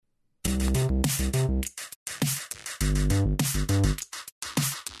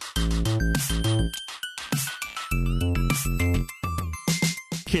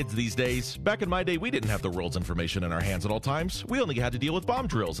Kids these days. Back in my day, we didn't have the world's information in our hands at all times. We only had to deal with bomb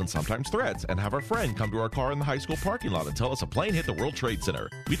drills and sometimes threats, and have our friend come to our car in the high school parking lot and tell us a plane hit the World Trade Center.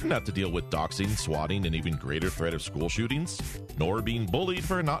 We didn't have to deal with doxing, swatting, and even greater threat of school shootings, nor being bullied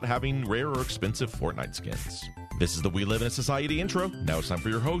for not having rare or expensive Fortnite skins. This is the We Live in a Society intro. Now it's time for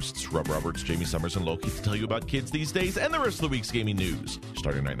your hosts, Rob Roberts, Jamie Summers, and Loki, to tell you about kids these days and the rest of the week's gaming news.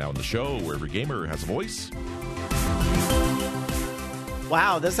 Starting right now in the show, where every gamer has a voice.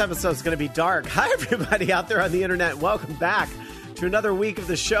 Wow, this episode's going to be dark. Hi, everybody out there on the internet. Welcome back to another week of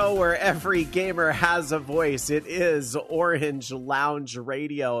the show where every gamer has a voice. It is Orange Lounge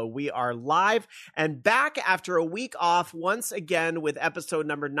Radio. We are live and back after a week off once again with episode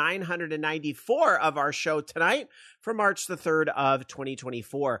number 994 of our show tonight for March the 3rd of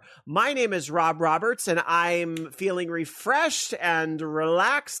 2024. My name is Rob Roberts, and I'm feeling refreshed and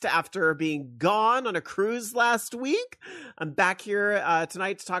relaxed after being gone on a cruise last week. I'm back here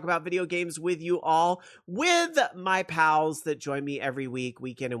tonight to talk about video games with you all, with my pals that join me every week,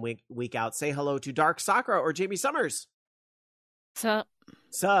 week in and week out. Say hello to Dark Sakura or Jamie Summers. Sup?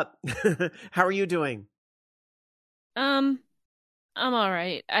 Sup? How are you doing? I'm all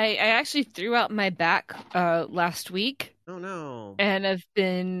right. I actually threw out my back last week. Oh, no. And I've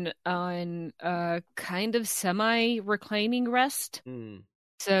been on kind of semi-reclining rest.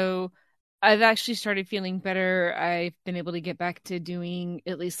 So I've actually started feeling better. I've been able to get back to doing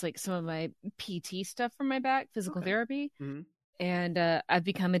at least like some of my PT stuff for my back, physical therapy. Mm-hmm. And I've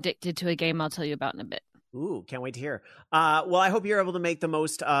become addicted to a game I'll tell you about in a bit. Ooh, can't wait to hear. Well, I hope you're able to make the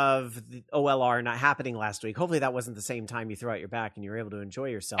most of the OLR not happening last week. Hopefully that wasn't the same time you threw out your back and you were able to enjoy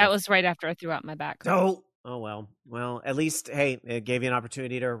yourself. That was right after I threw out my back. Oh well. Well, at least, hey, it gave you an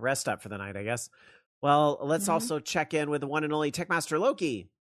opportunity to rest up for the night, I guess. Well, let's also check in with the one and only Techmaster Loki.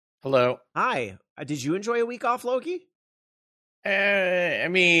 Hello. Hi. Did you enjoy a week off, Loki? I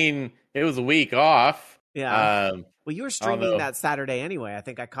mean, it was a week off. Yeah. Well, you were streaming that Saturday anyway. I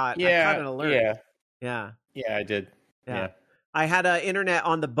think I caught an alert. Yeah, I did. Yeah. I had internet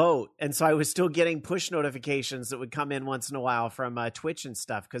on the boat, and so I was still getting push notifications that would come in once in a while from Twitch and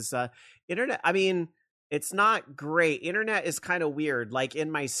stuff, because internet, I mean, it's not great. Internet is kind of weird. Like in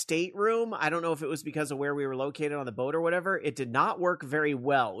my stateroom, I don't know if it was because of where we were located on the boat or whatever, it did not work very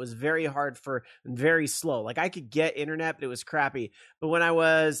well. It was very hard and very slow. Like I could get internet, but it was crappy. But when I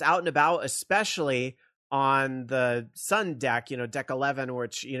was out and about, especially on the sun deck, deck 11,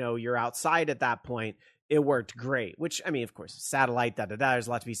 which, you're outside at that point, it worked great, which, I mean, of course, satellite, there's a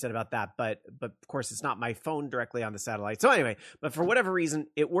lot to be said about that, but of course, it's not my phone directly on the satellite. So anyway, but for whatever reason,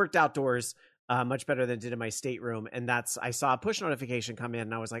 it worked outdoors much better than it did in my stateroom. And I saw a push notification come in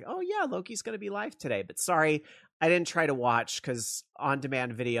and I was like, oh yeah, Loki's going to be live today. But sorry, I didn't try to watch because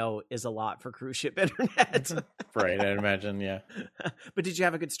on-demand video is a lot for cruise ship internet. Right, I'd imagine, yeah. But did you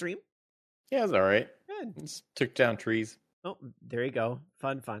have a good stream? Yeah, it was all right. Good. Just took down trees. Oh, there you go.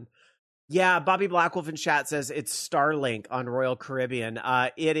 Fun. Yeah, Bobby Blackwolf in chat says it's Starlink on Royal Caribbean.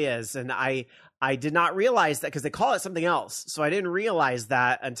 It is, and I did not realize that because they call it something else. So I didn't realize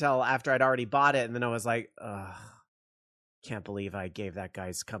that until after I'd already bought it, and then I was like, ugh, can't believe I gave that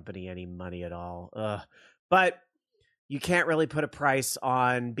guy's company any money at all. Ugh. But you can't really put a price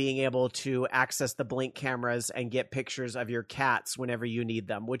on being able to access the Blink cameras and get pictures of your cats whenever you need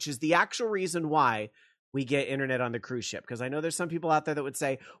them, which is the actual reason why we get internet on the cruise ship. Because I know there's some people out there that would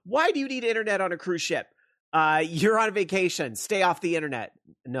say, why do you need internet on a cruise ship? You're on vacation. Stay off the internet.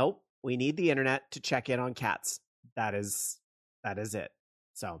 Nope. We need the internet to check in on cats. That is it.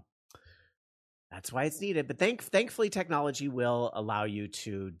 So that's why it's needed. But thankfully, technology will allow you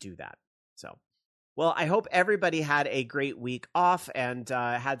to do that. So, well, I hope everybody had a great week off and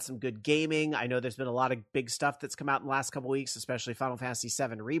had some good gaming. I know there's been a lot of big stuff that's come out in the last couple of weeks, especially Final Fantasy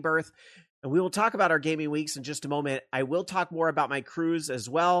VII Rebirth. And we will talk about our gaming weeks in just a moment. I will talk more about my cruise as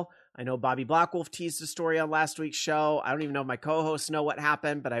well. I know Bobby Blackwolf teased the story on last week's show. I don't even know if my co-hosts know what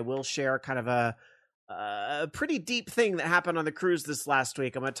happened, but I will share kind of a pretty deep thing that happened on the cruise this last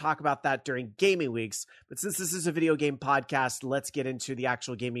week. I'm going to talk about that during gaming weeks. But since this is a video game podcast, let's get into the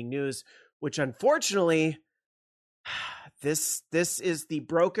actual gaming news, which unfortunately, this is the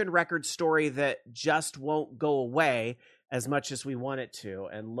broken record story that just won't go away as much as we want it to.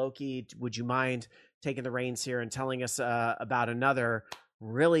 And Loki, would you mind taking the reins here and telling us about another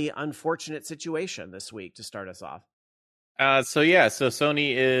really unfortunate situation this week to start us off? So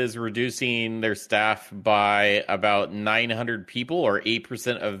Sony is reducing their staff by about 900 people, or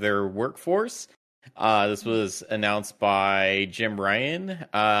 8% of their workforce. This was announced by Jim Ryan,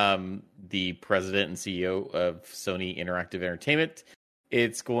 the president and CEO of Sony Interactive Entertainment.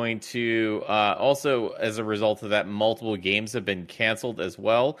 It's going to also, as a result of that, multiple games have been canceled as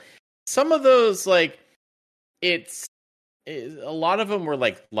well. Some of those, like, a lot of them were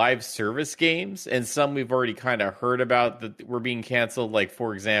like live service games, and some we've already kind of heard about that were being canceled. Like,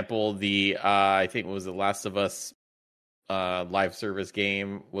 for example, the I think it was the Last of Us live service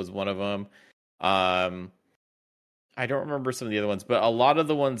game was one of them. I don't remember some of the other ones, but a lot of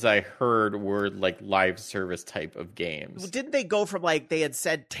the ones I heard were like live service type of games. Didn't they go from, like, they had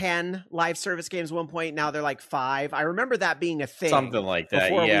said 10 live service games at one point, now they're like 5? I remember that being a thing. Something like that,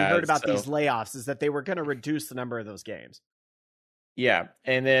 before yeah. we heard about these layoffs, is that they were going to reduce the number of those games. Yeah,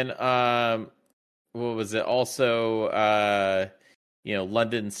 and then what was it? Also,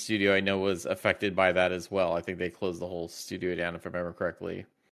 London studio I know was affected by that as well. I think they closed the whole studio down, if I remember correctly.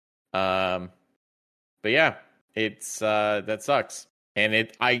 But yeah. It's that sucks, and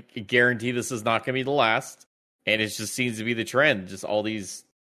I guarantee this is not going to be the last, and it just seems to be the trend. Just all these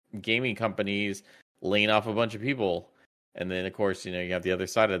gaming companies laying off a bunch of people, and then of course you have the other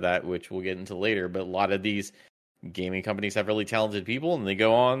side of that, which we'll get into later. But a lot of these gaming companies have really talented people, and they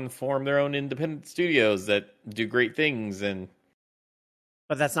go on form their own independent studios that do great things.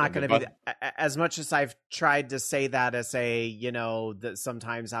 But that's not going to be as much as I've tried to say that as that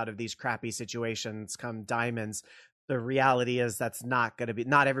sometimes out of these crappy situations come diamonds. The reality is that's not going to be,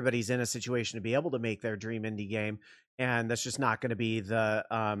 not everybody's in a situation to be able to make their dream indie game. And that's just not going to be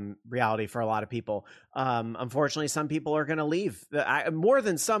the reality for a lot of people. Unfortunately, some people are going to leave. More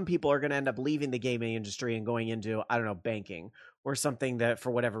than some people are going to end up leaving the gaming industry and going into, I don't know, banking or something that for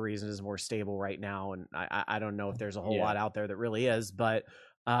whatever reason is more stable right now. And I don't know if there's a whole lot out there that really is, but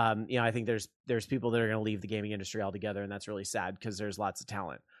I think there's people that are going to leave the gaming industry altogether, and that's really sad because there's lots of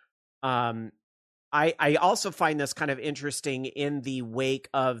talent. I also find this kind of interesting in the wake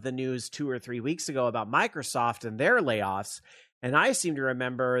of the news 2 or 3 weeks ago about Microsoft and their layoffs. And I seem to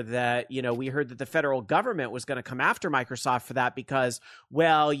remember that, we heard that the federal government was going to come after Microsoft for that because,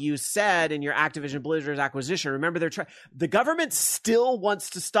 well, you said in your Activision Blizzard acquisition, remember the government still wants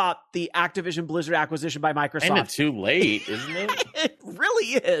to stop the Activision Blizzard acquisition by Microsoft. Kind of too late, isn't it? It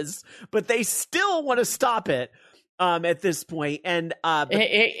really is, but they still want to stop it at this point. And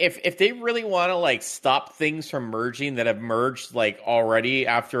if they really want to like stop things from merging that have merged like already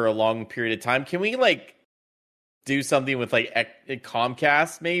after a long period of time, can we like do something with like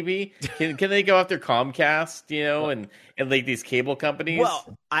Comcast? Maybe can they go after Comcast, and like these cable companies?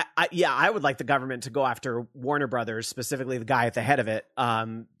 Well, I would like the government to go after Warner Brothers, specifically the guy at the head of it.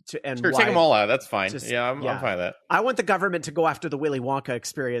 Take them all out. That's fine. I'm fine with that. I want the government to go after the Willy Wonka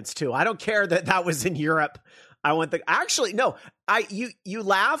experience too. I don't care that was in Europe. I want you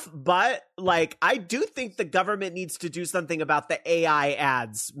laugh, but like I do think the government needs to do something about the AI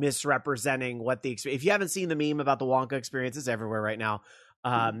ads misrepresenting what the experience. If you haven't seen the meme about the Wonka experience, it's everywhere right now.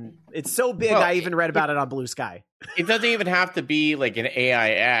 It's so big. I even read about it on Blue Sky. It doesn't even have to be like an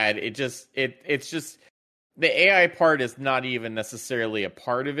AI ad. It's just the AI part is not even necessarily a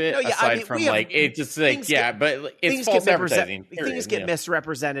part of it. But it's false advertising. Things get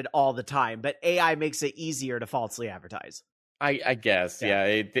misrepresented all the time, but AI makes it easier to falsely advertise. I guess,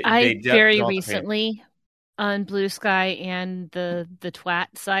 yeah. I very recently on Blue Sky and the Twat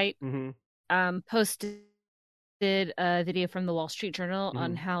site posted a video from the Wall Street Journal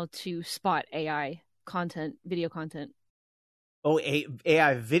on how to spot AI content, video content. Oh,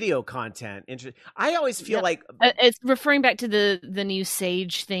 AI video content. I always feel like it's referring back to the new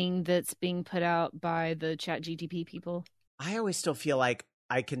Sage thing that's being put out by the ChatGPT people. I always still feel like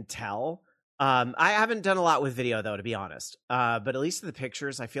I can tell. I haven't done a lot with video though, to be honest. But at least the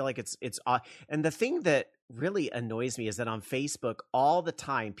pictures, I feel like it's and the thing that really annoys me is that on Facebook all the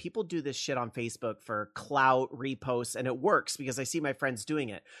time, people do this shit on Facebook for clout reposts, and it works because I see my friends doing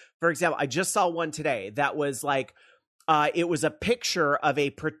it. For example, I just saw one today that was like, it was a picture of a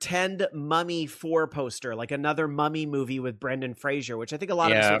pretend Mummy 4 poster, like another Mummy movie with Brendan Fraser, which I think a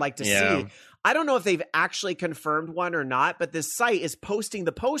lot of us would like to see. I don't know if they've actually confirmed one or not, but this site is posting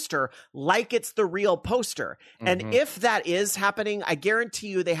the poster like it's the real poster. And if that is happening, I guarantee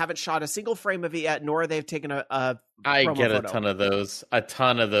you they haven't shot a single frame of it yet, nor they've taken a I get photo. a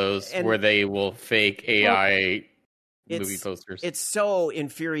ton of those where they will fake AI movie posters. It's so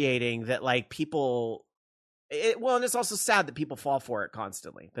infuriating that like people... and it's also sad that people fall for it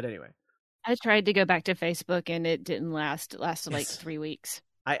constantly. But anyway, I tried to go back to Facebook and it didn't last. It lasted like 3 weeks.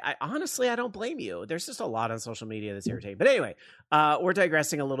 I honestly, I don't blame you. There's just a lot on social media that's irritating. But anyway, we're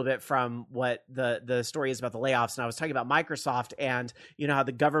digressing a little bit from what the story is about the layoffs. And I was talking about Microsoft and, how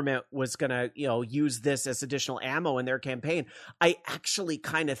the government was going to, use this as additional ammo in their campaign. I actually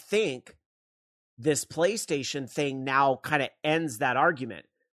kind of think this PlayStation thing now kind of ends that argument,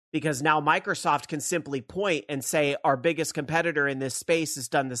 because now Microsoft can simply point and say our biggest competitor in this space has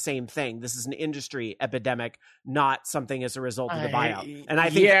done the same thing. This is an industry epidemic, not something as a result of the buyout. And I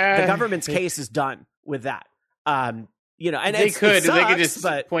think the government's case is done with that. You know, and they could just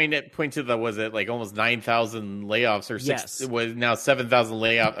but... point to the, was it like almost 9,000 layoffs or it was now 7,000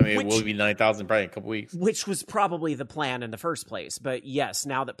 layoffs. I mean, it will be 9,000 probably in a couple weeks, which was probably the plan in the first place. But yes,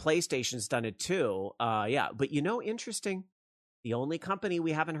 now that PlayStation's done it too, But you know, interesting. The only company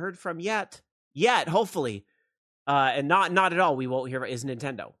we haven't heard from yet, hopefully, and not at all, we won't hear, is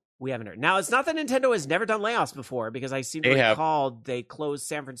Nintendo. We haven't heard. Now, it's not that Nintendo has never done layoffs before, because I seem to recall they closed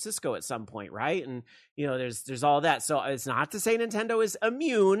San Francisco at some point, right? And, you know, there's all that. So it's not to say Nintendo is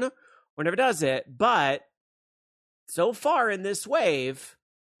immune or never does it, but so far in this wave,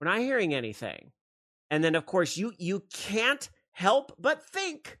 we're not hearing anything. And then, of course, you can't help but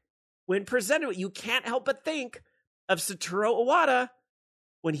think, when presented, you can't help but think of Satoru Iwata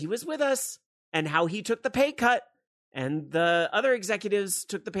when he was with us and how he took the pay cut. And the other executives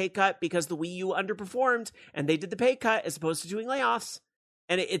took the pay cut because the Wii U underperformed, and they did the pay cut as opposed to doing layoffs.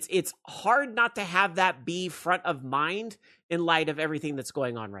 And it's hard not to have that be front of mind in light of everything that's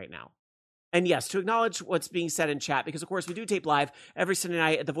going on right now. And yes, to acknowledge what's being said in chat, because of course we do tape live every Sunday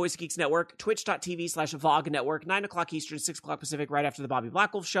night at the Voice of Geeks Network, twitch.tv/VOG Network, 9 o'clock Eastern, 6 o'clock Pacific, right after the Bobby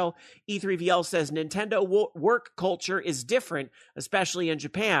Blackwolf show. E3VL says Nintendo work culture is different, especially in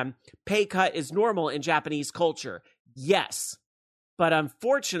Japan. Pay cut is normal in Japanese culture. Yes, but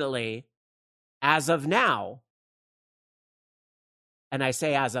unfortunately, as of now, and I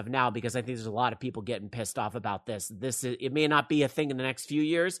say as of now because I think there's a lot of people getting pissed off about this. It may not be a thing in the next few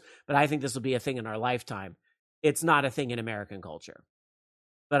years, but I think this will be a thing in our lifetime. It's not a thing in American culture.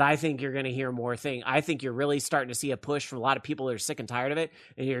 But I think you're going to hear more things. I think you're really starting to see a push from a lot of people that are sick and tired of it,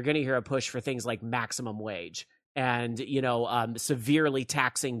 and you're going to hear a push for things like maximum wage. And, you know, severely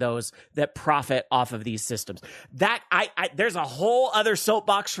taxing those that profit off of these systems. That there's a whole other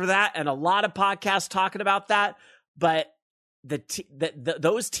soapbox for that, and a lot of podcasts talking about that. But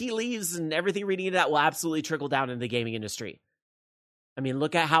those tea leaves and everything reading into that will absolutely trickle down into the gaming industry. I mean,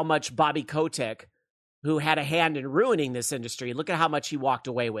 look at how much Bobby Kotick, who had a hand in ruining this industry, look at how much he walked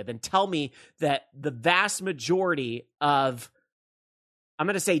away with. And tell me that the vast majority of, I'm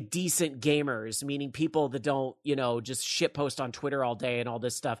going to say decent gamers, meaning people that don't, you know, just shitpost on Twitter all day and all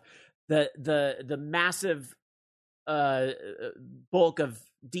this stuff. The massive bulk of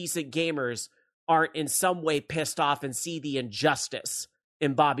decent gamers aren't in some way pissed off and see the injustice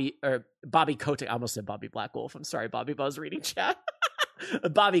in Bobby Kotick. I almost said Bobby Blackwolf. I'm sorry, Bobby, but I was reading chat.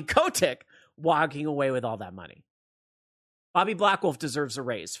 Bobby Kotick walking away with all that money. Bobby Blackwolf deserves a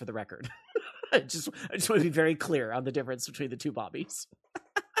raise, for the record. I just want to be very clear on the difference between the two Bobbies.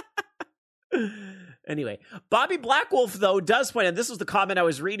 Anyway, Bobby Blackwolf, though, does point, and this was the comment I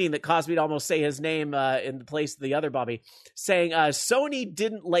was reading that caused me to almost say his name in the place of the other Bobby, saying Sony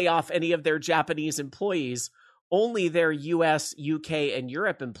didn't lay off any of their Japanese employees, only their US, UK, and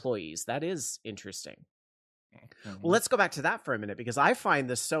Europe employees. That is interesting. Mm-hmm. Well, let's go back to that for a minute, because I find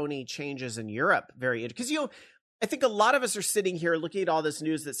the Sony changes in Europe very interesting. Because, you know, I think a lot of us are sitting here looking at all this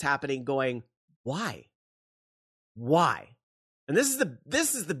news that's happening going, why? And this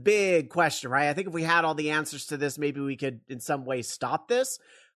is the big question, right? I think if we had all the answers to this, maybe we could in some way stop this,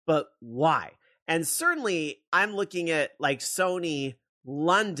 but why? And certainly I'm looking at like Sony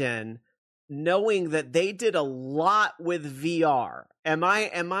London, knowing that they did a lot with VR. Am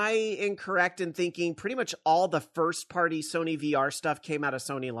I incorrect in thinking pretty much all the first party Sony VR stuff came out of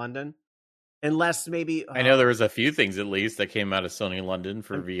Sony London? Unless maybe... I know there was a few things, at least, that came out of Sony London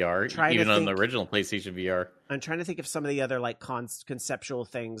for VR, even on the original PlayStation VR. I'm trying to think if some of the other like conceptual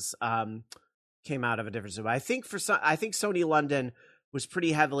things came out of a different... I think Sony London was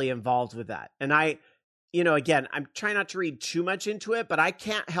pretty heavily involved with that. And again, I'm trying not to read too much into it, but I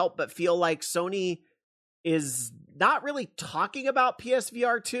can't help but feel like Sony is not really talking about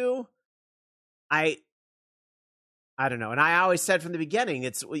PSVR 2. I don't know. And I always said from the beginning,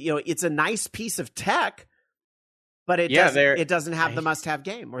 it's a nice piece of tech, but it doesn't have the must-have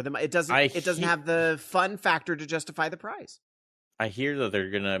game, or it doesn't have the fun factor to justify the price. I hear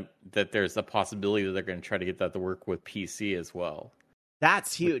that there's a possibility that they're gonna try to get that to work with PC as well.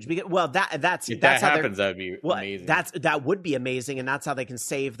 That's huge. Because, that'd be amazing. That would be amazing, and that's how they can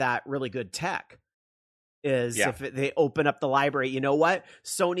save that really good tech. If they open up the library. You know what?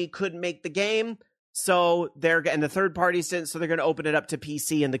 Sony couldn't make the game. So and the third parties didn't, so they're going to open it up to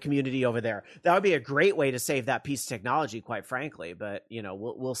PC and the community over there. That would be a great way to save that piece of technology, quite frankly. But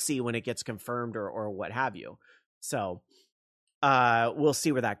we'll see when it gets confirmed or what have you. So we'll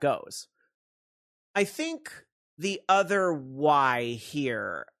see where that goes. I think the other why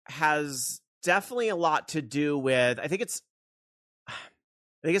here has definitely a lot to do with, I think it's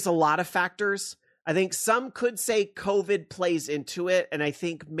a lot of factors. I think some could say COVID plays into it, and I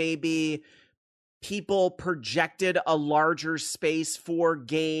think maybe people projected a larger space for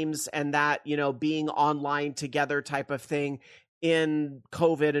games and that, being online together type of thing in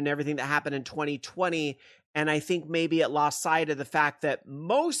COVID and everything that happened in 2020. And I think maybe it lost sight of the fact that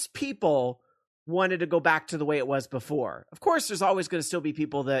most people wanted to go back to the way it was before. Of course, there's always going to still be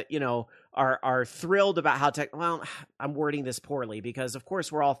people that, are thrilled about how well, I'm wording this poorly because of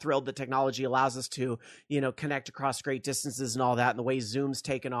course we're all thrilled that technology allows us to, connect across great distances and all that. And the way Zoom's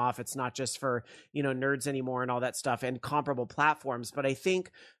taken off, it's not just for, nerds anymore and all that stuff and comparable platforms. But I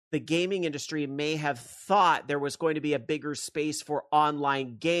think the gaming industry may have thought there was going to be a bigger space for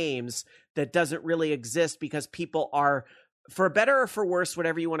online games that doesn't really exist because people are, for better or for worse,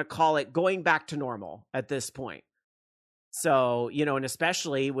 whatever you want to call it, going back to normal at this point. So, and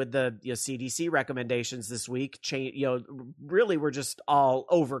especially with the CDC recommendations this week, really we're just all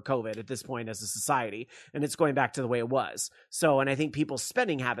over COVID at this point as a society, and it's going back to the way it was. So, and I think people's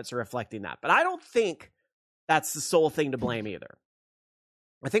spending habits are reflecting that. But I don't think that's the sole thing to blame either.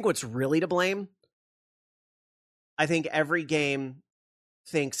 I think what's really to blame, I think every game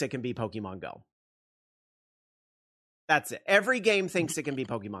thinks it can be Pokemon Go. That's it. Every game thinks it can be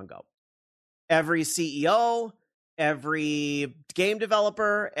Pokemon Go. Every CEO, every game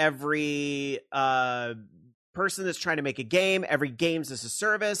developer, every person that's trying to make a game, every games as a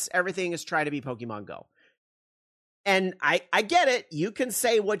service, everything is trying to be Pokemon Go. And I get it. You can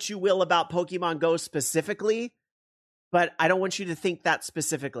say what you will about Pokemon Go specifically, but I don't want you to think that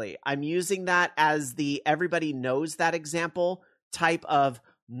specifically. I'm using that as the everybody knows that example type of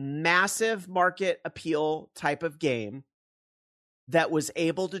massive market appeal type of game that was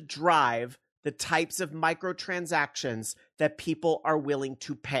able to drive the types of microtransactions that people are willing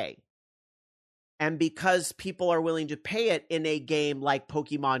to pay. And because people are willing to pay it in a game like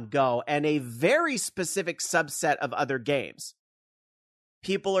Pokemon Go and a very specific subset of other games,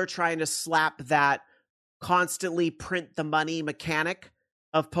 people are trying to slap that constantly print the money mechanic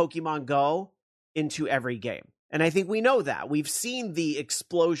of Pokemon Go into every game. And I think we know that. We've seen the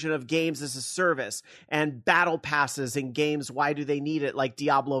explosion of games as a service and battle passes in games. Why do they need it? Like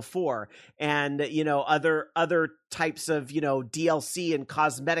Diablo 4 and, other types of, DLC and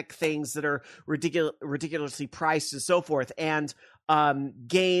cosmetic things that are ridiculously priced and so forth. And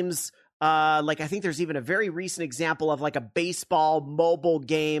games like I think there's even a very recent example of like a baseball mobile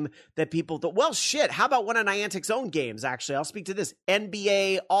game that people thought, well, shit, how about one of Niantic's own games? Actually, I'll speak to this.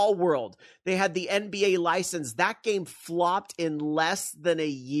 NBA All World. They had the NBA license. That game flopped in less than a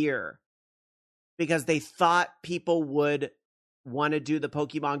year because they thought people would want to do the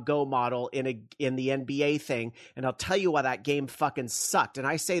Pokemon Go model in the NBA thing. And I'll tell you why that game fucking sucked. And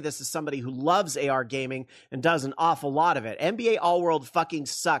I say this as somebody who loves AR gaming and does an awful lot of it. NBA All World fucking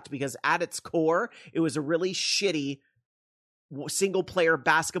sucked because at its core, it was a really shitty single player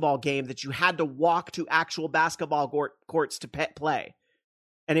basketball game that you had to walk to actual basketball courts to play.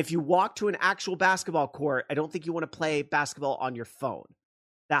 And if you walk to an actual basketball court, I don't think you want to play basketball on your phone.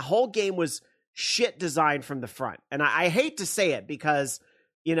 That whole game was shit design from the front. And I hate to say it because,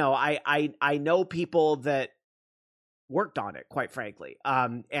 I know people that worked on it, quite frankly.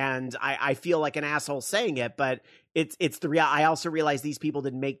 And I feel like an asshole saying it, but it's the real. I also realize these people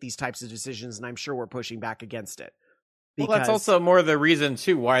didn't make these types of decisions, and I'm sure we're pushing back against it. Well, that's also more the reason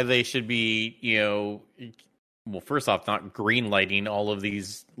too why they should be, first off, not greenlighting all of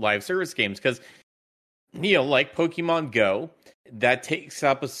these live service games because, like Pokemon Go, that takes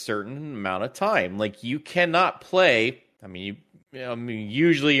up a certain amount of time. Like you cannot play.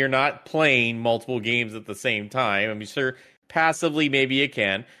 Usually you're not playing multiple games at the same time. Sure, passively maybe you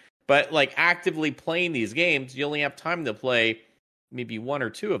can, but like actively playing these games, you only have time to play maybe one or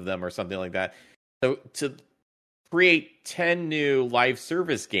two of them or something like that. So to create 10 new live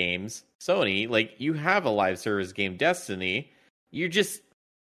service games, Sony, like you have a live service game, Destiny, you're just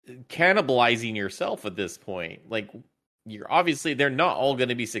cannibalizing yourself at this point. Like they're not all going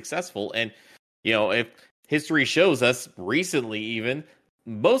to be successful. And, if history shows us recently, even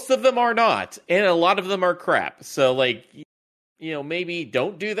most of them are not, and a lot of them are crap. So like, maybe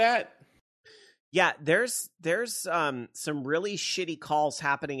don't do that. Yeah, there's some really shitty calls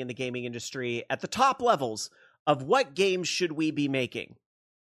happening in the gaming industry at the top levels of what games should we be making.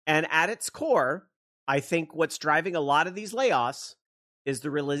 And at its core, I think what's driving a lot of these layoffs is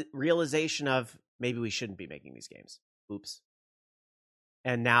the realization of maybe we shouldn't be making these games. Oops.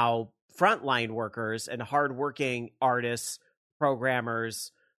 And now frontline workers and hardworking artists,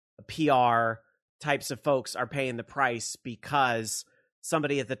 programmers, PR, types of folks are paying the price because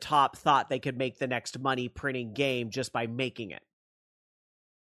somebody at the top thought they could make the next money printing game just by making it.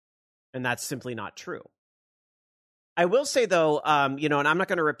 And that's simply not true. I will say, though, and I'm not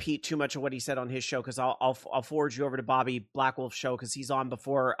going to repeat too much of what he said on his show, because I'll forward you over to Bobby Blackwolf's show, because he's on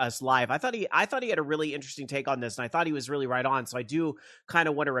before us live. I thought he had a really interesting take on this, and I thought he was really right on. So I do kind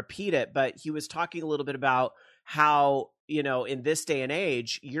of want to repeat it, but he was talking a little bit about how, in this day and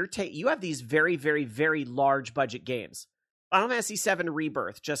age, you have these very, very, very large budget games. Final Fantasy VII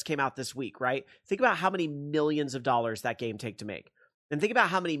Rebirth just came out this week, right? Think about how many millions of dollars that game take to make. And think about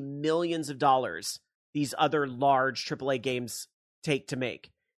how many millions of dollars these other large AAA games take to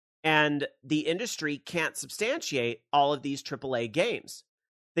make. And the industry can't substantiate all of these AAA games.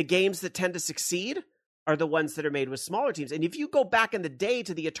 The games that tend to succeed are the ones that are made with smaller teams. And if you go back in the day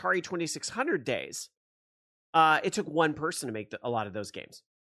to the Atari 2600 days, it took one person to make a lot of those games.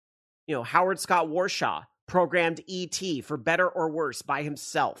 Howard Scott Warshaw programmed E.T. for better or worse by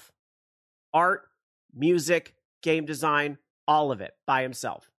himself. Art, music, game design, all of it by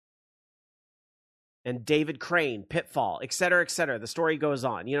himself. And David Crane, Pitfall, et cetera, et cetera. The story goes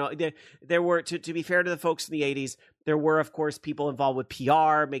on. There were, to be fair to the folks in the 80s, there were, of course, people involved with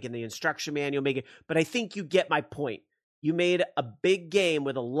PR, making the instruction manual, but I think you get my point. You made a big game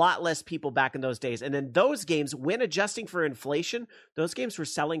with a lot less people back in those days. And then those games, when adjusting for inflation, those games were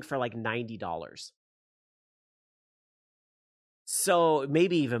selling for like $90. So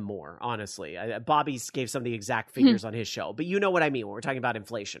maybe even more, honestly. Bobby gave some of the exact figures on his show, but you know what I mean when we're talking about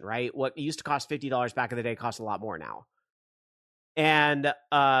inflation, right? What used to cost $50 back in the day costs a lot more now. And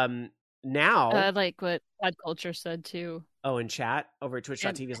now... like what Pod Culture said, too. Oh, in chat? Over at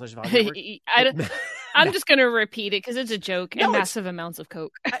twitch.tv/VogNetwork? I'm just going to repeat it because it's a joke. And massive amounts of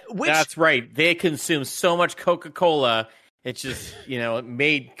Coke. That's right. They consume so much Coca-Cola. It's just, it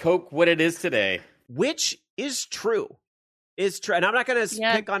made Coke what it is today. Which is true. Is true, and I'm not going to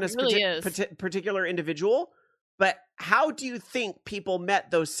pick on a particular individual, but how do you think people met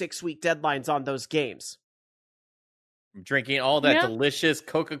those 6-week deadlines on those games? Drinking all that delicious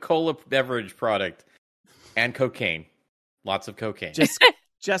Coca-Cola beverage product and cocaine. Lots of cocaine.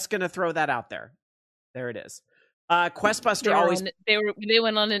 Just going to throw that out there. There it is. Questbuster they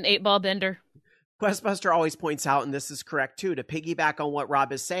went on an 8-ball bender. Questbuster always points out, and this is correct too, to piggyback on what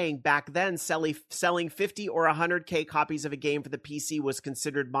Rob is saying, back then selling 50 or 100K copies of a game for the PC was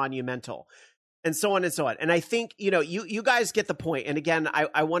considered monumental, and so on and so on. And I think, you guys get the point. And again,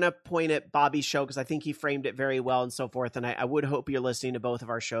 I want to point at Bobby's show because I think he framed it very well and so forth. And I would hope you're listening to both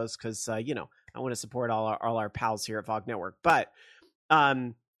of our shows because, I want to support all our pals here at VOG Network. But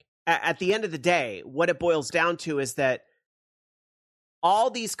at the end of the day, what it boils down to is that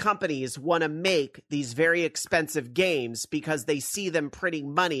all these companies want to make these very expensive games because they see them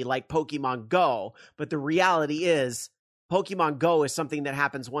printing money like Pokemon Go. But the reality is Pokemon Go is something that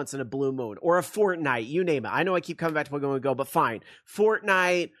happens once in a blue moon, or a Fortnite, you name it. I know I keep coming back to Pokemon Go, but fine.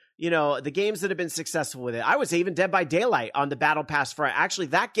 Fortnite, the games that have been successful with it. I would say even Dead by Daylight on the Battle Pass front. Actually,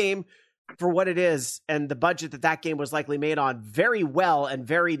 that game, for what it is and the budget that game was likely made on, very well and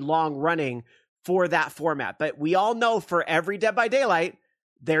very long running for that format. But we all know for every Dead by Daylight,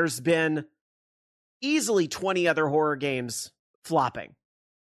 there's been easily 20 other horror games flopping.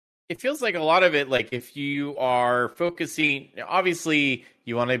 It feels like a lot of it, like if you are focusing, obviously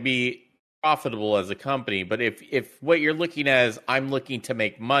you want to be profitable as a company, but if what you're looking at is I'm looking to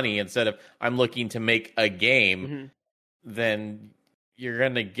make money instead of I'm looking to make a game, then you're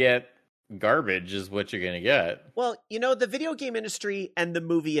going to get garbage is what you're going to get. Well, the video game industry and the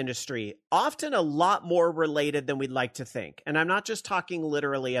movie industry, often a lot more related than we'd like to think. And I'm not just talking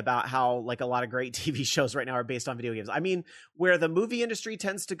literally about how like a lot of great TV shows right now are based on video games. I mean, where the movie industry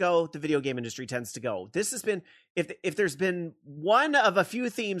tends to go, the video game industry tends to go. This has been, if there's been one of a few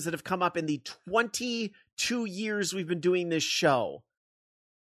themes that have come up in the 22 years we've been doing this show,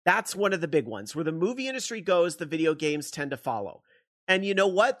 that's one of the big ones. Where the movie industry goes, the video games tend to follow. And you know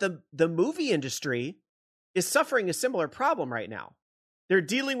what? The movie industry is suffering a similar problem right now. They're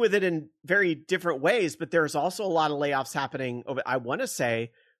dealing with it in very different ways, but there's also a lot of layoffs happening. I want to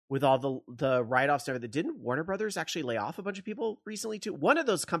say with all the write-offs there, that didn't Warner Brothers actually lay off a bunch of people recently too? One of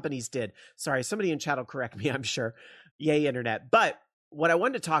those companies did. Sorry, somebody in chat will correct me, I'm sure. Yay, internet. But what I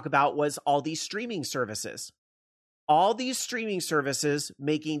wanted to talk about was all these streaming services. All these streaming services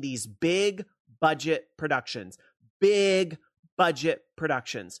making these big budget productions. Big budget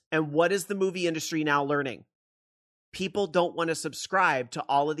productions. And what is the movie industry now learning? People don't want to subscribe to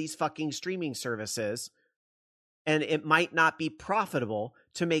all of these fucking streaming services, and it might not be profitable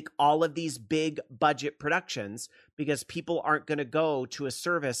to make all of these big budget productions because people aren't going to go to a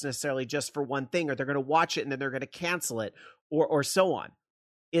service necessarily just for one thing, or they're going to watch it and then they're going to cancel it or so on.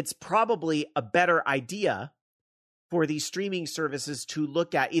 It's probably a better idea for these streaming services to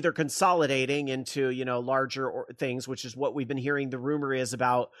look at either consolidating into, larger things, which is what we've been hearing. The rumor is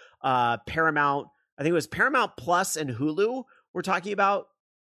about Paramount. I think it was Paramount Plus and Hulu we're talking about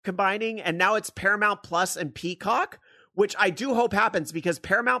combining. And now it's Paramount Plus and Peacock, which I do hope happens, because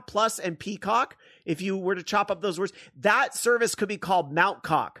Paramount Plus and Peacock, if you were to chop up those words, that service could be called Mount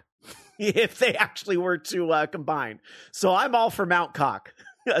Cock if they actually were to combine. So I'm all for Mount Cock.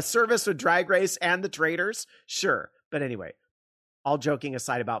 A service with Drag Race and the Traitors, sure. But anyway, all joking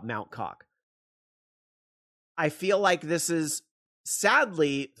aside about Mount Cock, I feel like this is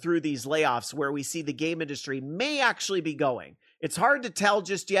sadly through these layoffs where we see the game industry may actually be going. It's hard to tell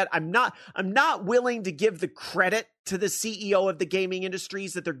just yet. I'm not willing to give the credit to the CEO of the gaming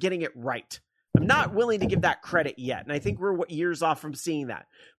industries that they're getting it right. I'm not willing to give that credit yet. And I think we're years off from seeing that.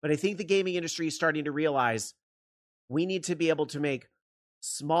 But I think the gaming industry is starting to realize we need to be able to make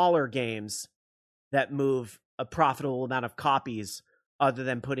smaller games that move a profitable amount of copies, other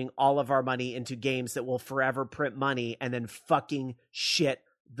than putting all of our money into games that will forever print money and then fucking shit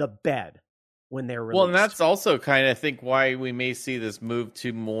the bed when they're released. Well, and that's also kind of, I think, why we may see this move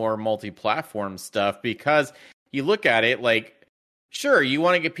to more multi-platform stuff, because you look at it like, sure, you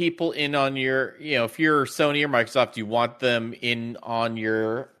want to get people in on your, if you're Sony or Microsoft, you want them in on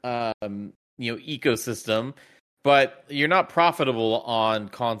your, ecosystem, but you're not profitable on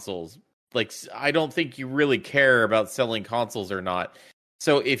consoles. Like, I don't think you really care about selling consoles or not.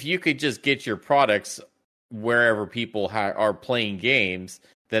 So if you could just get your products wherever people are playing games,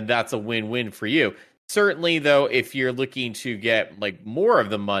 then that's a win-win for you. Certainly, though, if you're looking to get like more of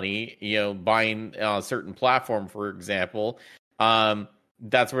the money, buying a certain platform, for example,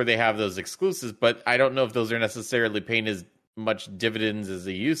 that's where they have those exclusives. But I don't know if those are necessarily paying as much dividends as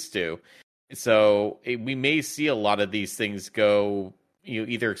they used to. So we may see a lot of these things go,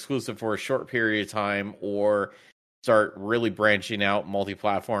 either exclusive for a short period of time or start really branching out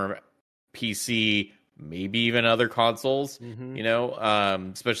multi-platform, PC, maybe even other consoles,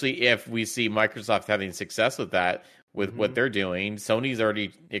 especially if we see Microsoft having success with that, with what they're doing. Sony's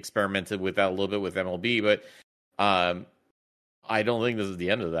already experimented with that a little bit with MLB, but I don't think this is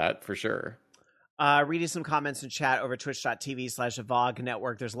the end of that for sure. Reading some comments in chat over twitch.tv/Avog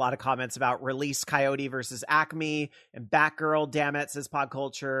Network. There's a lot of comments about Release Coyote versus Acme and Batgirl. Damn it, says Pod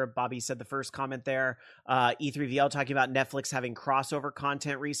Culture. Bobby said the first comment there. E3VL talking about Netflix having crossover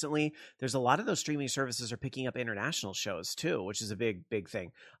content recently. There's a lot of those streaming services are picking up international shows too, which is a big, big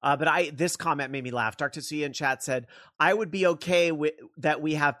thing. But this comment made me laugh. Dark to See in chat said, I would be okay with that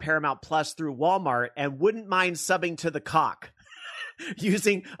we have Paramount Plus through Walmart and wouldn't mind subbing to the cock.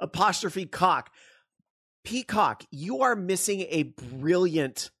 Using apostrophe cock. Peacock, you are missing a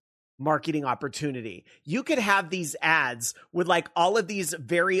brilliant marketing opportunity. You could have these ads with like all of these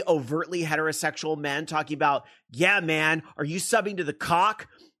very overtly heterosexual men talking about, yeah, man, are you subbing to the cock?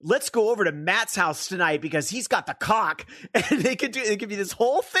 Let's go over to Matt's house tonight because he's got the cock. And they could be this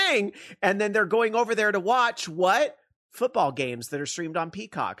whole thing. And then they're going over there to watch what? Football games that are streamed on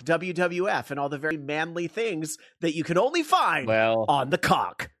Peacock, WWF, and all the very manly things that you can only find on the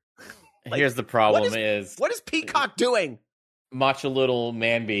cock. Like, here's the problem: what is Peacock doing? Macho little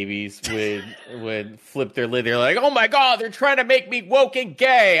man babies would flip their lid. They're like, "Oh my god, they're trying to make me woke and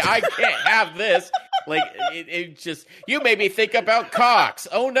gay. I can't have this." Like it just, you made me think about cocks.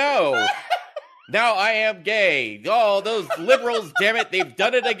 Oh no, now I am gay. Oh, those liberals! Damn it, they've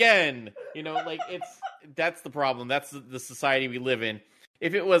done it again. That's the problem. That's the society we live in.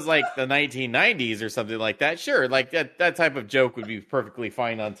 If it was like the 1990s or something like that, sure, like that type of joke would be perfectly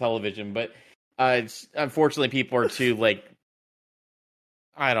fine on television. But unfortunately, people are too, like,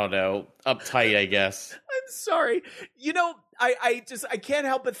 I don't know, uptight, I guess. I'm sorry. I can't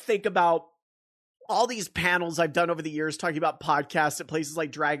help but think about all these panels I've done over the years talking about podcasts at places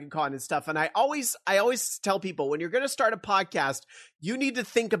like DragonCon and stuff. And I always tell people, when you're going to start a podcast, you need to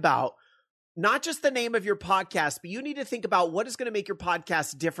think about not just the name of your podcast, but you need to think about what is going to make your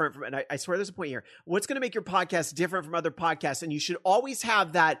podcast different from, and I swear there's a point here, what's going to make your podcast different from other podcasts. And you should always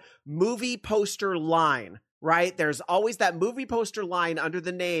have that movie poster line, right? There's always that movie poster line under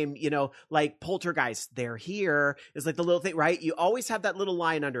the name, like Poltergeist, they're here is like the little thing, right? You always have that little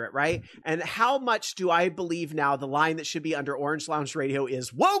line under it, right? And how much do I believe now the line that should be under Orange Lounge Radio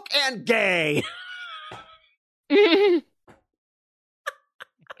is woke and gay?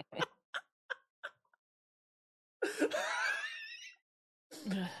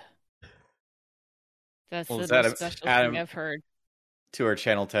 That's the most special thing I've heard. to our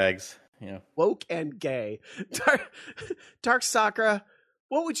channel tags. Yeah. Woke and gay. Dark Sakura,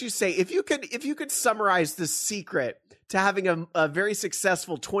 what would you say if you could summarize the secret to having a very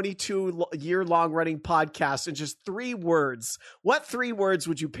successful 22-year long running podcast in just 3 words? What 3 words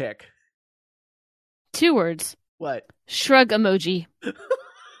would you pick? 2 words. What? Shrug emoji.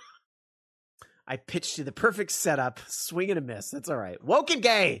 I pitched you the perfect setup. Swing and a miss. That's all right. Woke and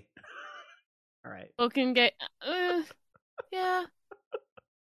gay. All right. Woke and gay. Yeah.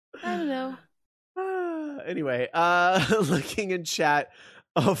 I don't know. Anyway, looking in chat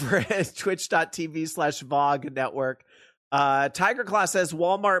over at twitch.tv/VOG network. Tiger Claw says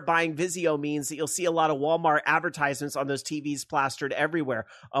Walmart buying Vizio means that you'll see a lot of Walmart advertisements on those TVs plastered everywhere.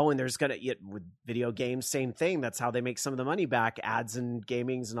 Oh, and there's with video games, same thing. That's how they make some of the money back. Ads and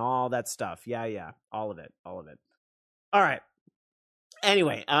gamings and all that stuff. Yeah. All of it. All right.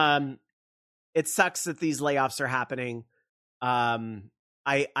 Anyway, it sucks that these layoffs are happening.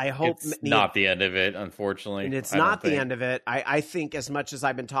 I hope it's not the end of it, unfortunately. And it's not the end of it. I think as much as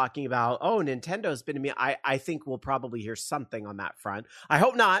I've been talking about, Nintendo's been to me, I think we'll probably hear something on that front. I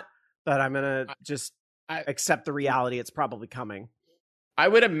hope not, but I'm going to just accept the reality. It's probably coming. I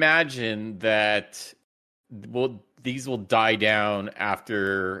would imagine that these will die down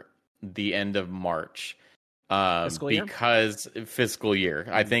after the end of March. Fiscal year.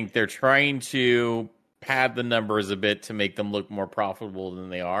 I think they're trying to pad the numbers a bit to make them look more profitable than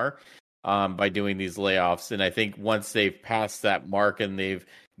they are by doing these layoffs. And I think once they've passed that mark and they've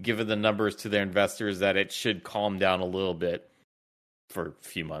given the numbers to their investors, that it should calm down a little bit for a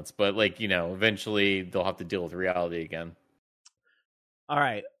few months. But eventually they'll have to deal with reality again. All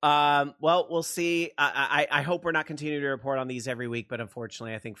right. Well, we'll see. I hope we're not continuing to report on these every week, but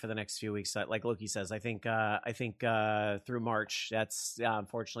unfortunately, I think for the next few weeks, like Loki says, I think through March, that's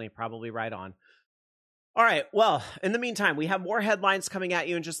unfortunately probably right on. All right. Well, in the meantime, we have more headlines coming at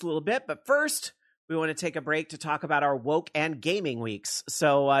you in just a little bit. But first, we want to take a break to talk about our woke and gaming weeks.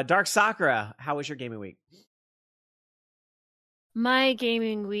 So, Dark Sakura, how was your gaming week? My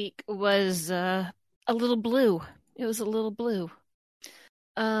gaming week was a little blue. It was a little blue.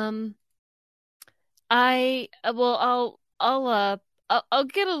 I'll get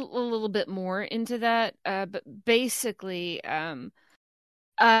a little bit more into that. But basically, of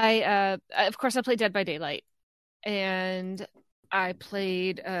course, I played Dead by Daylight, and I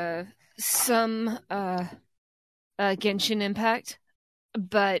played some Genshin Impact,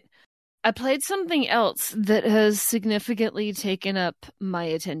 but I played something else that has significantly taken up my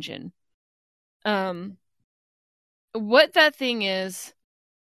attention. What that thing is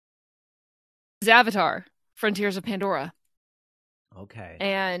Avatar: Frontiers of Pandora. Okay.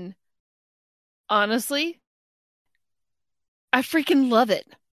 And honestly, I freaking love it.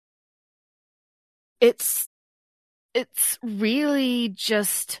 It's really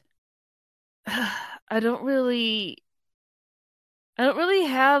just I don't really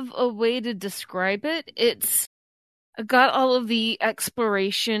have a way to describe it. It's got all of the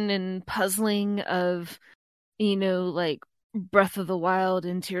exploration and puzzling of, like Breath of the Wild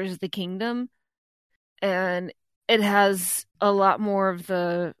and Tears of the Kingdom. And it has a lot more of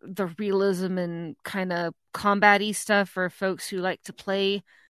the realism and kind of combat-y stuff for folks who like to play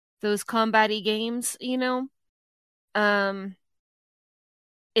those combat-y games, It's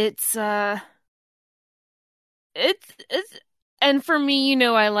and for me,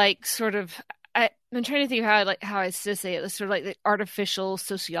 I like sort of I'm trying to think of how I say it. It's sort of like the artificial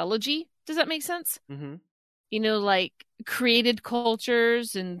sociology. Does that make sense? Mm-hmm. Like created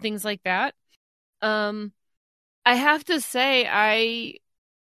cultures and things like that. I have to say, I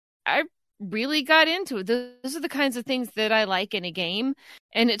really got into it. Those are the kinds of things that I like in a game.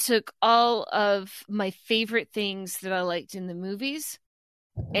 And it took all of my favorite things that I liked in the movies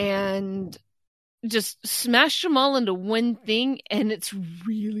and just smashed them all into one thing. And it's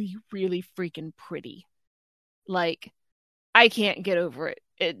really, really freaking pretty. Like, I can't get over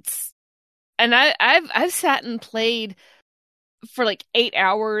it. And I've sat and played for like 8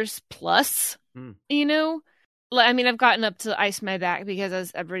 hours plus, I mean, I've gotten up to ice my back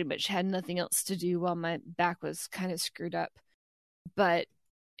because I pretty much had nothing else to do while my back was kind of screwed up. But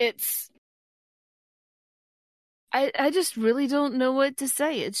I just really don't know what to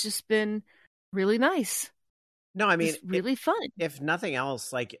say. It's just been really nice. No, I mean, it's really fun. If nothing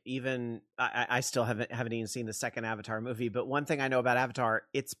else, like even I still haven't even seen the second Avatar movie, but one thing I know about Avatar,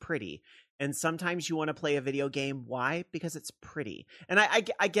 it's pretty. And sometimes you want to play a video game. Why? Because it's pretty. And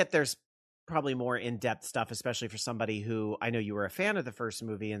I get there's probably more in-depth stuff, especially for somebody who, I know you were a fan of the first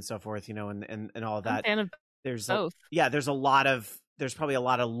movie and so forth, and all of that. I'm a fan of there's both. there's a lot of there's probably a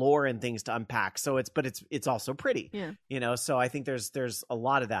lot of lore and things to unpack. So it's also pretty. Yeah. So I think there's a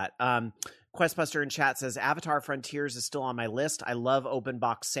lot of that. Questbuster in chat says Avatar Frontiers is still on my list. I love open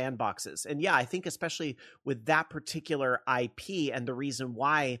box sandboxes. And yeah, I think especially with that particular IP and the reason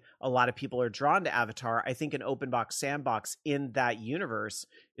why a lot of people are drawn to Avatar, I think an open box sandbox in that universe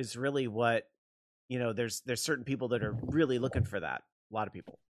is really what, there's certain people that are really looking for that. A lot of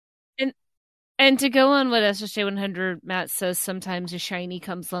people. And to go on what SSJ 100 Matt says, sometimes a shiny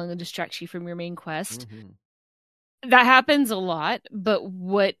comes along and distracts you from your main quest. Mm-hmm. That happens a lot, but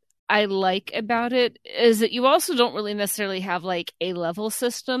what I like about it is that you also don't really necessarily have like a level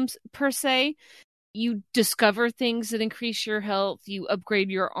systems per se. You discover things that increase your health, you upgrade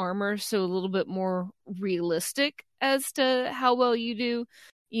your armor, so a little bit more realistic as to how well you do.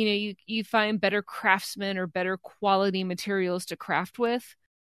 You find better craftsmen or better quality materials to craft with.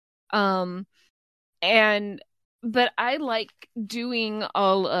 But I like doing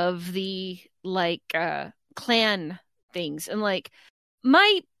all of the clan things, and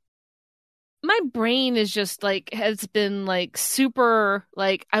my brain is just has been super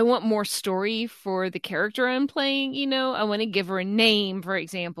I want more story for the character I'm playing. I want to give her a name, for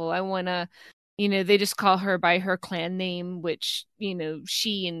example. I want to, they just call her by her clan name, which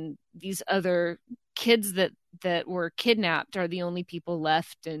she and these other kids that were kidnapped are the only people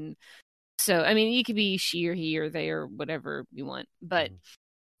left. And so I mean, you could be she or he or they or whatever you want, but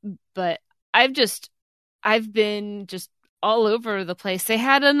I've been just all over the place. They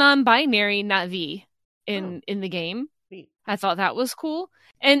had a non-binary Na'vi in the game. Neat. I thought that was cool,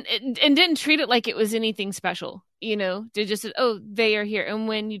 and didn't treat it like it was anything special. They just said, "Oh, they are here," and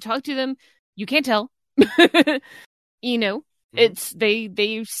when you talk to them, you can't tell. It's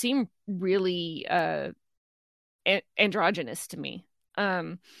they seem really androgynous to me,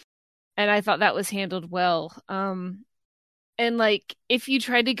 and I thought that was handled well. And if you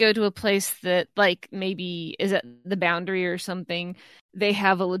try to go to a place that maybe is at the boundary or something, they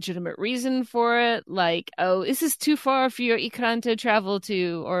have a legitimate reason for it. Oh, this is too far for your Ikran to travel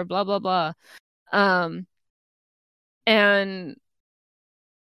to, or blah, blah, blah. And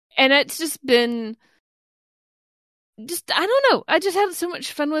it's just been I don't know. I just had so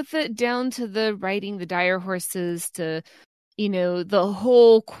much fun with it, down to the riding the dire horses, to the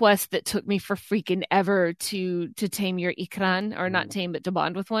whole quest that took me for freaking ever to tame your Ikran, or not tame, but to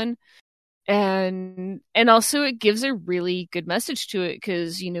bond with one. And also it gives a really good message to it,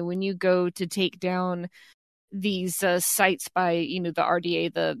 because, when you go to take down these sites by, the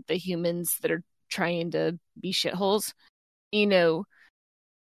RDA, the humans that are trying to be shitholes,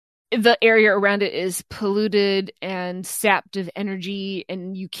 the area around it is polluted and sapped of energy,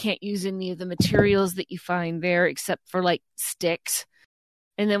 and you can't use any of the materials that you find there except for sticks.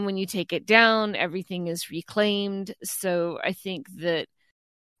 And then when you take it down, everything is reclaimed. So I think that,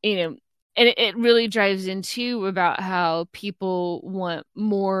 and it really drives into about how people want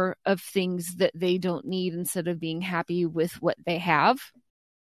more of things that they don't need instead of being happy with what they have.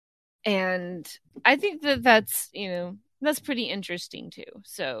 And I think that that's pretty interesting too.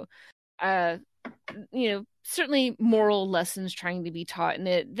 So, certainly moral lessons trying to be taught in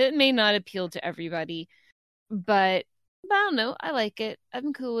it that may not appeal to everybody, but I don't know. I like it.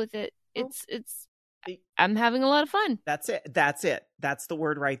 I'm cool with it. I'm having a lot of fun. That's it. That's the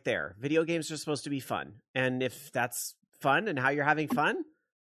word right there. Video games are supposed to be fun. And if that's fun and how you're having fun,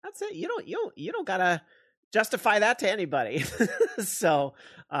 that's it. You don't gotta justify that to anybody. So,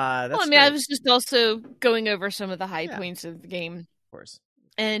 that's well, I mean, I was just also going over some of the high points of the game. Of course.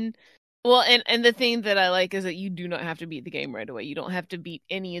 And the thing that I like is that you do not have to beat the game right away. You don't have to beat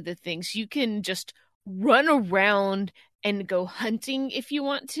any of the things. You can just run around and go hunting if you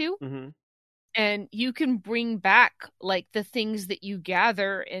want to. Mm-hmm. And you can bring back the things that you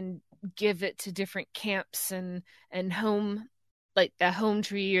gather and give it to different camps and home, the home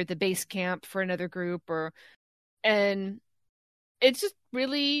tree or the base camp for another group, and it's just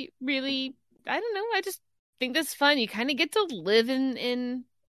really, really, I don't know. I just think that's fun. You kind of get to live in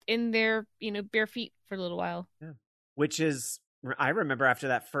their, bare feet for a little while. Yeah. Which is, I remember after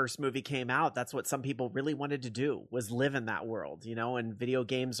that first movie came out, that's what some people really wanted to do, was live in that world, and video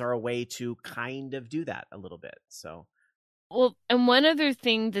games are a way to kind of do that a little bit. So, well, and one other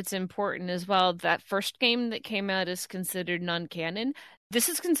thing that's important as well, that first game that came out is considered non-canon. This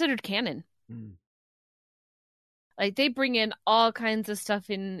is considered canon. They bring in all kinds of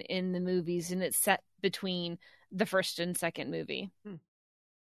stuff in the movies, and it's set between the first and second movie.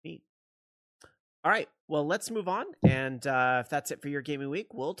 Neat. All right. Well, let's move on. And if that's it for your gaming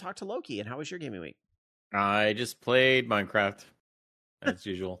week, we'll talk to Loki. And how was your gaming week? I just played Minecraft as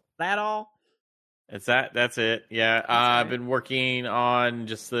usual. That all? That's it. Yeah, I've been working on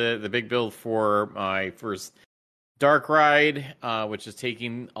just the big build for my first Dark Ride, which is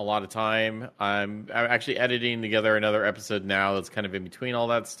taking a lot of time. I'm actually editing together another episode now that's kind of in between all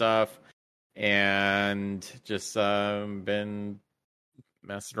that stuff, and just been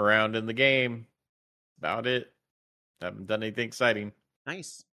messing around in the game. About it. Haven't done anything exciting.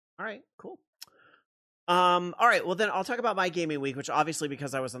 Nice. All right, cool. All right, well then I'll talk about my gaming week, which obviously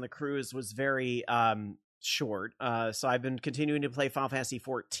because I was on the cruise was very short. So I've been continuing to play Final Fantasy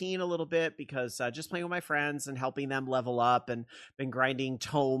 14 a little bit because just playing with my friends and helping them level up, and been grinding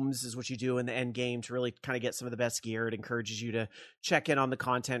tomes is what you do in the end game to really kind of get some of the best gear. It encourages you to check in on the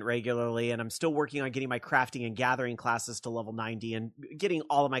content regularly, and I'm still working on getting my crafting and gathering classes to level 90 and getting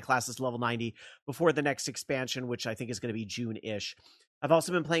all of my classes to level 90 before the next expansion, which I think is going to be June-ish. I've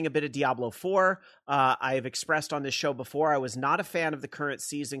also been playing a bit of Diablo 4. I've expressed on this show before I was not a fan of the current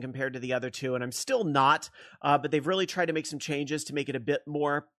season compared to the other two, and I'm still not, but they've really tried to make some changes to make it a bit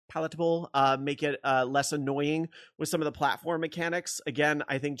more palatable, make it less annoying with some of the platform mechanics. Again,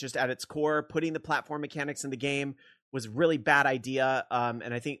 I think just at its core, putting the platform mechanics in the game was a really bad idea,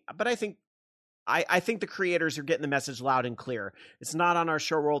 and I think the creators are getting the message loud and clear. It's not on our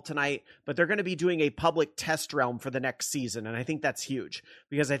show roll tonight, but they're going to be doing a public test realm for the next season. And I think that's huge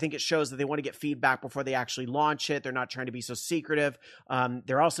because I think it shows that they want to get feedback before they actually launch it. They're not trying to be so secretive.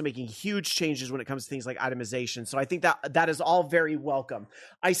 They're also making huge changes when it comes to things like itemization. So I think that is all very welcome.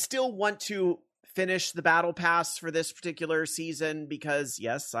 I still want to finish the battle pass for this particular season because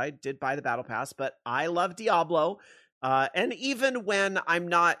yes, I did buy the battle pass, but I love Diablo. And even when I'm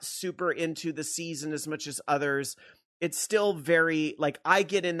not super into the season as much as others, it's still very, like, I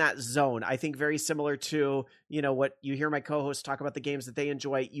get in that zone. I think very similar to, what you hear my co-hosts talk about the games that they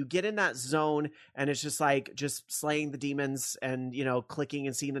enjoy. You get in that zone and it's just like just slaying the demons and, clicking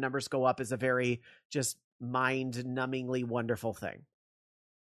and seeing the numbers go up is a very just mind-numbingly wonderful thing.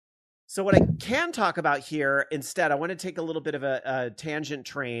 So what I can talk about here instead, I want to take a little bit of a tangent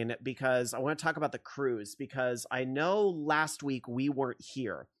train because I want to talk about the cruise, because I know last week we weren't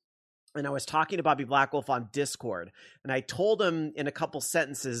here. And I was talking to Bobby Blackwolf on Discord, and I told him in a couple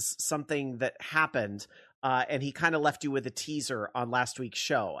sentences something that happened, and he kind of left you with a teaser on last week's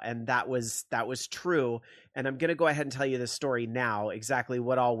show, and that was true. And I'm going to go ahead and tell you this story now, exactly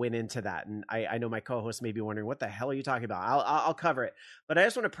what all went into that. And I know my co-host may be wondering, what the hell are you talking about? I'll cover it. But I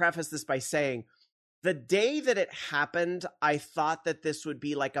just want to preface this by saying, the day that it happened, I thought that this would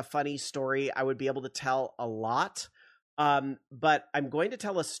be like a funny story I would be able to tell a lot. But I'm going to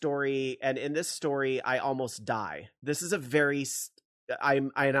tell a story, and in this story, I almost die. This is a very,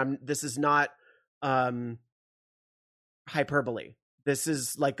 this is not, hyperbole. This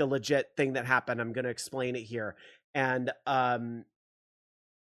is like a legit thing that happened. I'm going to explain it here. And,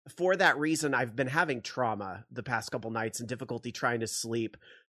 for that reason, I've been having trauma the past couple nights and difficulty trying to sleep.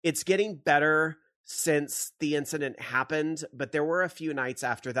 It's getting better since the incident happened, but there were a few nights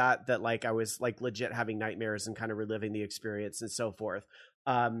after that like I was like legit having nightmares and kind of reliving the experience and so forth.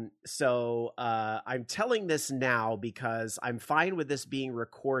 So I'm telling this now because I'm fine with this being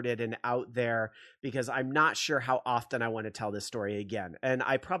recorded and out there, because I'm not sure how often I want to tell this story again. And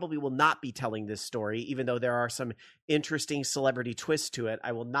I probably will not be telling this story, even though there are some interesting celebrity twists to it.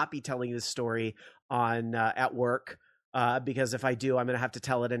 I will not be telling this story on at work, because if I do, I'm going to have to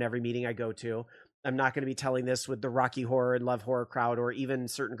tell it in every meeting I go to. I'm not going to be telling this with the Rocky Horror and Love Horror crowd, or even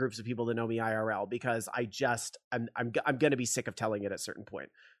certain groups of people that know me IRL, because I'm going to be sick of telling it at a certain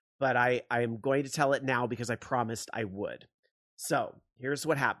point. But I am going to tell it now because I promised I would. So here's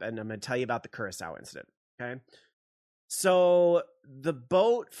what happened. I'm going to tell you about the Curacao incident. Okay. So the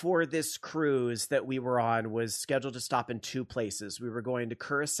boat for this cruise that we were on was scheduled to stop in two places. We were going to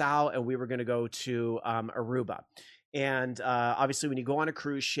Curacao and we were going to go to Aruba. And obviously, when you go on a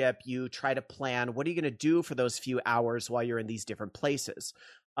cruise ship, you try to plan, what are you going to do for those few hours while you're in these different places?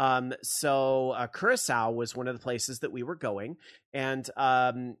 So Curacao was one of the places that we were going. And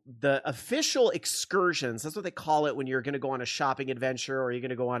the official excursions, that's what they call it when you're going to go on a shopping adventure or you're going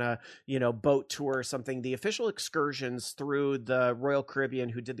to go on a boat tour or something. The official excursions through the Royal Caribbean,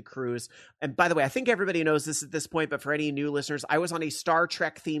 who did the cruise. And by the way, I think everybody knows this at this point, but for any new listeners, I was on a Star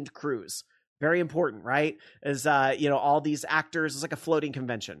Trek themed cruise. Very important, right? As all these actors, it's like a floating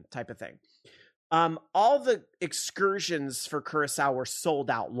convention type of thing. All the excursions for Curacao were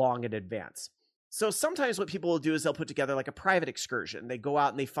sold out long in advance. So sometimes what people will do is they'll put together like a private excursion. They go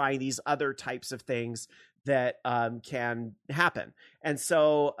out and they find these other types of things that can happen. And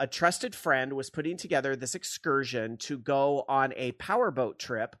so a trusted friend was putting together this excursion to go on a powerboat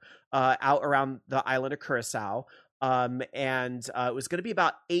trip out around the island of Curacao. And it was going to be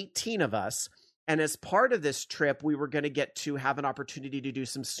about 18 of us. And as part of this trip, we were going to get to have an opportunity to do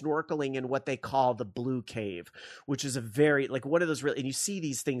some snorkeling in what they call the Blue Cave, which is a very, like one of those really, and you see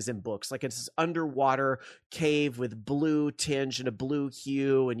these things in books, like it's this underwater cave with blue tinge and a blue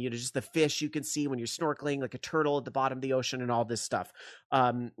hue. And, just the fish you can see when you're snorkeling, like a turtle at the bottom of the ocean and all this stuff,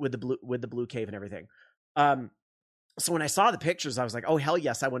 with the Blue Cave and everything. So when I saw the pictures, I was like, oh, hell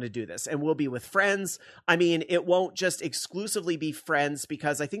yes, I want to do this. And we'll be with friends. I mean, it won't just exclusively be friends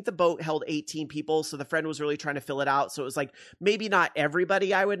because I think the boat held 18 people. So the friend was really trying to fill it out. So it was like, maybe not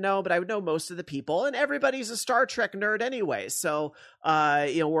everybody I would know, but I would know most of the people. And everybody's a Star Trek nerd anyway. So,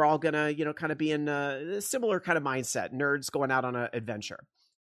 we're all going to, kind of be in a similar kind of mindset, nerds going out on an adventure.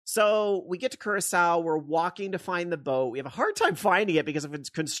 So we get to Curacao. We're walking to find the boat. We have a hard time finding it because of its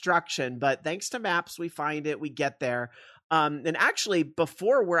construction, but thanks to maps, we find it. We get there. And actually,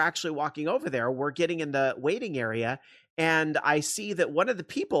 before we're actually walking over there, we're getting in the waiting area. And I see that one of the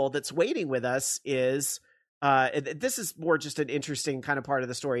people that's waiting with us is, this is more just an interesting kind of part of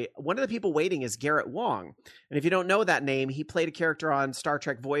the story. One of the people waiting is Garrett Wang. And if you don't know that name, he played a character on Star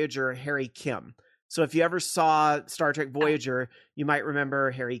Trek Voyager, Harry Kim. So if you ever saw Star Trek Voyager, you might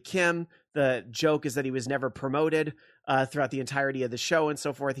remember Harry Kim. The joke is that he was never promoted throughout the entirety of the show and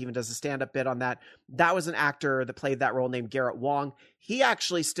so forth. He even does a stand-up bit on that. That was an actor that played that role named Garrett Wang. He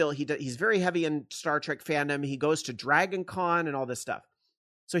actually he's very heavy in Star Trek fandom. He goes to Dragon Con and all this stuff.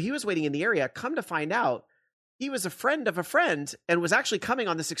 So he was waiting in the area. Come to find out, he was a friend of a friend and was actually coming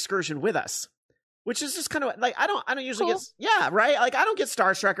on this excursion with us. Which is just kind of like, I don't usually get, right? Like, I don't get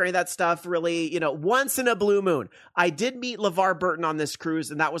Starstruck or any of that stuff really, once in a blue moon. I did meet LeVar Burton on this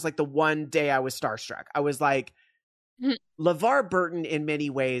cruise, and that was like the one day I was starstruck. I was like, LeVar Burton in many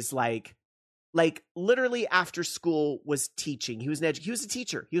ways, like literally after school was teaching. He was he was a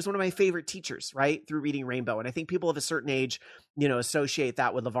teacher. He was one of my favorite teachers, right? Through Reading Rainbow. And I think people of a certain age, associate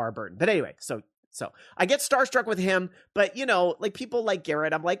that with LeVar Burton. But anyway, so I get starstruck with him, but like people like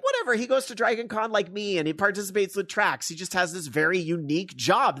Garrett, I'm like, whatever. He goes to Dragon Con like me and he participates with tracks. He just has this very unique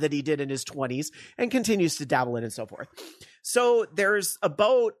job that he did in his 20s and continues to dabble in and so forth. So there's a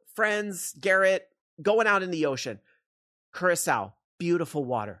boat, friends, Garrett going out in the ocean. Curacao, beautiful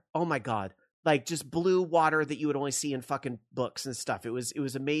water. Oh my God. Like just blue water that you would only see in fucking books and stuff. It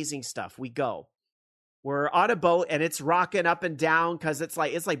was amazing stuff. We go. We're on a boat and it's rocking up and down because it's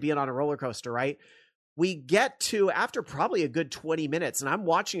like being on a roller coaster, right? We get to, after probably a good 20 minutes, and I'm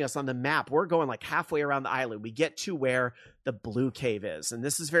watching us on the map, we're going like halfway around the island. We get to where the Blue Cave is. And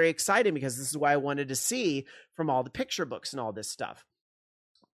this is very exciting because this is what I wanted to see from all the picture books and all this stuff.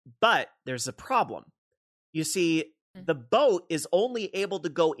 But there's a problem. You see, the boat is only able to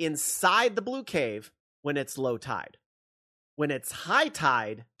go inside the Blue Cave when it's low tide. When it's high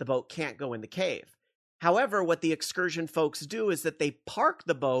tide, the boat can't go in the cave. However, what the excursion folks do is that they park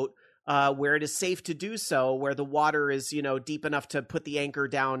the boat where it is safe to do so, where the water is, deep enough to put the anchor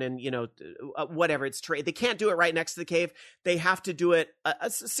down and, whatever it's they can't do it right next to the cave. They have to do it a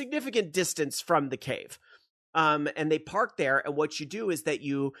significant distance from the cave. And they park there. And what you do is that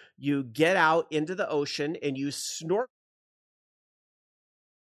you get out into the ocean and you snorkel.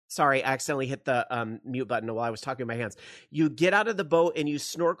 Sorry, I accidentally hit the mute button while I was talking with my hands. You get out of the boat and you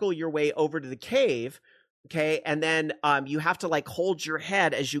snorkel your way over to the cave, okay? And then you have to like hold your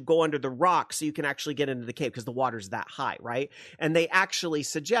head as you go under the rock so you can actually get into the cave because the water's that high, right? And they actually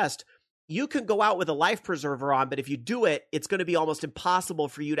suggest you can go out with a life preserver on, but if you do it, it's going to be almost impossible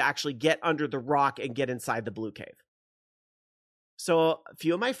for you to actually get under the rock and get inside the Blue Cave. So a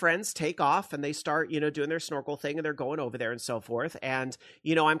few of my friends take off and they start, doing their snorkel thing and they're going over there and so forth. And,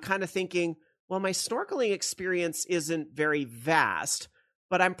 I'm kind of thinking, well, my snorkeling experience isn't very vast,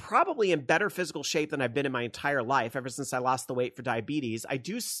 but I'm probably in better physical shape than I've been in my entire life ever since I lost the weight for diabetes. I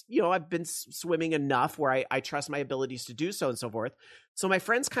do, I've been swimming enough where I trust my abilities to do so and so forth. So my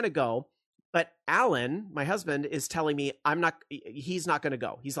friends kind of go. But Alan, my husband, is telling me he's not going to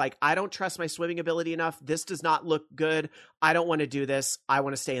go. He's like, I don't trust my swimming ability enough. This does not look good. I don't want to do this. I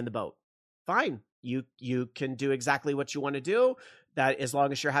want to stay in the boat. Fine. You can do exactly what you want to do. That as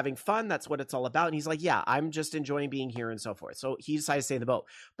long as you're having fun, that's what it's all about. And he's like, yeah, I'm just enjoying being here and so forth. So he decided to stay in the boat.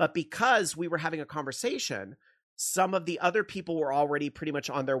 But because we were having a conversation, some of the other people were already pretty much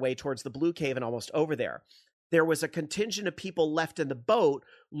on their way towards the Blue Cave and almost over there. There was a contingent of people left in the boat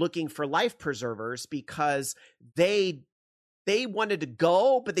looking for life preservers because they wanted to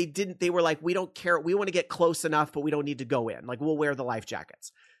go, but they were like, we don't care. We want to get close enough, but we don't need to go in. Like, we'll wear the life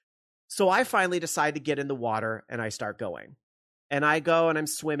jackets. So I finally decide to get in the water and I start going. And I go and I'm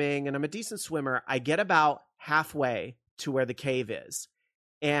swimming and I'm a decent swimmer. I get about halfway to where the cave is.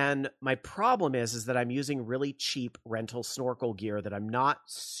 And my problem is that I'm using really cheap rental snorkel gear that I'm not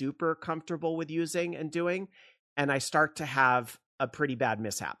super comfortable with using and doing. And I start to have a pretty bad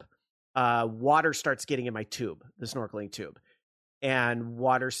mishap. Water starts getting in my tube, the snorkeling tube, and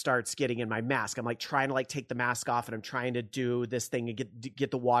water starts getting in my mask. I'm like trying to like take the mask off, and I'm trying to do this thing and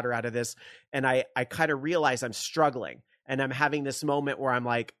get the water out of this. And I kind of realize I'm struggling, and I'm having this moment where I'm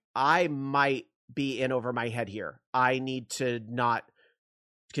like, I might be in over my head here. I need to not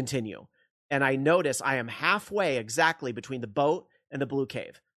continue. And I notice I am halfway exactly between the boat and the Blue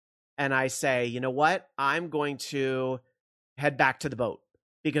Cave. And I say, you know what? I'm going to head back to the boat,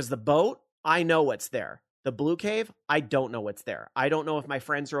 because the boat, I know what's there. The Blue Cave, I don't know what's there. I don't know if my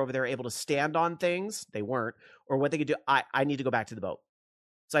friends are over there able to stand on things. They weren't. Or what they could do. I need to go back to the boat.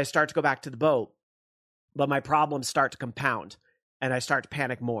 So I start to go back to the boat, but my problems start to compound, and I start to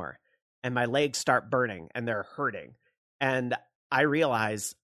panic more, and my legs start burning and they're hurting. And I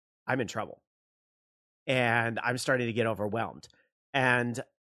realize I'm in trouble, and I'm starting to get overwhelmed. And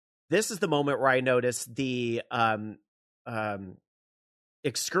this is the moment where I notice the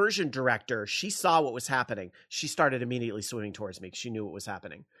excursion director, she saw what was happening. She started immediately swimming towards me because she knew what was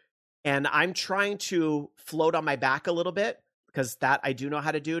happening. And I'm trying to float on my back a little bit, because that I do know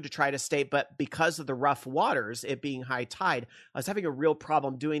how to do to try to stay. But because of the rough waters, it being high tide, I was having a real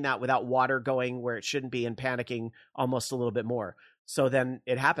problem doing that without water going where it shouldn't be and panicking almost a little bit more. So then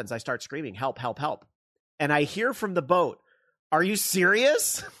it happens. I start screaming, help, help, help. And I hear from the boat, are you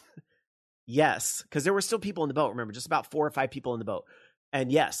serious? Yes, because there were still people in the boat. Remember, just about 4 or 5 people in the boat. And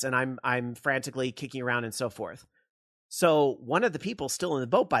yes, and I'm frantically kicking around and so forth. So one of the people still in the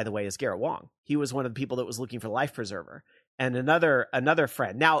boat, by the way, is Garrett Wong. He was one of the people that was looking for the life preserver. And another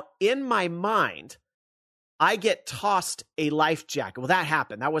friend. Now, in my mind, I get tossed a life jacket. Well, that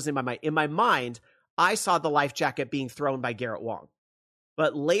happened. That wasn't in my mind. In my mind, I saw the life jacket being thrown by Garrett Wong.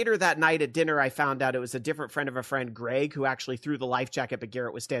 But later that night at dinner, I found out it was a different friend of a friend, Greg, who actually threw the life jacket, but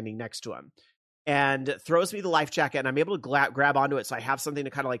Garrett was standing next to him. And throws me the life jacket, and I'm able to grab onto it, so I have something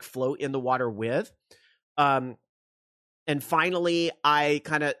to kind of like float in the water with. And finally, I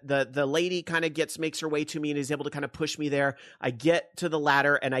kind of, the lady kind of makes her way to me and is able to kind of push me there. I get to the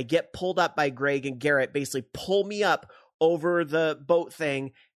ladder, and I get pulled up by Greg and Garrett, basically pull me up over the boat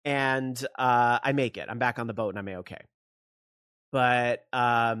thing, and I make it. I'm back on the boat, and I'm okay. But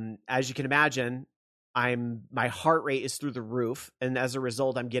as you can imagine, my heart rate is through the roof, and as a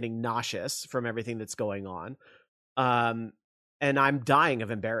result, I'm getting nauseous from everything that's going on. And I'm dying of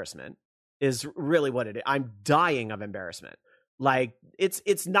embarrassment. Is really what it is. I'm dying of embarrassment. Like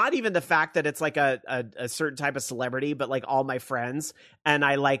it's not even the fact that it's like a certain type of celebrity, but like all my friends, and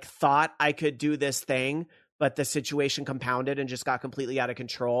I like thought I could do this thing, but the situation compounded and just got completely out of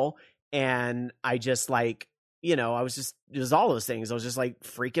control. And I just like, it was all those things. I was just like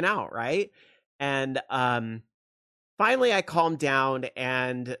freaking out. Right. And, finally, I calmed down,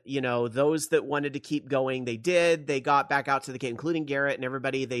 and, those that wanted to keep going, they did. They got back out to the cave, including Garrett and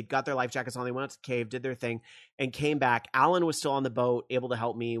everybody. They got their life jackets on. They went out to the cave, did their thing, and came back. Alan was still on the boat, able to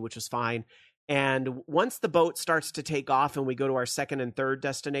help me, which was fine. And once the boat starts to take off and we go to our second and third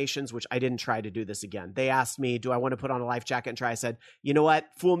destinations, which I didn't try to do this again. They asked me, do I want to put on a life jacket and try? I said, you know what?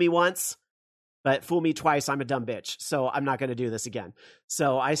 Fool me once. But fool me twice, I'm a dumb bitch. So I'm not going to do this again.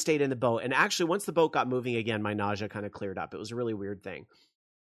 So I stayed in the boat. And actually, once the boat got moving again, my nausea kind of cleared up. It was a really weird thing.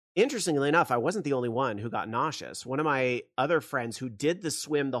 Interestingly enough, I wasn't the only one who got nauseous. One of my other friends who did the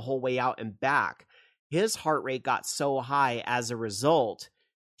swim the whole way out and back, his heart rate got so high as a result,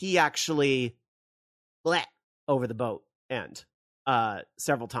 he actually bleh over the boat end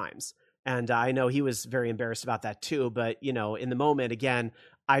several times. And I know he was very embarrassed about that too. But, in the moment, again,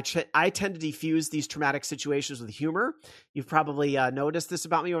 I tend to diffuse these traumatic situations with humor. You've probably noticed this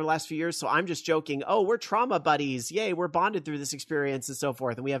about me over the last few years. So I'm just joking. Oh, we're trauma buddies. Yay, we're bonded through this experience and so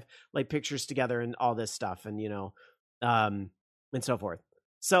forth. And we have like pictures together and all this stuff and, and so forth.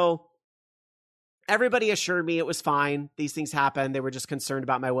 So everybody assured me it was fine. These things happen. They were just concerned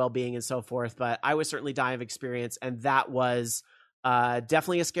about my well-being and so forth. But I was certainly dying of experience. And that was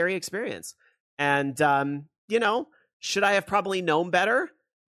definitely a scary experience. And, should I have probably known better?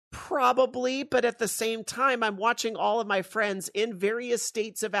 Probably, but at the same time, I'm watching all of my friends in various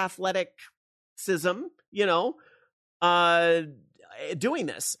states of athleticism, doing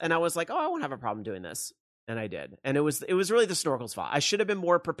this. And I was like, oh, I won't have a problem doing this. And I did. And it was really the snorkel's fault. I should have been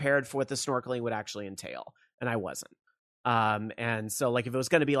more prepared for what the snorkeling would actually entail. And I wasn't. And so like, if it was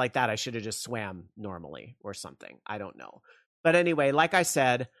going to be like that, I should have just swam normally or something. I don't know. But anyway, like I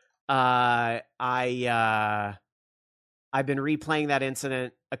said, I've been replaying that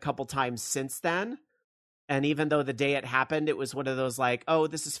incident a couple times since then. And even though the day it happened, it was one of those like, oh,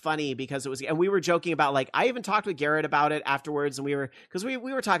 this is funny because it was, and we were joking about like, I even talked with Garrett about it afterwards. And we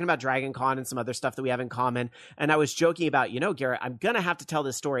were talking about Dragon Con and some other stuff that we have in common. And I was joking about, Garrett, I'm going to have to tell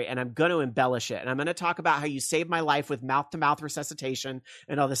this story and I'm going to embellish it. And I'm going to talk about how you saved my life with mouth to mouth resuscitation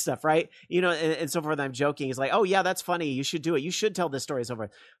and all this stuff. Right. And so forth. I'm joking. He's like, oh yeah, that's funny. You should do it. You should tell this story, so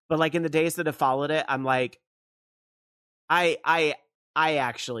forth. But like in the days that have followed it, I'm like, I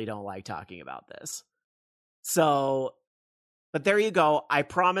actually don't like talking about this. So, but there you go. I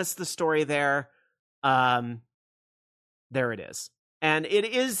promised the story there. There it is. And it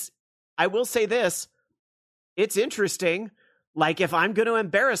is, I will say this, it's interesting. Like if I'm going to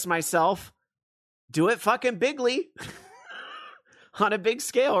embarrass myself, do it fucking bigly on a big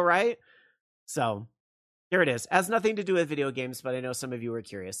scale, right? So here it is. Has nothing to do with video games, but I know some of you were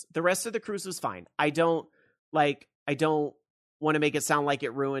curious. The rest of the cruise was fine. I don't want to make it sound like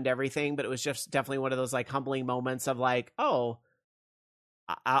it ruined everything, but it was just definitely one of those like humbling moments of like, oh,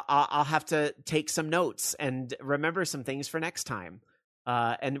 I'll have to take some notes and remember some things for next time,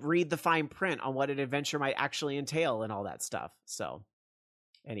 and read the fine print on what an adventure might actually entail and all that stuff. So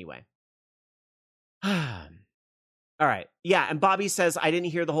anyway. All right. Yeah. And Bobby says, I didn't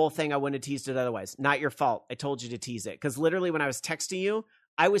hear the whole thing. I wouldn't have teased it otherwise. Not your fault. I told you to tease it. Because literally when I was texting you,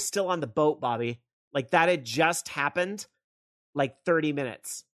 I was still on the boat, Bobby. Like that had just happened like 30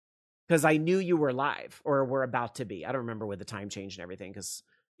 minutes because I knew you were live or were about to be. I don't remember with the time change and everything because,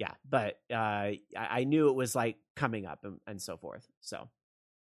 yeah, but I knew it was like coming up and so forth. So,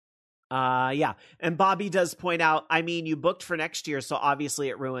 yeah. And Bobby does point out, I mean, you booked for next year, so obviously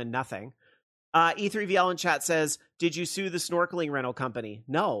it ruined nothing. E3VL in chat says, did you sue the snorkeling rental company?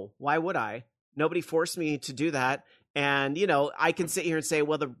 No. Why would I? Nobody forced me to do that. And, I can sit here and say,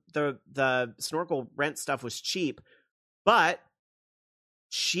 well, the snorkel rent stuff was cheap. But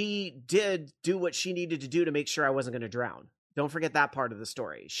she did do what she needed to do to make sure I wasn't going to drown. Don't forget that part of the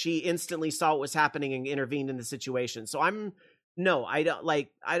story. She instantly saw what was happening and intervened in the situation. So I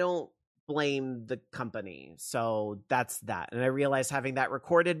don't blame the company. So that's that. And I realize having that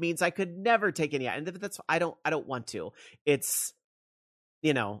recorded means I could never take any, and I don't want to. It's,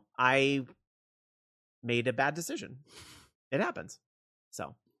 I made a bad decision. It happens.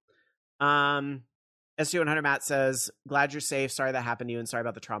 So, SG100 Matt says, glad you're safe. Sorry that happened to you and sorry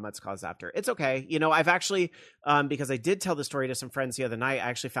about the trauma it's caused after. It's okay. I've actually, because I did tell the story to some friends the other night, I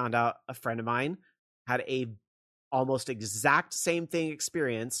actually found out a friend of mine had a almost exact same thing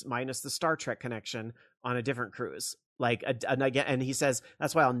experience minus the Star Trek connection on a different cruise. And he says,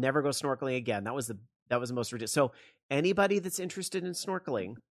 that's why I'll never go snorkeling again. That was the most ridiculous. So anybody that's interested in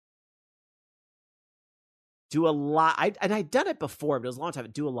snorkeling, do a lot. I'd done it before, but it was a long time.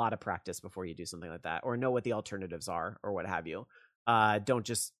 Do a lot of practice before you do something like that, or know what the alternatives are, or what have you. Don't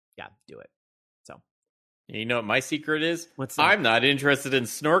just do it. So, you know what my secret is? What's that? I'm not interested in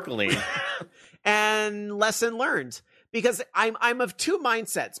snorkeling. And lesson learned, because I'm of two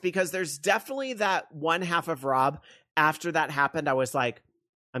mindsets. Because there's definitely that one half of Rob. After that happened, I was like,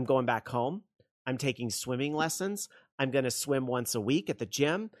 I'm going back home. I'm taking swimming lessons. I'm going to swim once a week at the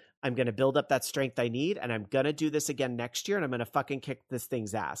gym. I'm going to build up that strength I need, and I'm going to do this again next year, and I'm going to fucking kick this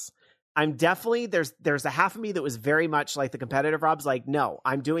thing's ass. I'm definitely, there's a half of me that was very much like the competitive Rob's like, no,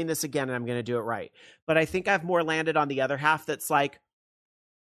 I'm doing this again, and I'm going to do it right. But I think I've more landed on the other half that's like,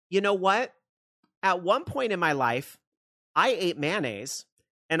 you know what? At one point in my life, I ate mayonnaise,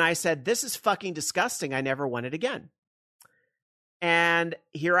 and I said, this is fucking disgusting. I never want it again. And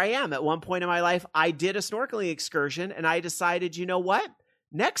here I am. At one point in my life, I did a snorkeling excursion, and I decided, you know what?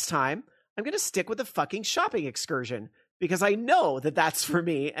 Next time, I'm going to stick with a fucking shopping excursion because I know that that's for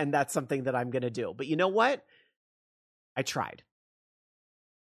me and that's something that I'm going to do. But you know what? I tried.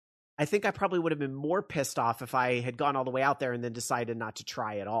 I think I probably would have been more pissed off if I had gone all the way out there and then decided not to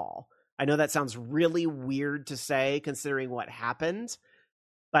try at all. I know that sounds really weird to say considering what happened,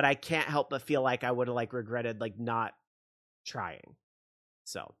 but I can't help but feel like I would have regretted not trying.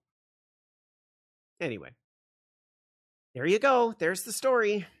 So anyway. There you go. There's the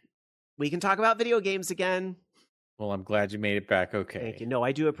story. We can talk about video games again. Well, I'm glad you made it back okay. Thank you. No,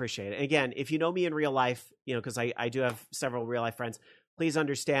 I do appreciate it. And again, if you know me in real life, because I do have several real life friends, please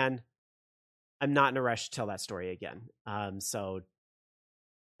understand I'm not in a rush to tell that story again. So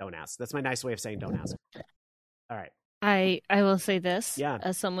don't ask. That's my nice way of saying don't ask. All right. I will say this. Yeah.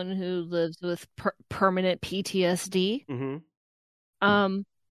 As someone who lives with permanent PTSD,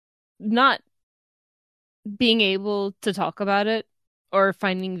 not being able to talk about it or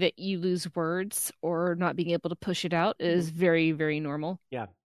finding that you lose words or not being able to push it out is very, very normal. Yeah.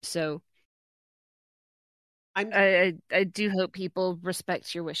 So I do hope people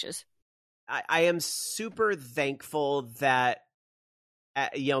respect your wishes. I am super thankful that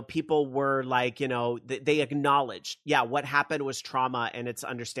people were like, they acknowledged, what happened was trauma and it's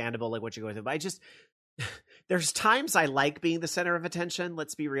understandable, like what you're going through. But I just, there's times I like being the center of attention.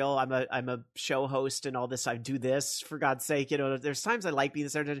 Let's be real. I'm a show host and all this. I do this for God's sake. There's times I like being the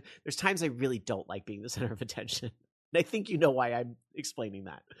center of attention. There's times I really don't like being the center of attention. And I think you know why I'm explaining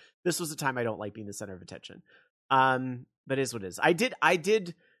that. This was a time I don't like being the center of attention. But it is what it is. I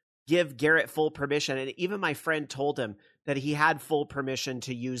did give Garrett full permission, and even my friend told him that he had full permission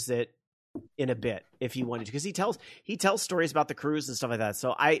to use it in a bit if he wanted to, because he tells stories about the cruise and stuff like that.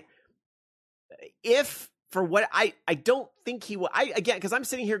 So I don't think he will. Again, because I'm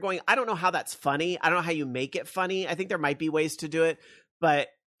sitting here going, I don't know how that's funny. I don't know how you make it funny. I think there might be ways to do it, but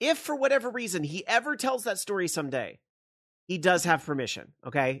if for whatever reason he ever tells that story someday, he does have permission.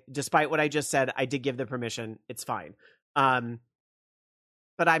 Okay, despite what I just said, I did give the permission. It's fine.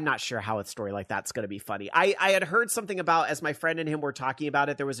 But I'm not sure how a story like that's going to be funny. I had heard something about, as my friend and him were talking about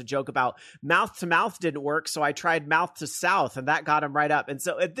it, there was a joke about mouth to mouth didn't work, so I tried mouth to south, and that got him right up. And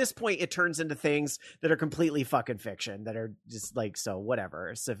so at this point, it turns into things that are completely fucking fiction, that are just like, so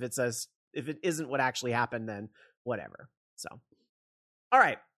whatever. So if it isn't what actually happened, then whatever. So, all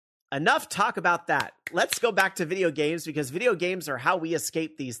right. Enough talk about that. Let's go back to video games, because video games are how we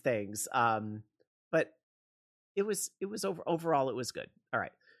escape these things. But it was overall, it was good. All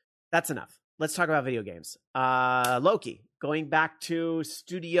right. That's enough. Let's talk about video games. Loki, going back to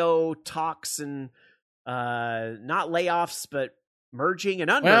studio talks and not layoffs, but merging and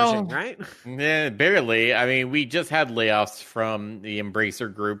unmerging, right? Yeah, barely. I mean, we just had layoffs from the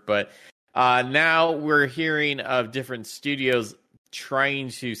Embracer Group, but now we're hearing of different studios trying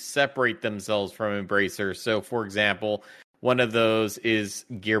to separate themselves from Embracer. So, for example, one of those is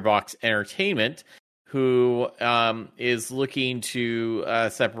Gearbox Entertainment, who is looking to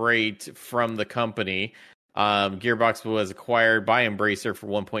separate from the company. Gearbox was acquired by Embracer for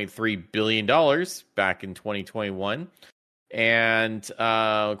 $1.3 billion back in 2021. And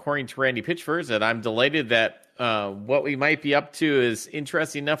according to Randy Pitchford, that I'm delighted that what we might be up to is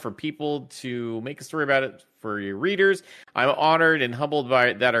interesting enough for people to make a story about it for your readers. I'm honored and humbled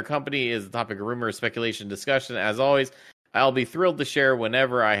by that our company is the topic of rumor, speculation, discussion. As always, I'll be thrilled to share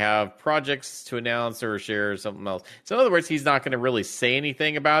whenever I have projects to announce or share something else. So in other words, he's not going to really say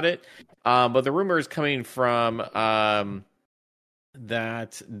anything about it. But the rumor is coming from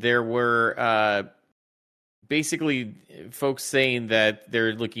that there were basically folks saying that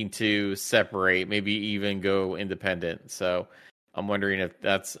they're looking to separate, maybe even go independent. So I'm wondering if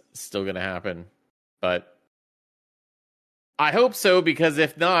that's still going to happen. But I hope so, because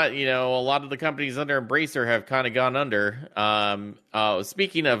if not, a lot of the companies under Embracer have kind of gone under.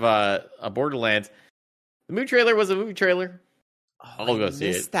 Speaking of Borderlands, the movie trailer was a movie trailer. Oh, I'll go see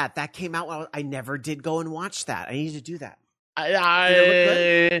it. That came out when I never did go and watch that. I need to do that.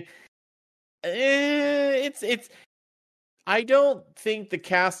 It's. I don't think the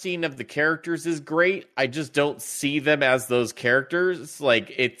casting of the characters is great. I just don't see them as those characters. It's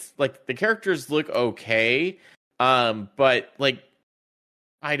like the characters look okay. But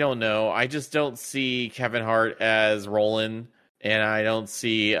I don't know. I just don't see Kevin Hart as Roland, and I don't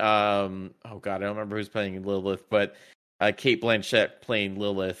see I don't remember who's playing Lilith, but Cate Blanchett playing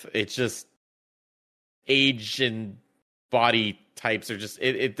Lilith. It's just age and body types are just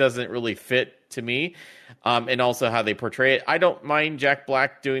it doesn't really fit to me. And also how they portray it. I don't mind Jack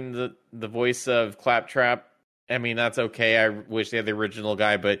Black doing the voice of Claptrap. I mean, that's okay. I wish they had the original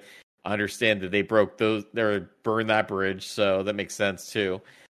guy, but I understand that they burned that bridge, so that makes sense too.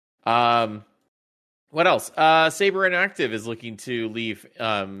 What else? Saber Interactive is looking to leave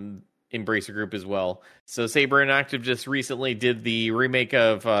Embracer Group as well. So Saber Interactive just recently did the remake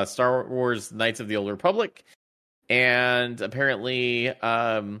of Star Wars Knights of the Old Republic, and apparently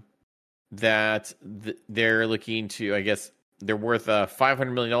they're looking to, I guess, they're worth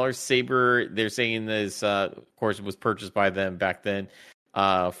 $500 million. Saber, they're saying this, of course, it was purchased by them back then.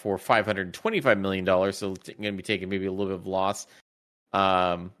 For $525 million, so it's going to be taking maybe a little bit of loss.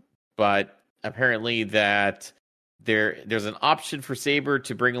 But apparently that there's an option for Saber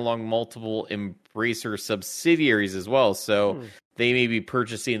to bring along multiple Embracer subsidiaries as well. So they may be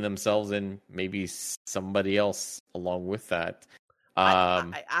purchasing themselves and maybe somebody else along with that.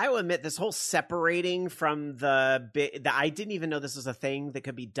 I will admit, this whole separating from I didn't even know this was a thing that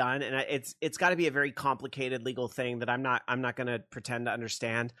could be done, and it's got to be a very complicated legal thing that I'm not going to pretend to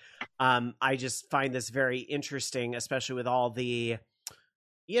understand. I just find this very interesting, especially with all the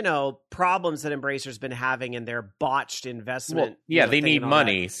problems that Embracer's been having in their botched investment. Well, they need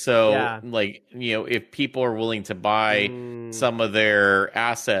money, so if people are willing to buy some of their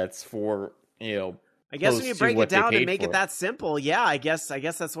assets for I guess when you break it down and make it that simple, yeah, I guess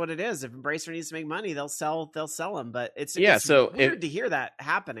that's what it is. If Embracer needs to make money, they'll sell them. But it's weird to hear that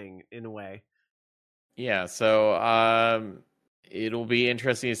happening in a way. Yeah, so it'll be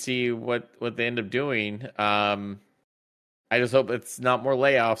interesting to see what they end up doing. I just hope it's not more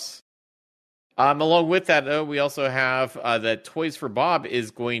layoffs. Along with that, though, we also have that Toys for Bob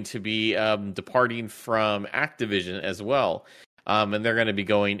is going to be departing from Activision as well. And they're going to be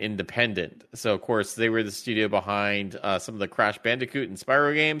going independent. So, of course, they were the studio behind some of the Crash Bandicoot and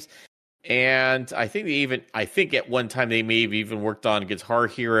Spyro games. And I think at one time they may have even worked on Guitar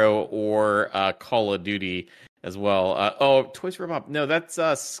Hero or Call of Duty as well. Toys for Bob. No, that's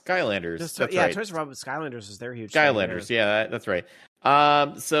Skylanders. That's right. Toys for Bob and Skylanders is their huge Skylanders, that's right.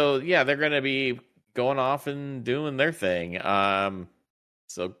 So, yeah, they're going to be going off and doing their thing.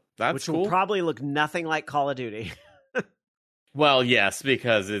 So that's Which cool. will probably look nothing like Call of Duty. Well, yes,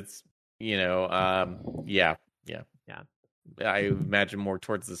 because it's, yeah. I imagine more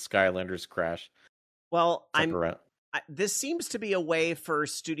towards the Skylanders Crash. Well, this seems to be a way for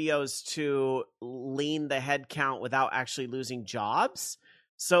studios to lean the head count without actually losing jobs.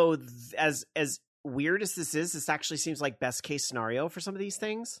 So as weird as this actually seems like best case scenario for some of these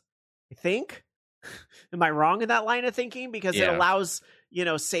things, I think. Am I wrong in that line of thinking? Because it allows,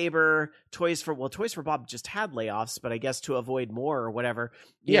 Saber, Toys for Bob just had layoffs, but I guess to avoid more or whatever,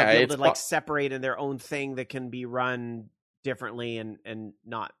 be able to separate in their own thing that can be run differently and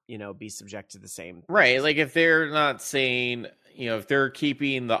not, be subject to the same. Right. Like if they're not saying, if they're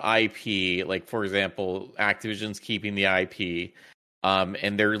keeping the IP, like for example, Activision's keeping the IP,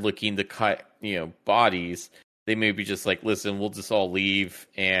 and they're looking to cut, bodies, they may be just like, listen, we'll just all leave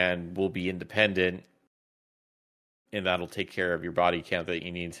and we'll be independent. And that'll take care of your body count that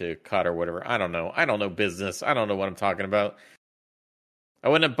you need to cut or whatever. I don't know. I don't know business. I don't know what I'm talking about. I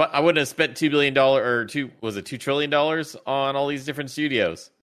wouldn't have spent $2 billion or $2 trillion on all these different studios.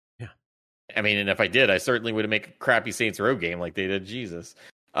 Yeah. I mean, and if I did, I certainly would have made a crappy Saints Row game like they did. Jesus.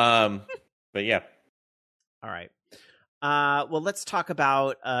 But yeah. All right. Well, let's talk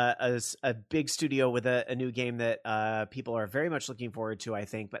about a big studio with a new game that people are very much looking forward to, I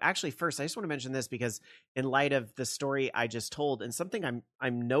think. But actually, first, I just want to mention this because in light of the story I just told and something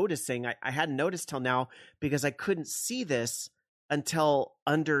I'm noticing, I hadn't noticed till now because I couldn't see this until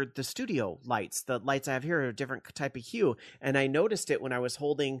under the studio lights. The lights I have here are a different type of hue. And I noticed it when I was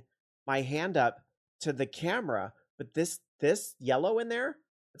holding my hand up to the camera. But this yellow in there,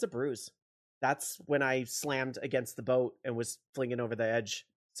 it's a bruise. That's when I slammed against the boat and was flinging over the edge.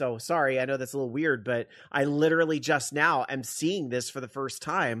 So sorry, I know that's a little weird, but I literally just now am seeing this for the first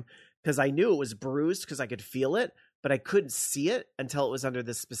time because I knew it was bruised because I could feel it, but I couldn't see it until it was under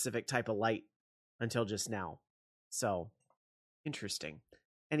this specific type of light until just now. So interesting.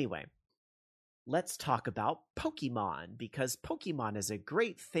 Anyway, let's talk about Pokemon because Pokemon is a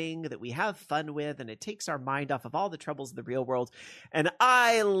great thing that we have fun with and it takes our mind off of all the troubles of the real world. And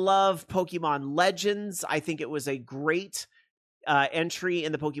I love Pokemon Legends. I think it was a great entry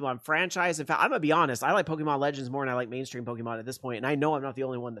in the Pokemon franchise. In fact, I'm going to be honest, I like Pokemon Legends more than I like mainstream Pokemon at this point, and I know I'm not the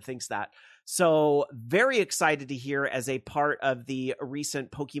only one that thinks that. So very excited to hear as a part of the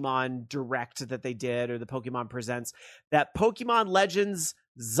recent Pokemon Direct that they did, or the Pokemon Presents, that Pokemon Legends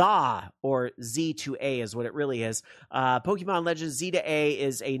ZA, or Z2A is what it really is. Pokemon Legends Z2A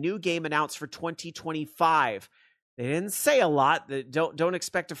is a new game announced for 2025. They didn't say a lot. Don't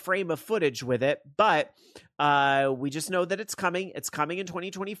expect a frame of footage with it, but we just know that it's coming. It's coming in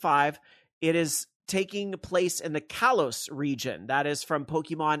 2025. It is taking place in the Kalos region. That is from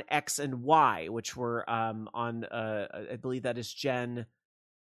Pokemon X and Y, which were on, I believe that is Gen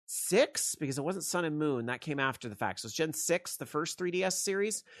 6, because it wasn't Sun and Moon. That came after the fact. So it's Gen 6, the first 3DS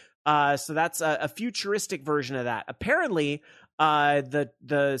series. So that's a futuristic version of that. Apparently,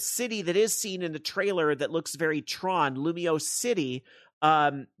 the city that is seen in the trailer that looks very Tron, Lumio City,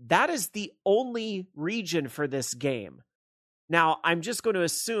 that is the only region for this game. Now, I'm just going to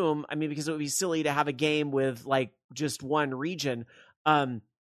assume, because it would be silly to have a game with like just one region.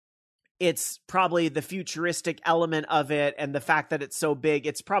 It's probably the futuristic element of it and the fact that it's so big.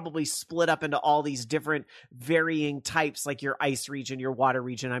 It's probably split up into all these different varying types, like your ice region, your water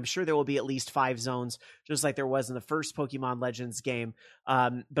region. I'm sure there will be at least 5 zones, just like there was in the first Pokemon Legends game.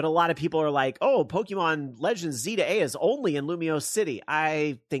 But a lot of people are like, oh, Pokemon Legends Z2A is only in Lumio City.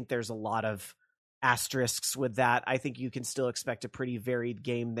 I think there's a lot of asterisks with that. I think you can still expect a pretty varied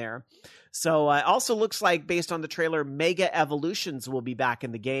game there. So it also looks like, based on the trailer, Mega Evolutions will be back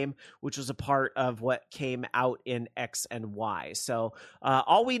in the game, which was a part of what came out in X and Y. So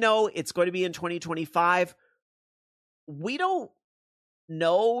all we know, it's going to be in 2025. We don't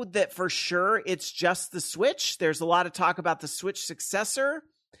know that for sure it's just the Switch. There's a lot of talk about the Switch successor.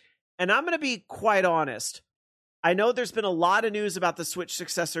 And I'm going to be quite honest. I know there's been a lot of news about the Switch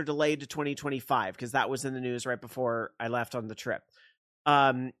successor delayed to 2025 because that was in the news right before I left on the trip.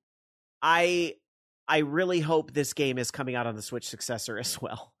 I really hope this game is coming out on the Switch successor as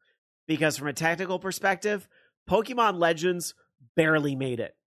well. Because from a technical perspective, Pokemon Legends barely made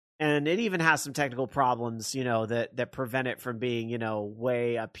it. And it even has some technical problems, that prevent it from being,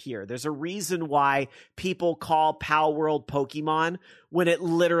 way up here. There's a reason why people call Pal World Pokemon when it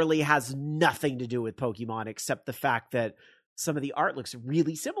literally has nothing to do with Pokemon except the fact that some of the art looks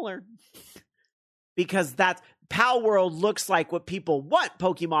really similar. Because that Pal World looks like what people want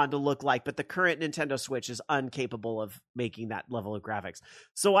Pokemon to look like, but the current Nintendo Switch is incapable of making that level of graphics.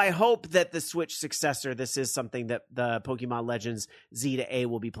 So I hope that the Switch successor, this is something that the Pokemon Legends Z to A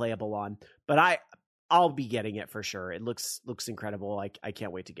will be playable on. But I'll be getting it for sure. It looks incredible. I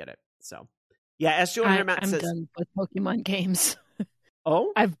can't wait to get it. So yeah, S200 Matt says, I'm done with Pokemon games.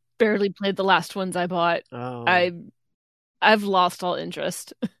 Oh? I've barely played the last ones I bought. Oh. I've lost all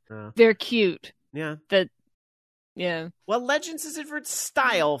interest. They're cute. Yeah. Yeah. Well, Legends is a different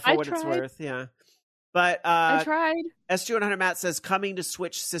style for what it's worth. Yeah. But I tried. S200 Matt says coming to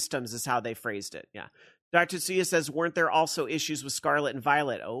Switch systems is how they phrased it. Yeah. Dr. Tsuya says, weren't there also issues with Scarlet and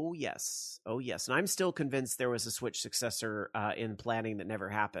Violet? Oh, yes. And I'm still convinced there was a Switch successor in planning that never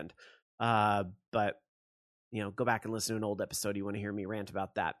happened. But go back and listen to an old episode. You want to hear me rant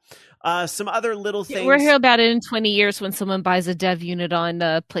about that. Some other little things. We'll hear about it in 20 years when someone buys a dev unit on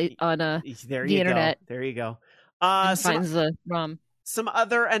the internet. There you go. Finds the ROM. Some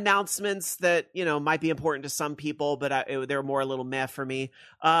other announcements that, might be important to some people, but they're more a little meh for me.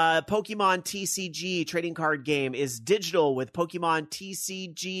 Pokemon TCG trading card game is digital with Pokemon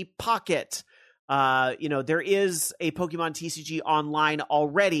TCG Pocket. There is a Pokemon TCG online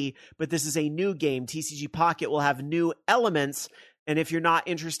already, but this is a new game. TCG Pocket will have new elements. And if you're not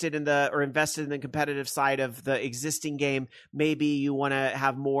interested in or invested in the competitive side of the existing game, maybe you want to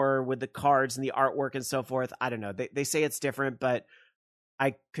have more with the cards and the artwork and so forth. I don't know. They say it's different, but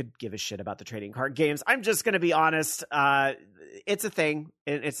I could give a shit about the trading card games. I'm just going to be honest. It's a thing.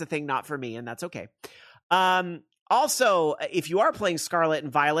 It's a thing not for me, and that's okay. Also, if you are playing Scarlet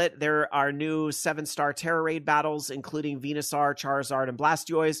and Violet, there are new 7-star Terra Raid battles, including Venusaur, Charizard, and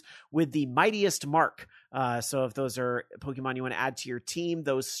Blastoise with the Mightiest Mark. So if those are Pokemon you want to add to your team,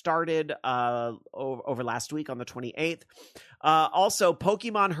 those started over last week on the 28th. Also,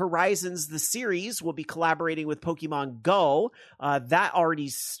 Pokemon Horizons, the series, will be collaborating with Pokemon Go.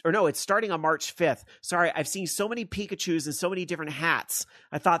 It's starting on March 5th. Sorry, I've seen so many Pikachus and so many different hats.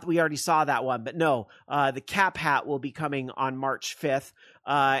 I thought we already saw that one, but no. The Cap hat will be coming on March 5th.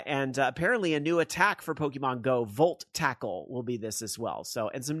 And apparently a new attack for Pokemon Go, Volt Tackle, will be this as well.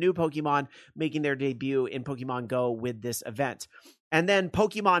 And some new Pokemon making their debut in Pokemon Go with this event. And then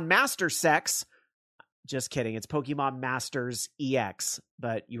Pokemon Master Sex. Just kidding. It's Pokemon Masters EX,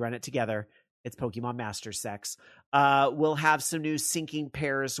 but you run it together. It's Pokemon Master Sex. We'll have some new syncing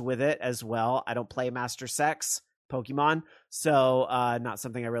pairs with it as well. I don't play Master Sex Pokemon, so not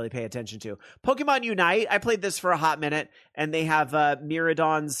something I really pay attention to. Pokemon Unite, I played this for a hot minute, and they have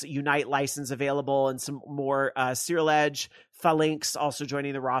Miraidon's Unite license available and some more Cyril Edge, Phalanx also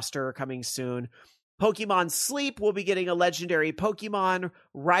joining the roster coming soon. Pokemon Sleep will be getting a legendary Pokemon.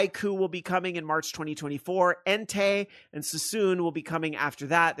 Raikou will be coming in March 2024. Entei and Susun will be coming after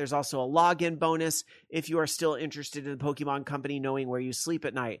that. There's also a login bonus if you are still interested in the Pokemon Company knowing where you sleep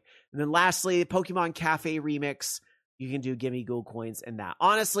at night. And then lastly, Pokemon Cafe Remix. You can do Gimme Ghoul Coins and that.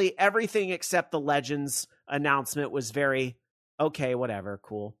 Honestly, everything except the Legends announcement was very, okay, whatever,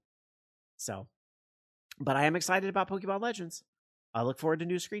 cool. But I am excited about Pokemon Legends. I look forward to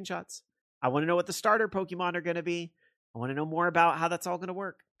new screenshots. I want to know what the starter Pokemon are going to be. I want to know more about how that's all going to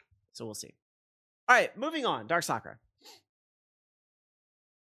work. So we'll see. All right, moving on. Dark Sakura.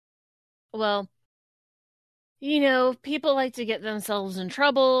 Well, people like to get themselves in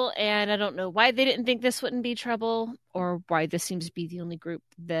trouble, and I don't know why they didn't think this wouldn't be trouble, or why this seems to be the only group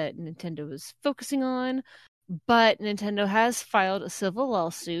that Nintendo is focusing on. But Nintendo has filed a civil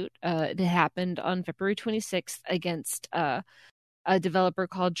lawsuit. It happened on February 26th against a developer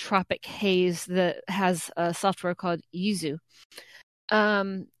called Tropic Haze that has a software called Yuzu.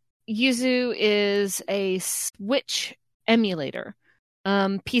 Yuzu is a Switch emulator.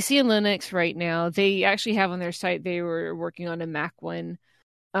 PC and Linux right now. They actually have on their site they were working on a Mac one.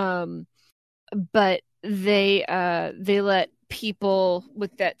 But they let people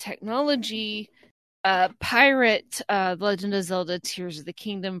with that technology pirate Legend of Zelda Tears of the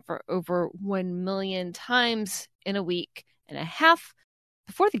Kingdom for over 1 million times in a week and a half.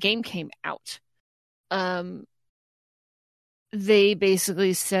 before the game came out, they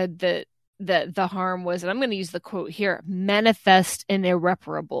basically said that the harm was, and I'm going to use the quote here, manifest and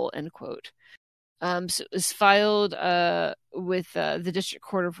irreparable, end quote. So it was filed with the District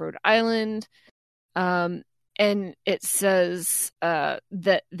Court of Rhode Island, and it says that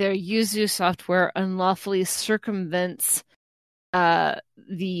their Yuzu software unlawfully circumvents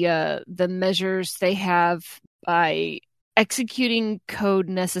the measures they have by executing code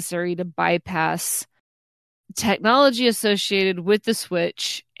necessary to bypass technology associated with the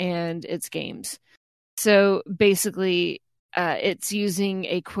Switch and its games. So basically, it's using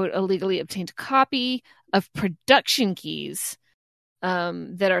a, quote, illegally obtained copy of production keys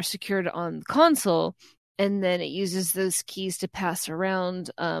that are secured on the console, and then it uses those keys to pass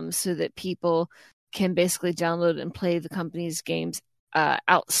around so that people can basically download and play the company's games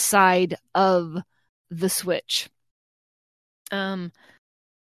outside of the Switch. I'm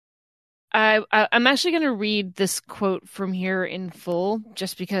actually going to read this quote from here in full,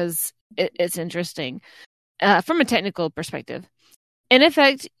 just because it's interesting. From a technical perspective. In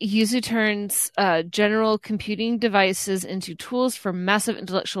effect, Yuzu turns general computing devices into tools for massive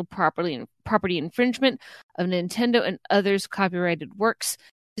intellectual property infringement of Nintendo and others' copyrighted works.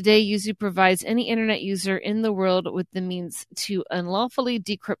 Today, Yuzu provides any internet user in the world with the means to unlawfully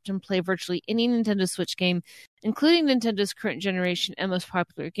decrypt and play virtually any Nintendo Switch game, including Nintendo's current generation and most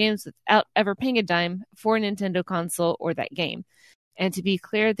popular games, without ever paying a dime for a Nintendo console or that game. And to be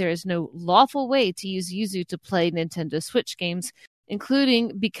clear, there is no lawful way to use Yuzu to play Nintendo Switch games,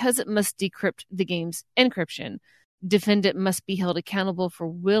 including because it must decrypt the game's encryption. Defendant must be held accountable for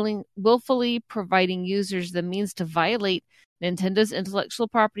willfully providing users the means to violate Nintendo's intellectual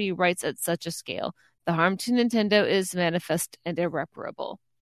property rights at such a scale. The harm to Nintendo is manifest and irreparable.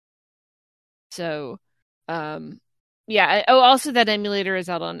 So, yeah. Oh, also that emulator is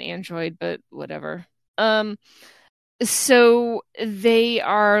out on Android, but whatever. So they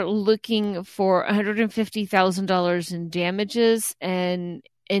are looking for $150,000 in damages and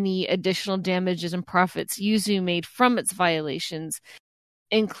any additional damages and profits Yuzu made from its violations,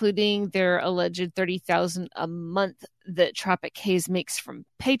 including their alleged $30,000 a month that Tropic Haze makes from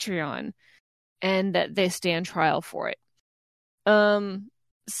Patreon, and that they stand trial for it.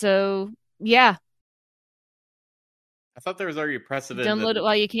 So yeah. I thought there was already a precedent. Download it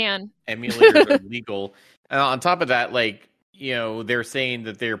while you can. Emulators are legal. On top of that, like, you know, they're saying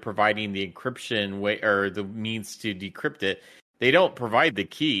that they're providing the encryption way or the means to decrypt it. They don't provide the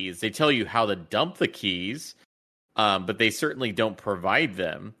keys. They tell you how to dump the keys, but they certainly don't provide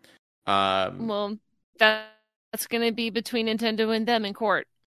them. Well, that's going to be between Nintendo and them in court.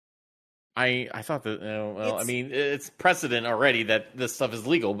 I thought that. Well, I mean, it's precedent already that this stuff is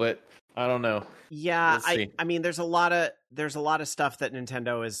legal, but I don't know. Yeah, I mean, there's a lot of stuff that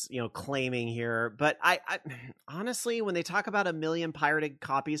Nintendo is, you know, claiming here, but I honestly, when they talk about 1 million pirated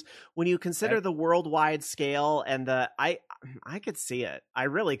copies, when you consider the worldwide scale and I could see it, I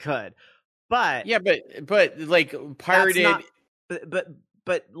really could, but yeah, but like pirated,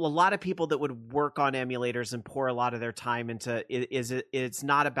 but a lot of people that would work on emulators and pour a lot of their time into it's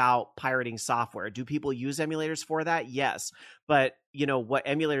not about pirating software. Do people use emulators for that? Yes, but you know what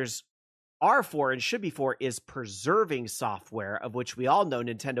emulators are for and should be for is preserving software, of which we all know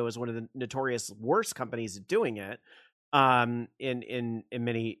Nintendo is one of the notorious worst companies at doing it. In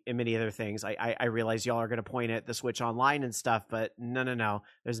many other things. I realize y'all are going to point at the Switch Online and stuff, but no.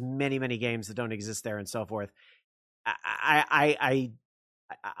 There's many games that don't exist there and so forth.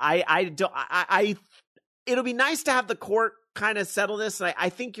 It'll be nice to have the court kind of settle this. And I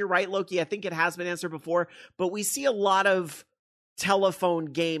think you're right, Loki. I think it has been answered before, but we see a lot of telephone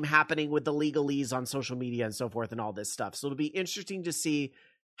game happening with the legalese on social media and so forth and all this stuff. So it'll be interesting to see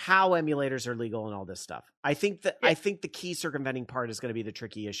how emulators are legal and all this stuff. I think the key circumventing part is going to be the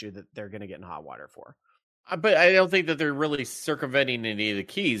tricky issue that they're going to get in hot water for. But I don't think that they're really circumventing any of the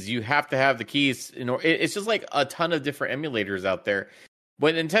keys. You have to have the keys. It's just like a ton of different emulators out there.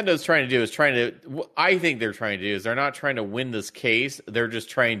 What Nintendo's trying to do is I think they're trying to do is they're not trying to win this case. They're just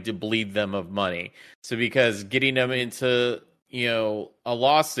trying to bleed them of money. So because getting them into, you know, a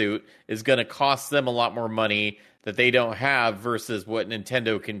lawsuit is going to cost them a lot more money that they don't have versus what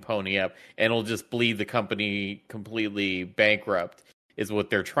Nintendo can pony up, and it'll just bleed the company completely bankrupt is what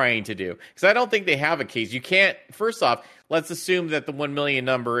they're trying to do. Because I don't think they have a case. You can't, first off, let's assume that the 1 million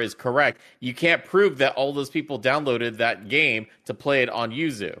number is correct. You can't prove that all those people downloaded that game to play it on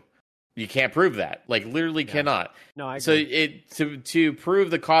Yuzu. You can't prove that. Like, literally cannot. No, I agree. So to prove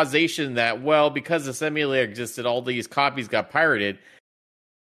the causation that, well, because this emulator existed, all these copies got pirated,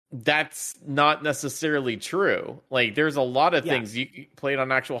 that's not necessarily true. Like, there's a lot of things you played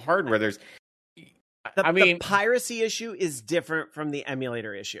on actual hardware. The piracy issue is different from the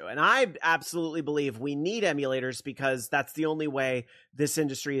emulator issue. And I absolutely believe we need emulators because that's the only way this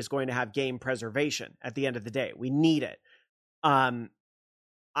industry is going to have game preservation at the end of the day. We need it.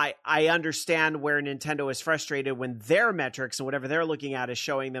 I understand where Nintendo is frustrated when their metrics and whatever they're looking at is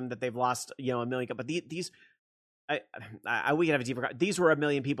showing them that they've lost, a million. But we can have a deeper. These were 1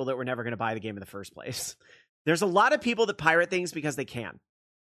 million people that were never going to buy the game in the first place. There's a lot of people that pirate things because they can.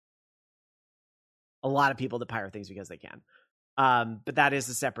 A lot of people that pirate things because they can. But that is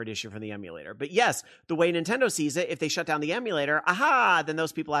a separate issue from the emulator. But yes, the way Nintendo sees it, if they shut down the emulator, then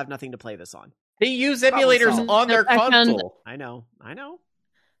those people have nothing to play this on. They use emulators on their console. I know.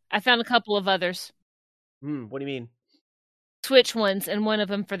 I found a couple of others. What do you mean? Switch ones, and one of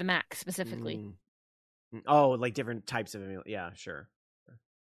them for the Mac specifically. Oh, like different types of emulator. Yeah, sure.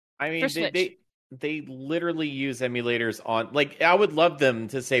 I mean, they literally use emulators on. Like, I would love them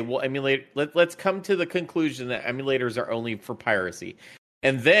to say, well, let's come to the conclusion that emulators are only for piracy.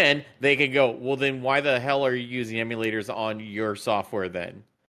 And then they can go, well, then why the hell are you using emulators on your software then?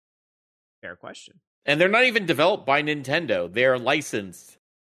 Fair question. And they're not even developed by Nintendo. They're licensed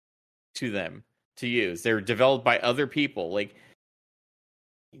to them to use. They're developed by other people. Like,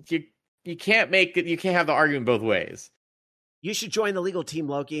 you can't have the argument both ways. You should join the legal team,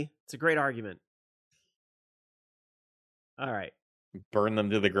 Loki. It's a great argument. All right. Burn them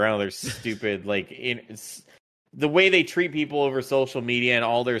to the ground. They're stupid. It's the way they treat people over social media and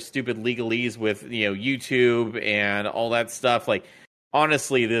all their stupid legalese with, YouTube and all that stuff. Like,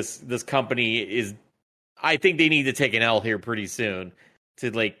 honestly, this company is, I think they need to take an L here pretty soon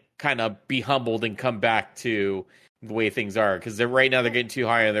to kind of be humbled and come back to the way things are. Because right now they're getting too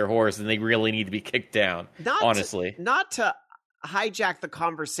high on their horse and they really need to be kicked down, honestly. Not to hijack the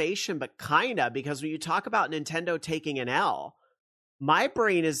conversation, but kinda, because when you talk about Nintendo taking an L, my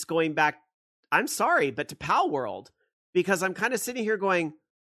brain is going back, I'm sorry, but to Pal World, because I'm kind of sitting here going,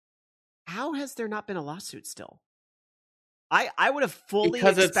 how has there not been a lawsuit still? I would have fully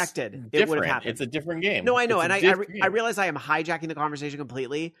expected it would have happened. It's a different game. No, I know, and I realize I am hijacking the conversation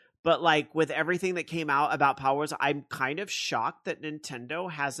completely, but with everything that came out about Power Wars, I'm kind of shocked that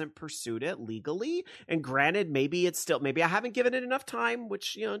Nintendo hasn't pursued it legally. And granted, maybe I haven't given it enough time,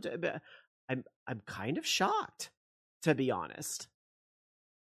 which I'm kind of shocked, to be honest.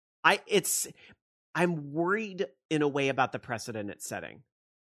 I'm worried in a way about the precedent it's setting.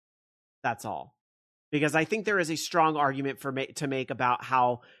 That's all. Because I think there is a strong argument to make about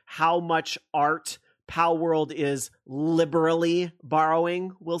how much art Pal World is liberally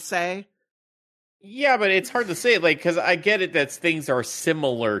borrowing, we'll say. Yeah, but it's hard to say, because I get it that things are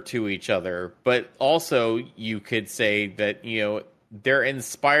similar to each other, but also you could say that, they're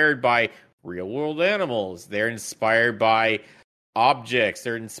inspired by real-world animals. They're inspired by objects.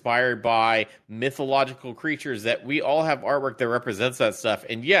 They're inspired by mythological creatures that we all have artwork that represents that stuff.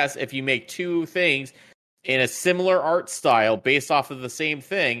 And yes, if you make two things in a similar art style based off of the same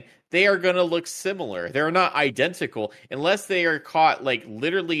thing, they are going to look similar. They're not identical unless they are caught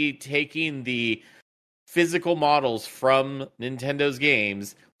literally taking the physical models from Nintendo's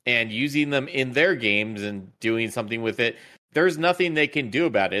games and using them in their games and doing something with it. There's nothing they can do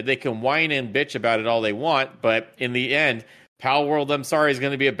about it. They can whine and bitch about it all they want, but in the end, Pal World, I'm sorry, is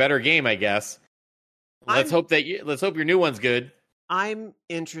going to be a better game, I guess. Let's hope your new one's good. I'm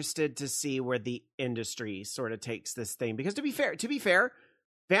interested to see where the industry sort of takes this thing, because to be fair,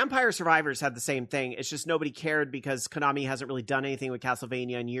 Vampire Survivors had the same thing. It's just nobody cared because Konami hasn't really done anything with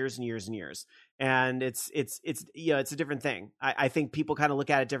Castlevania in years and years and years. And it's a different thing. I think people kind of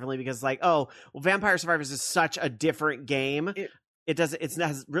look at it differently because Vampire Survivors is such a different game. It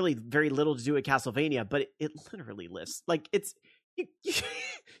has really very little to do with Castlevania, but it literally lists you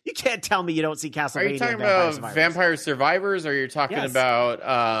can't tell me you don't see Castlevania. Are you talking about Vampire Survivors, or you're talking about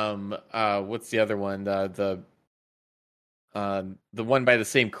what's the other one? The one by the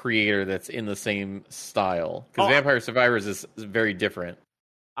same creator that's in the same style, because Vampire Survivors is very different.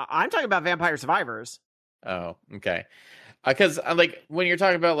 I'm talking about Vampire Survivors. Oh, okay. Because when you're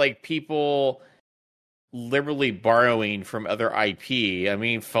talking about people liberally borrowing from other IP, I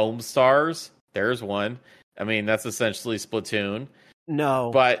mean, Foam Stars, there's one. I mean, that's essentially Splatoon.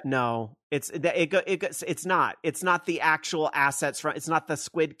 No, it's not. It's not the actual assets from. It's not the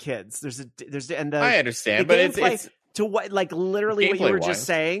Squid Kids. I understand, but it's to what literally what you were just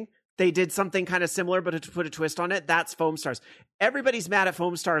saying. They did something kind of similar, but to put a twist on it. That's Foam Stars. Everybody's mad at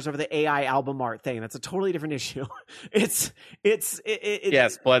Foam Stars over the AI album art thing. That's a totally different issue. Yes,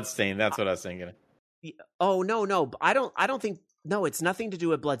 Bloodstain. That's what I was thinking. Oh no! I don't think No, it's nothing to do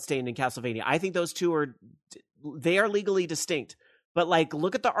with Bloodstained and Castlevania. I think those two are legally distinct. But like,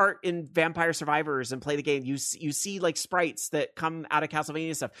 look at the art in Vampire Survivors and play the game. You see like sprites that come out of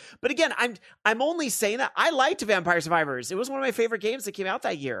Castlevania stuff. But again, I'm only saying that I liked Vampire Survivors. It was one of my favorite games that came out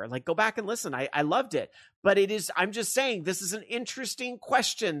that year. Like, go back and listen. I loved it. But I'm just saying this is an interesting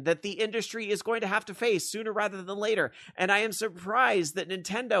question that the industry is going to have to face sooner rather than later. And I am surprised that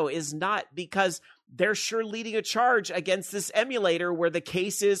Nintendo is not, because they're sure leading a charge against this emulator where the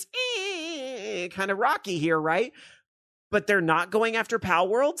case is kind of rocky here, right? But they're not going after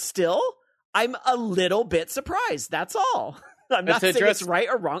Palworld still? I'm a little bit surprised. That's all. I'm not saying it's right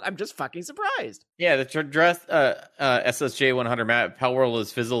or wrong. I'm just fucking surprised. Yeah, to address SSJ 100 map, Palworld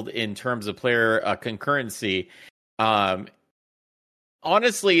is fizzled in terms of player concurrency.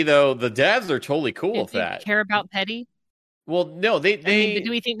 Honestly, though, the devs are totally cool with that. Care about petty? Well, no, they do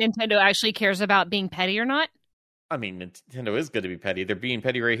we think Nintendo actually cares about being petty or not? I mean, Nintendo is good to be petty. They're being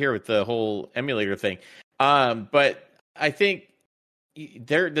petty right here with the whole emulator thing. But I think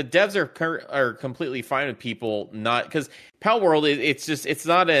the devs are completely fine with people not, because Palworld it's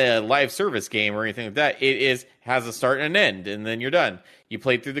not a live service game or anything like that. It has a start and an end, and then you're done. You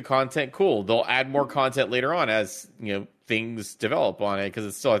play through the content, cool. They'll add more content later on as things develop on it, because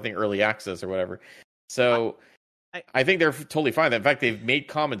it's still, I think, early access or whatever. So I think they're totally fine. In fact, they've made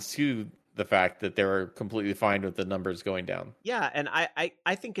comments to the fact that they're completely fine with the numbers going down. Yeah, and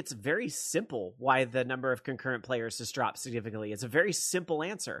I think it's very simple why the number of concurrent players has dropped significantly. It's a very simple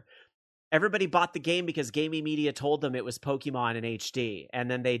answer. Everybody bought the game because Gaming Media told them it was Pokemon in HD,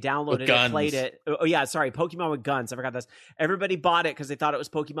 and then they downloaded it and played it. Oh yeah, sorry, Pokemon with guns. I forgot this. Everybody bought it because they thought it was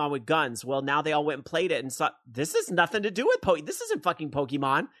Pokemon with guns. Well, now they all went and played it and saw this has nothing to do with This isn't fucking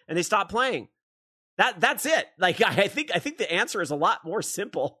Pokemon, and they stopped playing. That's it. Like I think the answer is a lot more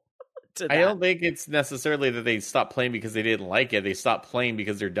simple. I don't think it's necessarily that they stopped playing because they didn't like it. They stopped playing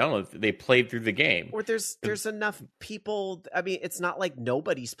because they're done with it. They played through the game. Or there's enough people. I mean, it's not like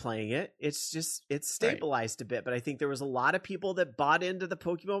nobody's playing it. It's just, it's stabilized a bit. But I think there was a lot of people that bought into the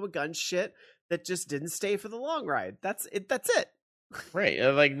Pokemon with guns shit that just didn't stay for the long ride. That's it. Right.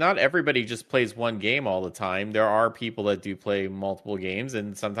 Like, not everybody just plays one game all the time. There are people that do play multiple games,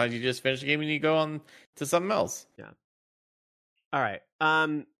 and sometimes you just finish a game and you go on to something else. Yeah. All right.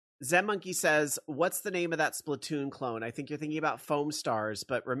 Zen Monkey says, what's the name of that Splatoon clone? I think you're thinking about Foam Stars,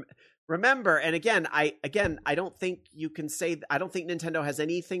 but remember, and again, I don't think you can say, I don't think Nintendo has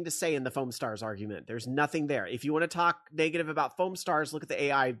anything to say in the Foam Stars argument. There's nothing there. If you want to talk negative about Foam Stars, look at the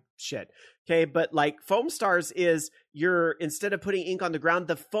AI shit. Okay. But like, Foam Stars is instead of putting ink on the ground,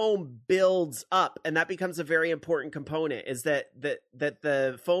 the foam builds up, and that becomes a very important component, is that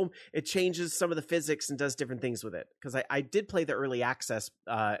the foam, it changes some of the physics and does different things with it. Cause I did play the early access,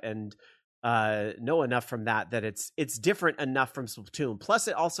 and know enough from that it's different enough from Splatoon. Plus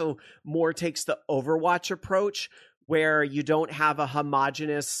it also more takes the Overwatch approach, where you don't have a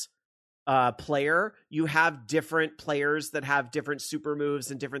homogeneous player. You have different players that have different super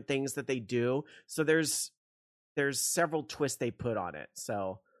moves and different things that they do. So there's several twists they put on it.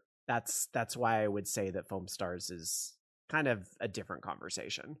 So that's why I would say that Foam Stars is kind of a different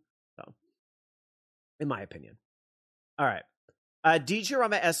conversation. So, in my opinion. All right. DJ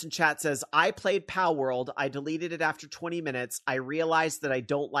Rama S in chat says, I played Palworld. I deleted it after 20 minutes. I realized that I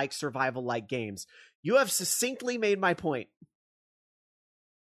don't like survival-like games. You have succinctly made my point.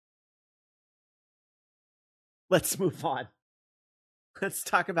 Let's move on. Let's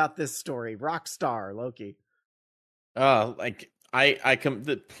talk about this story. Rockstar, Loki. I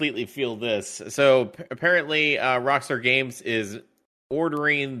completely feel this. So apparently, Rockstar Games is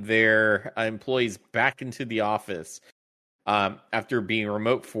ordering their employees back into the office after being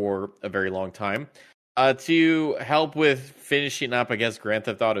remote for a very long time to help with finishing up, I guess, Grand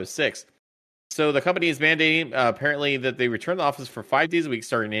Theft Auto 6. So the company is mandating apparently that they return to the office for 5 days a week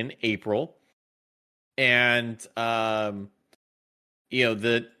starting in April. And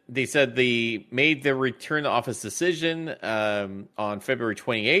they said they made the return to office decision on February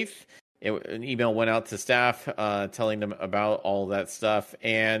 28th. An email went out to staff telling them about all that stuff.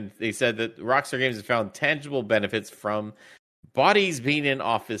 And they said that Rockstar Games has found tangible benefits from bodies being in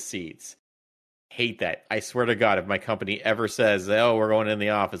office seats. Hate that. I swear to God, if my company ever says, oh, we're going in the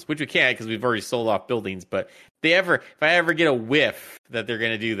office, which we can't because we've already sold off buildings. But if I ever get a whiff that they're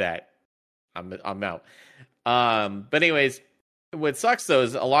going to do that, I'm out. But anyways, what sucks though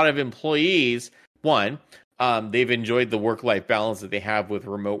is a lot of employees, one, they've enjoyed the work-life balance that they have with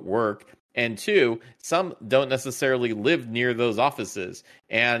remote work, and two, some don't necessarily live near those offices.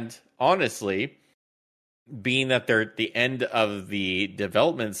 And honestly, being that they're at the end of the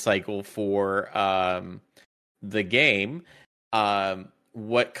development cycle for the game,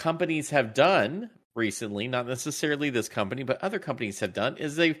 what companies have done recently, not necessarily this company, but other companies have done,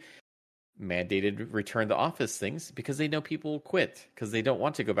 is they've mandated return to office things because they know people quit because they don't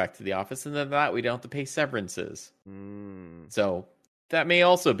want to go back to the office, and then that we don't have to pay severances. So that may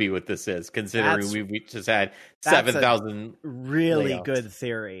also be what this is, considering we just had 7,000 really layoffs. Good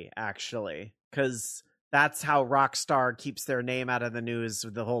theory, actually, because that's how Rockstar keeps their name out of the news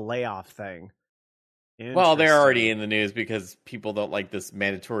with the whole layoff thing. Well, they're already in the news because people don't like this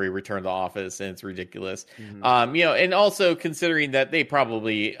mandatory return to office, and it's ridiculous. Mm-hmm. And also considering that they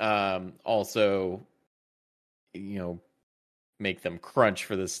probably also, make them crunch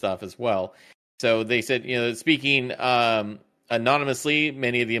for this stuff as well. So they said, speaking anonymously,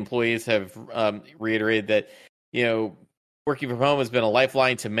 many of the employees have reiterated that, working from home has been a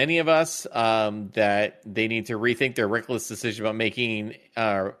lifeline to many of us, that they need to rethink their reckless decision about making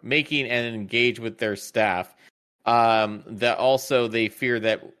and engage with their staff. That also they fear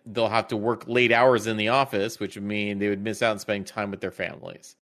that they'll have to work late hours in the office, which would mean they would miss out on spending time with their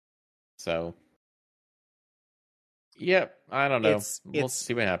families. So, I don't know. We'll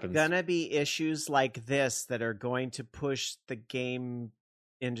see what happens. It's gonna be issues like this that are going to push the game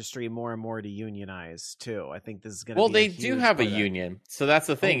industry more and more to unionize too. I think this is going to be they do have a union, so that's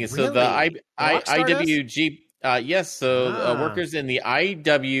the thing. Oh, so really? the IWG yes, so workers in the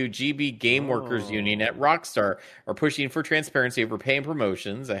IWGB Game Workers Union at Rockstar are pushing for transparency over pay and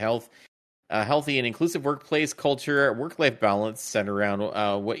promotions, a healthy and inclusive workplace culture, work-life balance centered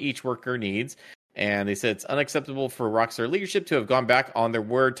around what each worker needs. And they said it's unacceptable for Rockstar leadership to have gone back on their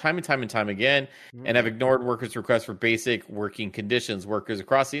word time and time again and have ignored workers' requests for basic working conditions. Workers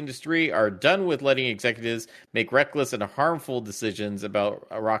across the industry are done with letting executives make reckless and harmful decisions about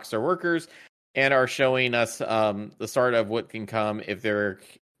Rockstar workers and are showing us the start of what can come if they're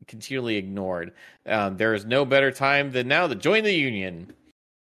continually ignored. There is no better time than now to join the union.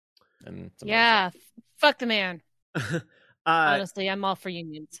 And fuck the man. Honestly, I'm all for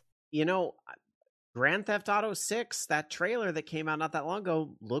unions. Grand Theft Auto 6, that trailer that came out not that long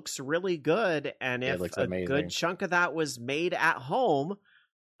ago, looks really good. And if a good chunk of that was made at home,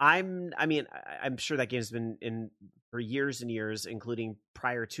 I'm sure that game's been in for years and years, including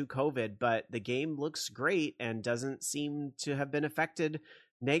prior to COVID, but the game looks great and doesn't seem to have been affected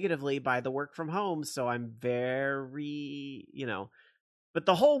negatively by the work from home. So I'm very, but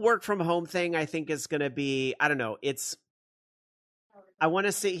the whole work from home thing, I think is going to be, I don't know, I want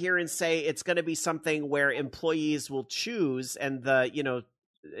to sit here and say it's going to be something where employees will choose, and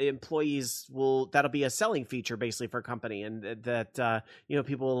employees that'll be a selling feature basically for a company, and that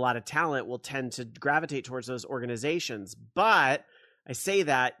people with a lot of talent will tend to gravitate towards those organizations. But I say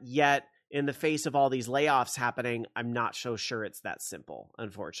that, yet in the face of all these layoffs happening, I'm not so sure it's that simple,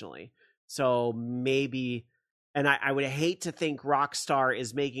 unfortunately. So maybe, and I would hate to think Rockstar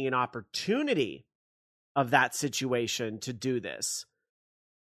is making an opportunity of that situation to do this.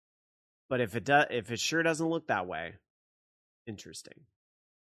 But if it sure doesn't look that way, interesting.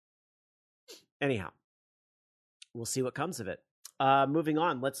 Anyhow, we'll see what comes of it. Moving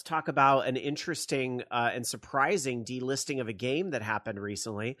on, let's talk about an interesting and surprising delisting of a game that happened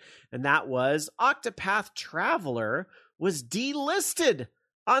recently, and that was Octopath Traveler was delisted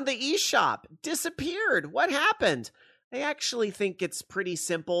on the eShop, disappeared. What happened? I actually think it's pretty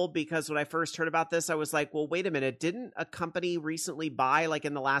simple, because when I first heard about this, I was like, well, wait a minute. Didn't a company recently buy, like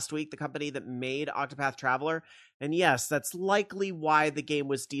in the last week, the company that made Octopath Traveler? And yes, that's likely why the game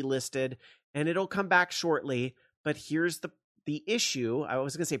was delisted, and it'll come back shortly. But here's the issue. I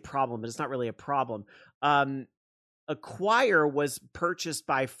was going to say problem, but it's not really a problem. Acquire was purchased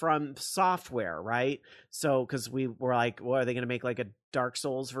by From Software, right? So, because we were like, well, are they going to make like a Dark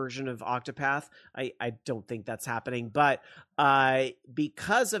Souls version of Octopath? I don't think that's happening. But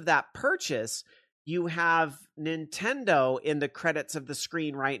because of that purchase, you have Nintendo in the credits of the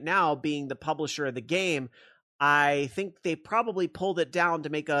screen right now being the publisher of the game. I think they probably pulled it down to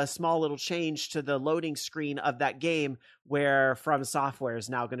make a small little change to the loading screen of that game, where From Software is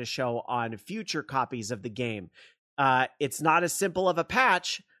now going to show on future copies of the game. It's not as simple of a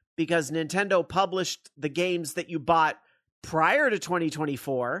patch, because Nintendo published the games that you bought prior to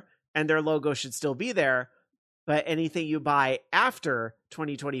 2024, and their logo should still be there. But anything you buy after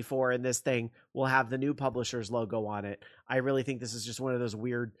 2024 in this thing will have the new publisher's logo on it. I really think this is just one of those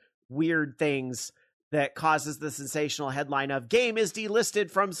weird things that causes the sensational headline of "Game is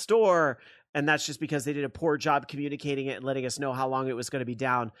delisted from store." And that's just because they did a poor job communicating it and letting us know how long it was going to be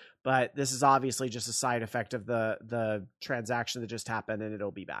down. But this is obviously just a side effect of the transaction that just happened, and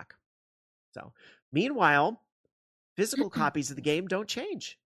it'll be back. So, meanwhile, physical copies of the game don't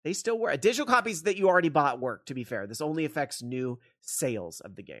change. They still work. Digital copies that you already bought work, to be fair. This only affects new sales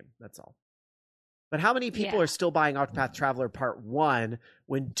of the game. That's all. But how many people are still buying Octopath Traveler Part 1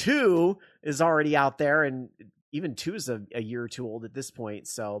 when 2 is already out there, and even 2 is a year or two old at this point.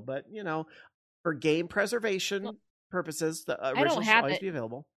 So, but, for game preservation purposes, the original should always be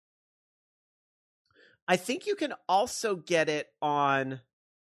available. I think you can also get it on,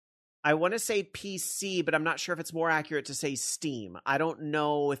 I want to say PC, but I'm not sure if it's more accurate to say Steam. I don't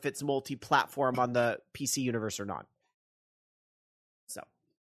know if it's multi-platform on the PC universe or not. So,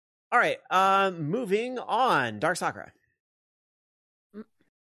 all right, moving on. Dark Sakura.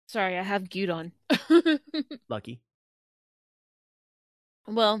 Sorry, I have Gyud on. Lucky.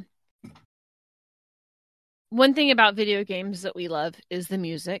 Well, one thing about video games that we love is the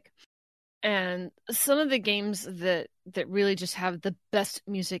music. And some of the games that really just have the best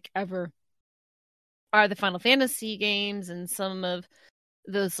music ever are the Final Fantasy games and some of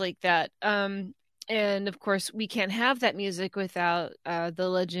those like that. And of course, we can't have that music without the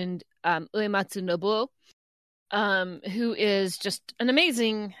legend Uematsu Nobuo, who is just an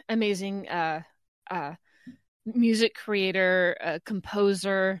amazing music creator,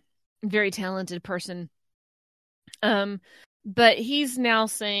 composer, very talented person. But he's now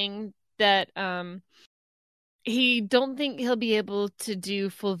saying that he don't think he'll be able to do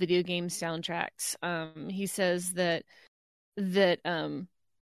full video game soundtracks. He says that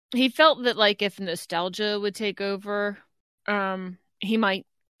he felt that like if nostalgia would take over, he might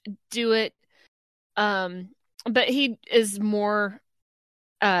do it. But he is more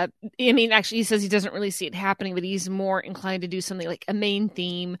actually he says he doesn't really see it happening, but he's more inclined to do something like a main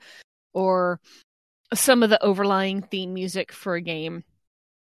theme or some of the overlying theme music for a game.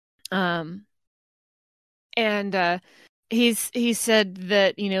 He said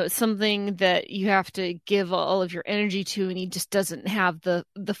that, it's something that you have to give all of your energy to, and he just doesn't have the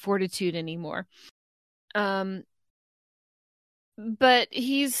fortitude anymore. But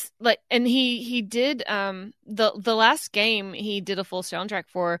he's like, and he did, the last game he did a full soundtrack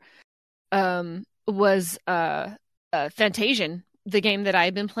for, was, Fantasian, the game that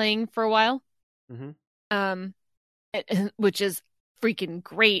I've been playing for a while. Mm-hmm. Which is freaking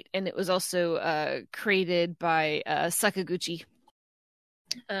great, and it was also created by Sakaguchi,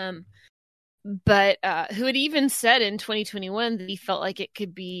 but who had even said in 2021 that he felt like it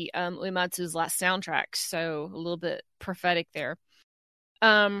could be Uematsu's last soundtrack, so a little bit prophetic there.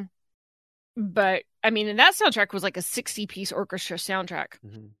 But I mean, and that soundtrack was like a 60-piece orchestra soundtrack.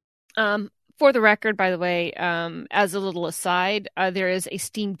 Mm-hmm. For the record, by the way, as a little aside, there is a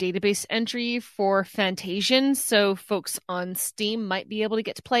Steam database entry for Fantasian, so folks on Steam might be able to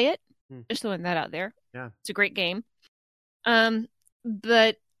get to play it. Just throwing that out there. Yeah, it's a great game. But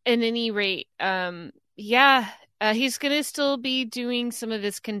at any rate, he's going to still be doing some of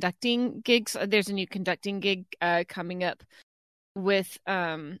his conducting gigs. There's a new conducting gig coming up with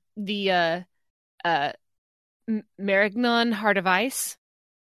the Marignon Heart of Ice.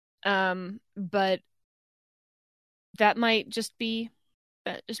 But that might just be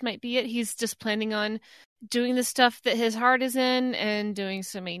it. He's just planning on doing the stuff that his heart is in and doing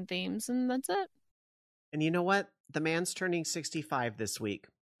some main themes, and that's it. And you know what? The man's turning 65 this week.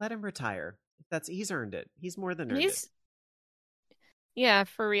 Let him retire. He's earned it. He's more than earned it. Yeah,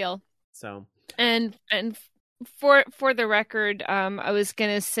 for real. So, and for the record, I was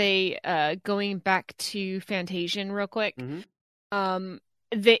gonna say, going back to Fantasian real quick. Mm-hmm.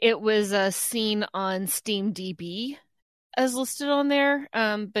 It was seen on SteamDB as listed on there,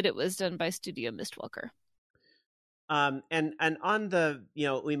 but it was done by Studio Mistwalker. And on the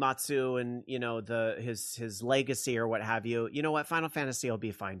Uematsu and his legacy or what have you, you know what, Final Fantasy will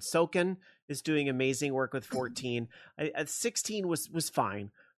be fine. Soken is doing amazing work with 14. 16 was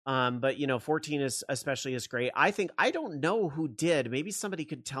fine, but 14 is great. I don't know who did. Maybe somebody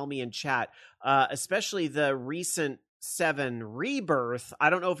could tell me in chat, especially the recent 7 Rebirth. I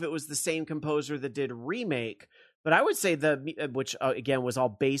don't know if it was the same composer that did Remake, but I would say which again was all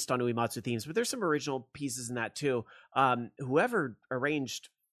based on Uematsu themes, but there's some original pieces in that too. Whoever arranged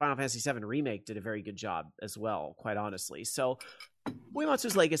Final Fantasy VII Remake did a very good job as well, quite honestly. So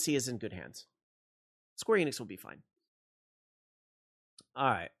Uematsu's legacy is in good hands. Square Enix will be fine. All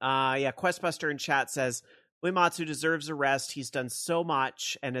right. Questbuster in chat says, Uematsu deserves a rest. He's done so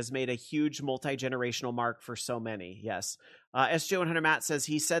much and has made a huge multi-generational mark for so many. Yes. SJ100 Matt says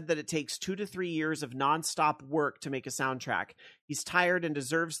he said that it takes 2 to 3 years of nonstop work to make a soundtrack. He's tired and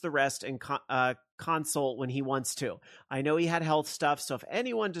deserves the rest and consult when he wants to. I know he had health stuff, so if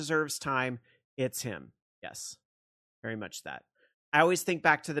anyone deserves time, it's him. Yes. Very much that. I always think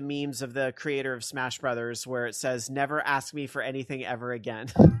back to the memes of the creator of Smash Brothers where it says, "Never ask me for anything ever again."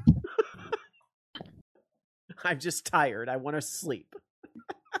 I'm just tired. I want to sleep.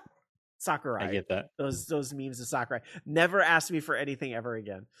 Sakurai. I get that. Those memes of Sakurai. Never ask me for anything ever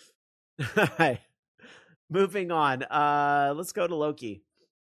again. Moving on. Let's go to Loki.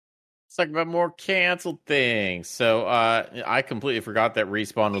 Let's talk about more canceled things. So I completely forgot that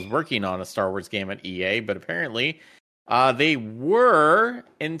Respawn was working on a Star Wars game at EA, but apparently they were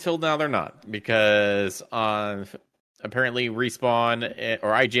until now they're not, because apparently Respawn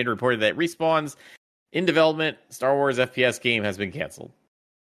or IGN reported that Respawn's in development Star Wars FPS game has been canceled.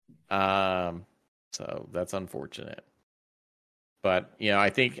 So that's unfortunate. But, I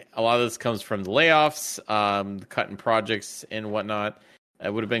think a lot of this comes from the layoffs, cutting projects and whatnot.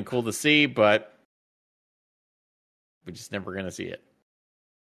 It would have been cool to see, but we're just never going to see it.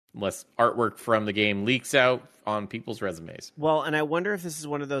 Unless artwork from the game leaks out on people's resumes. Well, and I wonder if this is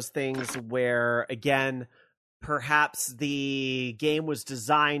one of those things where, again, perhaps the game was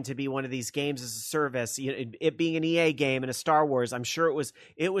designed to be one of these games as a service. It being an EA game and a Star Wars, I'm sure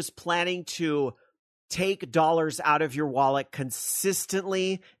it was planning to take dollars out of your wallet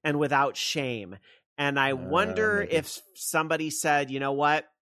consistently and without shame. And I wonder if somebody said, you know what?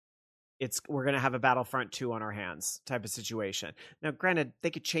 We're going to have a Battlefront 2 on our hands type of situation. Now, granted, they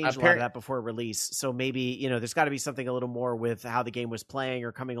could change a lot of that before release. So maybe, there's got to be something a little more with how the game was playing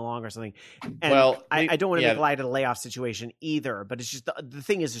or coming along or something. And I don't want to make light of the layoff situation either, but it's just, the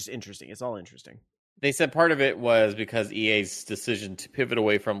thing is just interesting. It's all interesting. They said part of it was because EA's decision to pivot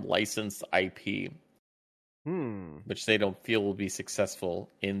away from licensed IP. Which they don't feel will be successful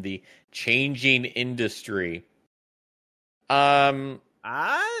in the changing industry. I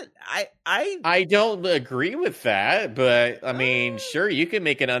don't agree with that, but I mean, sure, you can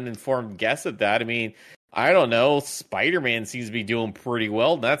make an uninformed guess at that. I mean, I don't know. Spider-Man seems to be doing pretty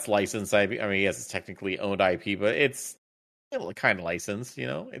well. That's licensed IP. I mean, yes, it's technically owned IP, but it's kind of licensed.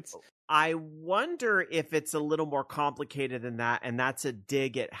 It's. I wonder if it's a little more complicated than that, and that's a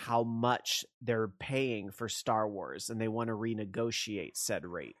dig at how much they're paying for Star Wars, and they want to renegotiate said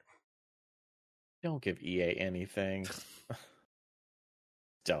rate. Don't give EA anything.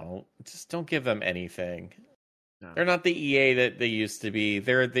 Don't give them anything. No. They're not the EA that they used to be.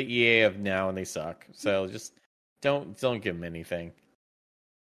 They're the EA of now, and they suck. So just don't give them anything.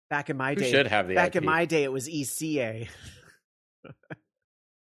 Back in my day, should have the back IP. In my day, it was ECA.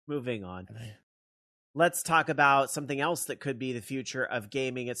 Moving on. Let's talk about something else that could be the future of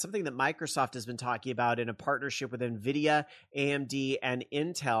gaming. It's something that Microsoft has been talking about in a partnership with NVIDIA, AMD, and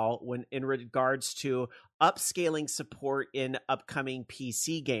Intel in regards to upscaling support in upcoming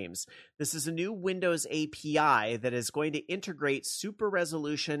PC games. This is a new Windows API that is going to integrate super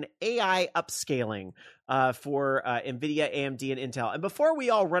resolution AI upscaling for NVIDIA, AMD, and Intel. And before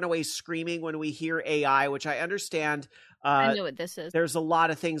we all run away screaming when we hear AI, which I understand, I know what this is. There's a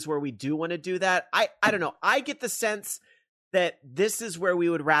lot of things where we do want to do that. I don't know. I get the sense that this is where we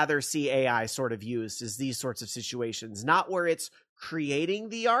would rather see AI sort of used, is these sorts of situations, not where it's creating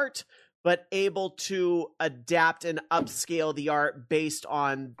the art, but able to adapt and upscale the art based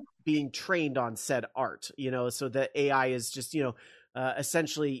on being trained on said art, so the AI is just,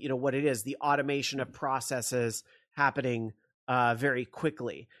 essentially, what it is, the automation of processes happening very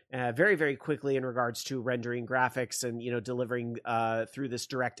quickly, very, very quickly in regards to rendering graphics and, delivering through this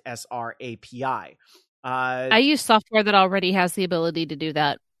DirectSR API. I use software that already has the ability to do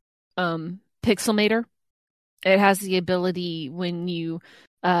that. Pixelmator. It has the ability when you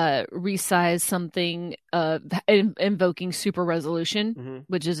resize something, invoking super resolution,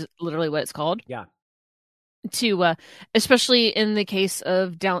 which is literally what it's called. Yeah. To especially in the case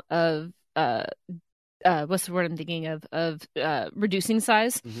of what's the word I'm thinking of reducing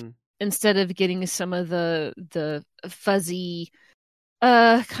size, instead of getting some of the fuzzy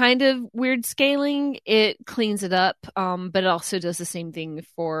kind of weird scaling, it cleans it up, but it also does the same thing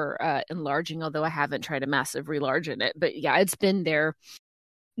for enlarging, although I haven't tried a massive relarge in it. But yeah, it's been there.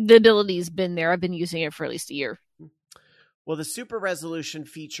 The ability's been there. I've been using it for at least a year. Well, the super resolution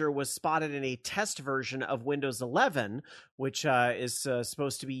feature was spotted in a test version of Windows 11, which is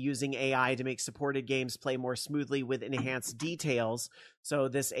supposed to be using AI to make supported games play more smoothly with enhanced details. So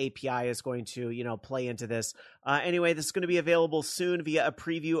this API is going to, play into this. Anyway, this is going to be available soon via a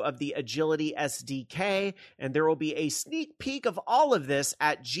preview of the Agility SDK, and there will be a sneak peek of all of this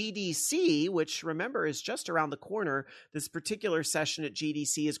at GDC, which, remember, is just around the corner. This particular session at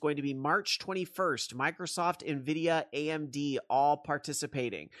GDC is going to be March 21st. Microsoft, NVIDIA, AMD all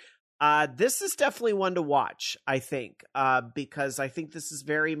participating. This is definitely one to watch, I think, because I think this is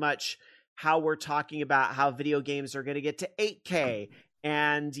very much how we're talking about how video games are going to get to 8K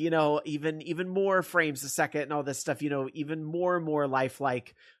and, even more frames a second and all this stuff, even more and more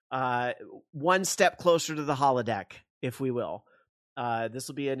lifelike, one step closer to the holodeck, if we will. This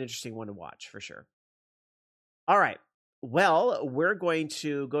will be an interesting one to watch for sure. All right. Well, we're going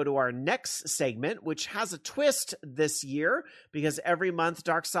to go to our next segment, which has a twist this year because every month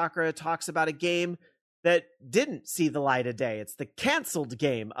Dark Sakura talks about a game that didn't see the light of day. It's the canceled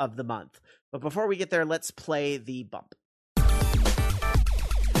game of the month. But before we get there, let's play the bump.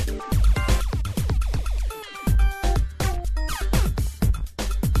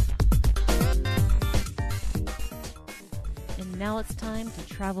 And now it's time to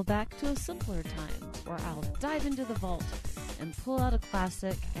travel back to a simpler time where I'll dive into the vault and pull out a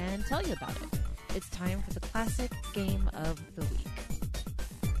classic and tell you about it. It's time for the classic game of the week.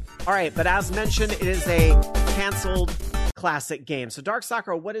 All right, but as mentioned, it is a canceled classic game. So Dark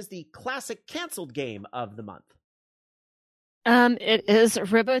Sakura, what is the classic canceled game of the month? It is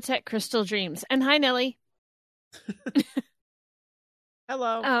Robotech Crystal Dreams. And hi, Nelly.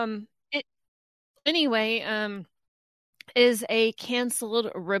 Hello. Is a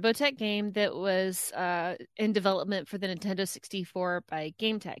canceled Robotech game that was in development for the Nintendo 64 by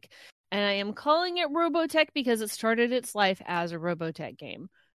GameTek. And I am calling it Robotech because it started its life as a Robotech game,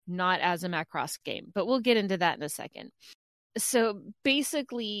 not as a Macross game. But we'll get into that in a second. So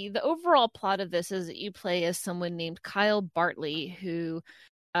basically, the overall plot of this is that you play as someone named Kyle Bartley, who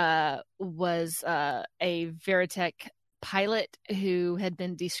was a Veritech pilot who had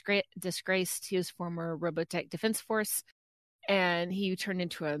been disgraced to his former Robotech Defense Force. And he turned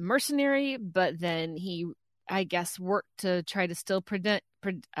into a mercenary, but then he, I guess, worked to try to still protect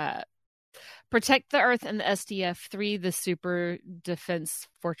the Earth and the SDF-3, the Super Defense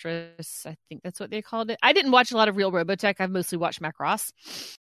Fortress. I think that's what they called it. I didn't watch a lot of real Robotech. I've mostly watched Macross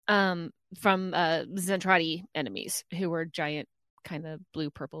from Zentradi enemies, who were giant, kind of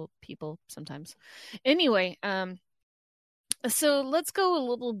blue-purple people sometimes. Anyway, so let's go a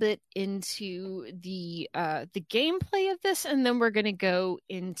little bit into the gameplay of this, and then we're going to go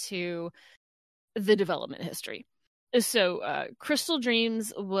into the development history. So Crystal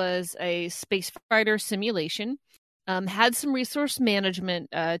Dreams was a space fighter simulation, had some resource management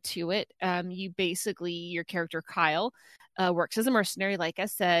to it. Your character Kyle works as a mercenary, like I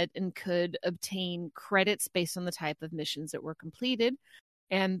said, and could obtain credits based on the type of missions that were completed.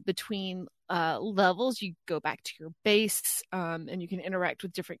 And between levels, you go back to your base, and you can interact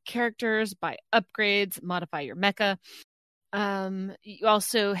with different characters, buy upgrades, modify your mecha. You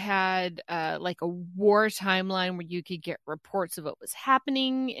also had like a war timeline where you could get reports of what was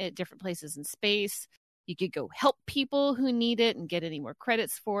happening at different places in space. You could go help people who need it and get any more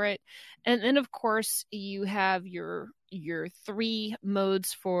credits for it. And then, of course, you have your three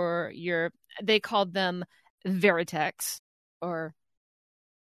modes for they called them Veritechs, or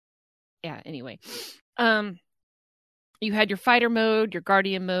anyway. You had your fighter mode, your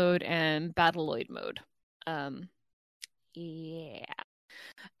guardian mode, and battleoid mode.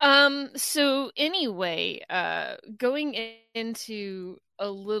 So anyway, going into a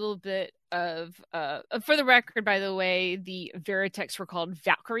little bit of for the record, by the way, the Veritechs were called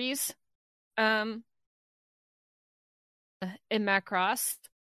Valkyries in Macross.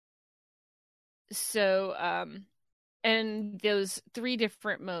 So and those three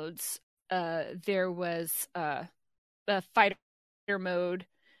different modes, there was a fighter mode,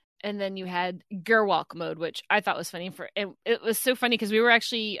 and then you had Gerwalk mode, which I thought was funny. It was so funny because we were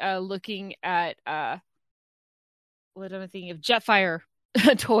actually looking at what am I thinking of? Jetfire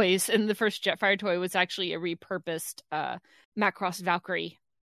toys, and the first Jetfire toy was actually a repurposed Macross Valkyrie.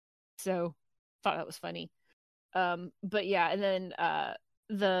 So thought that was funny. But yeah, and then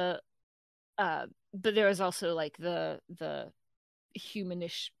but there was also like the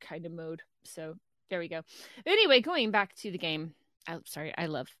humanish kind of mode. So there we go. Anyway, going back to the game. I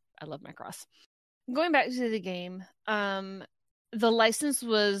love Macross. Going back to the game, the license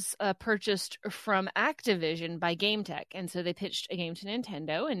was purchased from Activision by GameTek, and so they pitched a game to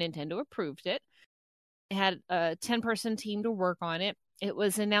Nintendo, and Nintendo approved it. It had a 10-person team to work on it. It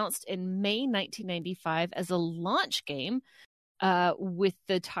was announced in May 1995 as a launch game with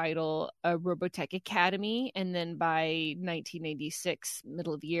the title Robotech Academy, and then by 1996,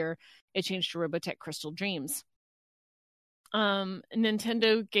 middle of the year, it changed to Robotech Crystal Dreams.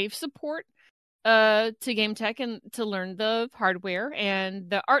 Nintendo gave support to GameTek and to learn the hardware, and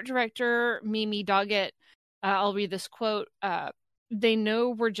the art director Mimi Doggett, I'll read this quote, they know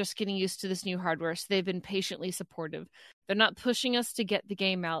we're just getting used to this new hardware, so they've been patiently supportive. They're not pushing us to get the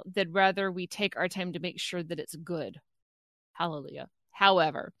game out. They'd rather we take our time to make sure that it's good. Hallelujah.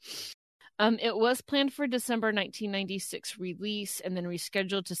 However, It was planned for December 1996 release and then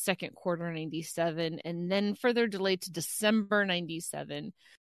rescheduled to second quarter 97 and then further delayed to December 97.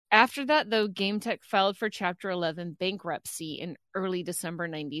 After that, though, GameTech filed for Chapter 11 bankruptcy in early December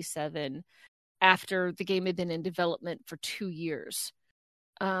 97 after the game had been in development for 2 years.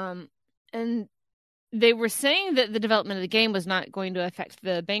 And they were saying that the development of the game was not going to affect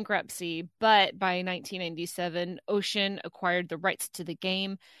the bankruptcy, but by 1997, Ocean acquired the rights to the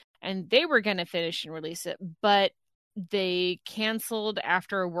game, and they were going to finish and release it, but they canceled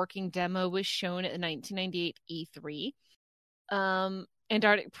after a working demo was shown at the 1998 E3.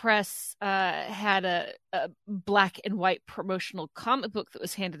 Antarctic Press had a black and white promotional comic book that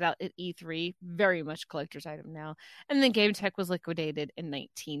was handed out at E3, very much collector's item now, and then GameTech was liquidated in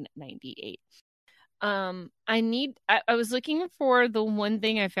 1998. I was looking for the one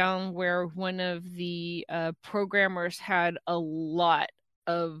thing I found where one of the programmers had a lot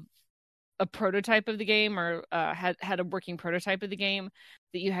of a prototype of the game, or had a working prototype of the game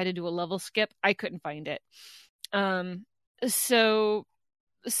that you had to do a level skip. I couldn't find it. So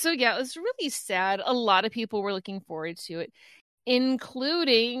yeah, it was really sad. A lot of people were looking forward to it,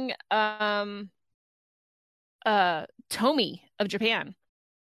 including Tomy of Japan.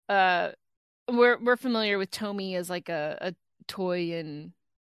 We're familiar with Tomy as like a toy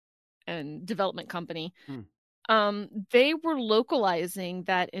and development company. They were localizing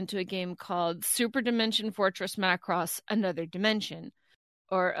that into a game called Super Dimension Fortress Macross Another Dimension,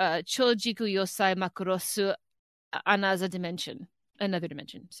 or Chojiku Yosai Makrosu Anaza Dimension, Another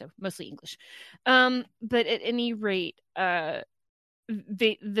Dimension, so mostly English. But at any rate, the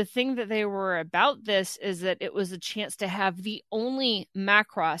thing that they were about this is that it was a chance to have the only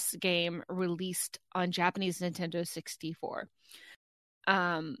Macross game released on Japanese Nintendo 64.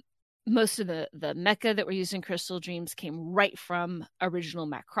 Most of the mecha that were used in Crystal Dreams came right from original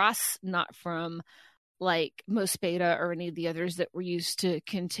Macross, not from like Most Beta or any of the others that were used to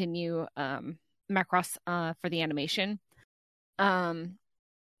continue Macross for the animation.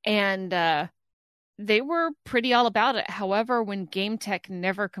 They were pretty all about it. However, when GameTech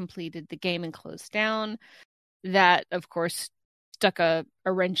never completed the game and closed down, that, of course, stuck a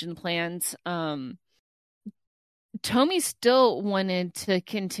wrench in plans. Tomy still wanted to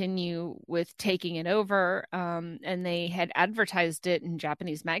continue with taking it over, and they had advertised it in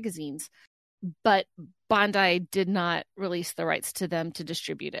Japanese magazines, but Bandai did not release the rights to them to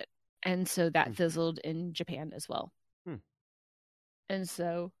distribute it. And so that fizzled in Japan as well. And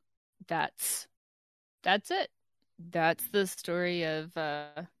so that's it. That's the story of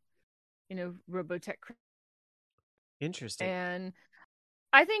Robotech. Interesting. And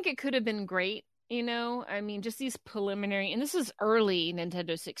I think it could have been great, I mean, just these preliminary, and this is early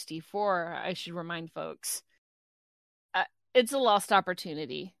Nintendo 64, I should remind folks. It's a lost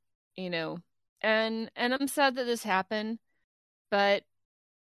opportunity, and I'm sad that this happened, but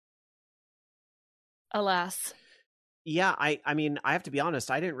alas. Yeah, I mean, I have to be honest,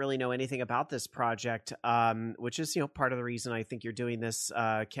 I didn't really know anything about this project, which is, part of the reason I think you're doing this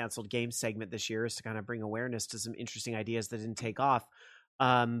canceled game segment this year, is to kind of bring awareness to some interesting ideas that didn't take off.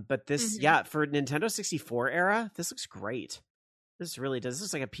 But this, for Nintendo 64 era, this looks great. This really does. This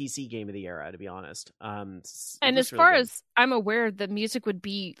looks like a PC game of the era, to be honest. And as far as I'm aware, the music would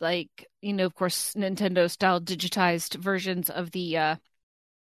be like, of course, Nintendo style digitized versions of the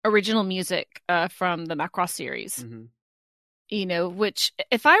original music from the Macross series. Which,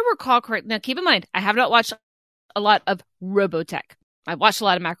 if I recall correctly, now keep in mind, I have not watched a lot of Robotech. I've watched a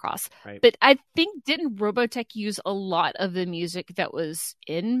lot of Macross. Right. But I think, didn't Robotech use a lot of the music that was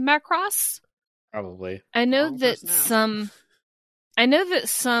in Macross? Probably. I know that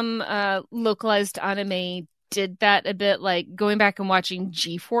some localized anime did that a bit, like going back and watching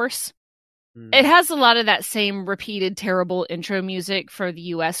G-Force. It has a lot of that same repeated terrible intro music for the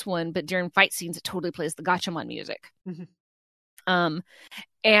US one, but during fight scenes, it totally plays the Gatchaman music.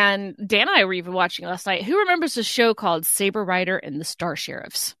 And Dan and I were even watching last night. Who remembers a show called Saber Rider and the Star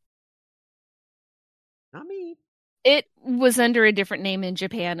Sheriffs? Not me. It was under a different name in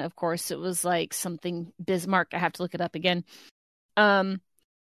Japan, of course. It was like something Bismarck. I have to look it up again. Thank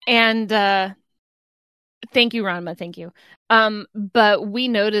you, Ranma. Thank you. But we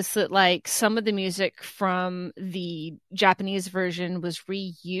noticed that like some of the music from the Japanese version was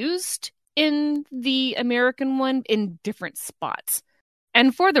reused in the American one in different spots.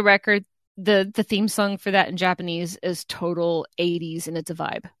 And for the record, the theme song for that in Japanese is total 80s, and it's a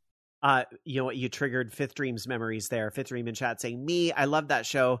vibe. You know what? You triggered Fifth Dream's memories there. Fifth Dream in chat saying, "Me, I love that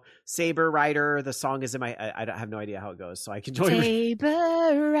show. Saber Rider. The song is in my. I have no idea how it goes, so I can join.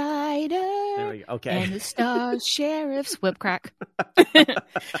 Saber Rider. There we go. Okay. And the Star Sheriff's whip crack.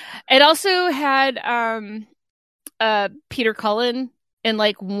 It also had Peter Cullen in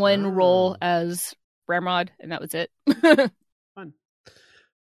like one role as Ramrod, and that was it. Fun.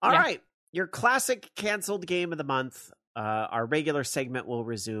 All right. Your classic canceled game of the month. Our regular segment will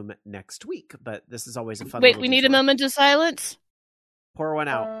resume next week, but this is always a fun. Wait, we need a moment of silence. Pour one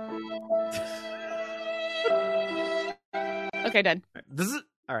out. Okay, done.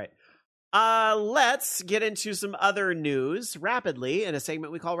 All right. Let's get into some other news rapidly in a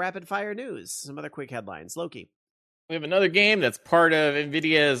segment we call Rapid Fire News. Some other quick headlines. Loki. We have another game that's part of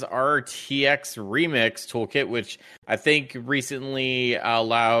NVIDIA's RTX Remix toolkit, which I think recently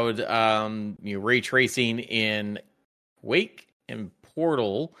allowed ray tracing in Quake and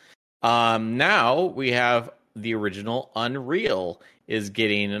Portal. Now we have the original Unreal is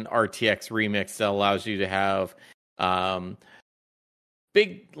getting an RTX Remix that allows you to have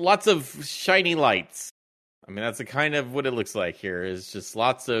lots of shiny lights. I mean, that's the kind of what it looks like here, is just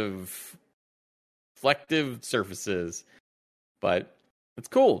lots of reflective surfaces. But it's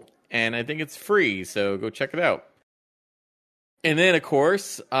cool, and I think it's free, so go check it out. And then, of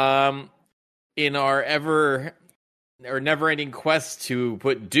course, in our never-ending quest to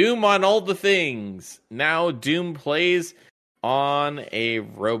put Doom on all the things, now Doom plays on a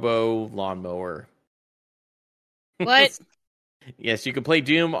robo lawnmower. What? Yes, you can play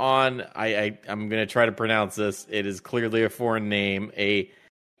Doom on, I'm going to try to pronounce this. It is clearly a foreign name. A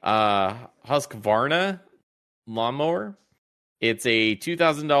Husqvarna lawnmower. It's a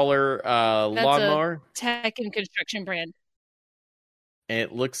 $2,000 lawnmower. A tech and construction brand. And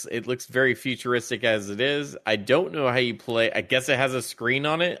it looks very futuristic as it is. I don't know how you play. I guess it has a screen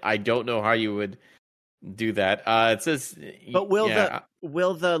on it. I don't know how you would do that. It says, but will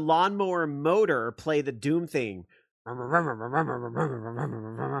the lawnmower motor play the Doom thing?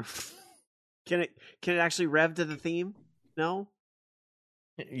 Can it actually rev to the theme? No.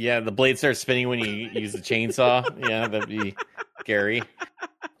 Yeah, the blade starts spinning when you use the chainsaw. Yeah, that'd be scary.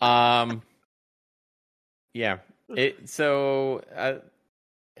 Yeah.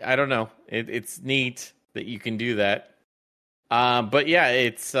 I don't know. It's neat that you can do that. But yeah,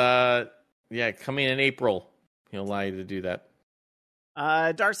 it's coming in April. He'll allow you to do that.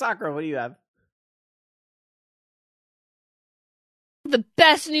 Dark Sakura, what do you have? The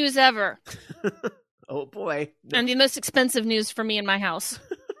best news ever. Oh boy. And the most expensive news for me in my house.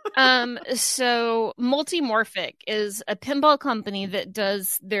 So Multimorphic is a pinball company that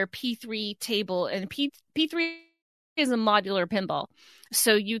does their P3 table, and P3 is a modular pinball.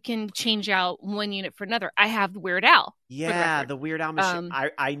 So you can change out one unit for another. I have Weird Al. Yeah, the Weird Al machine.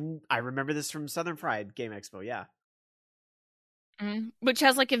 I remember this from Southern Fried Game Expo. Yeah, which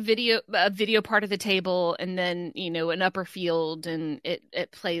has like a video part of the table, and then an upper field, and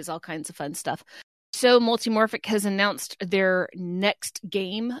it plays all kinds of fun stuff. So Multimorphic has announced their next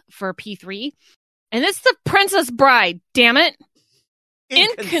game for P3, and it's the Princess Bride. Damn it!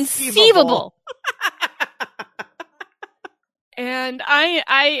 Inconceivable. And I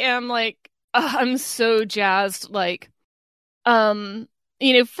am like, I'm so jazzed. Like, for a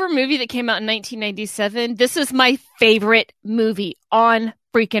movie that came out in 1997, this is my favorite movie on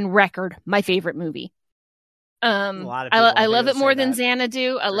freaking record. My favorite movie. I love it more than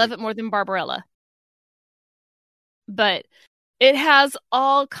Xanadu. I love it more than Barbarella. But it has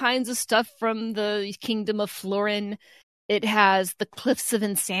all kinds of stuff from the Kingdom of Florin. It has the Cliffs of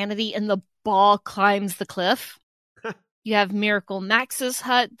Insanity, and the ball climbs the cliff. You have Miracle Max's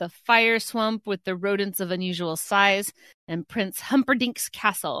hut, the fire swamp with the rodents of unusual size, and Prince Humperdinck's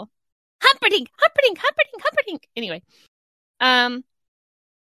castle. Humperdinck! Anyway. And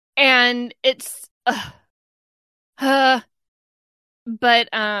it's... But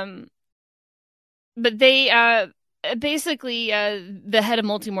they... basically, the head of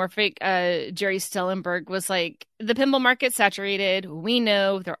Multimorphic, Jerry Stellenberg, was like, the pinball market's saturated. We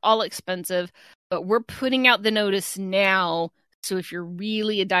know they're all expensive, but we're putting out the notice now. So if you're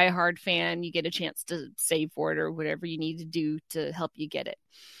really a diehard fan, you get a chance to save for it or whatever you need to do to help you get it.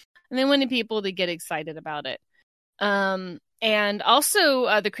 And they wanted people to get excited about it. And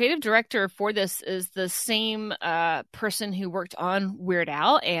also, the creative director for this is the same person who worked on Weird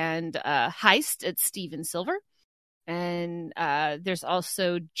Al and Heist. It's Steven Silver. And there's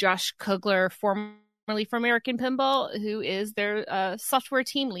also Josh Kugler, formerly from American Pinball, who is their software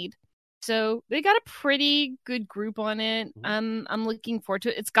team lead. So they got a pretty good group on it. I'm looking forward to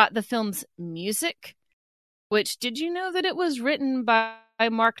it. It's got the film's music, which, did you know that it was written by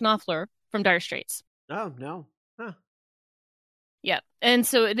Mark Knopfler from Dire Straits. Oh, no. Huh. Yeah. And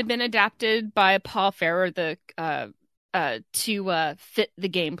so it had been adapted by Paul Ferrer to fit the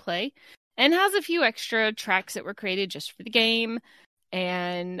gameplay, and has a few extra tracks that were created just for the game.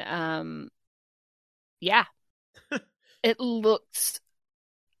 And it looks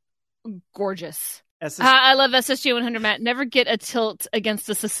gorgeous. I love SSG 100, Matt. Never get a tilt against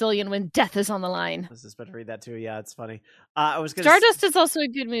a Sicilian when death is on the line. I was just about to read that too. Yeah, it's funny. I was gonna Stardust is also a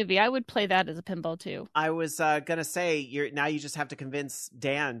good movie. I would play that as a pinball too. I was gonna say you just have to convince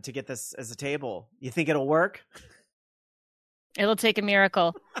Dan to get this as a table. You think it'll work? It'll take a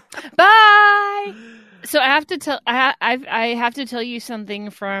miracle. Bye. So I have to tell I have to tell you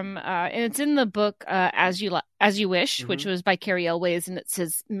something from and it's in the book As You Wish, mm-hmm. which was by Carrie Elways, and it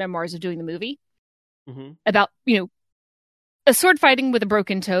says memoirs of doing the movie. Mm-hmm. About, a sword fighting with a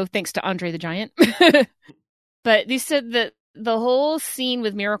broken toe, thanks to Andre the Giant. But they said that the whole scene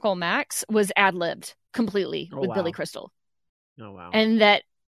with Miracle Max was ad-libbed completely with Billy Crystal. Oh, wow. And that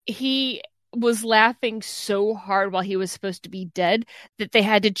he was laughing so hard while he was supposed to be dead that they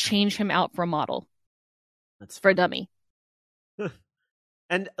had to change him out for a model. That's for a dummy.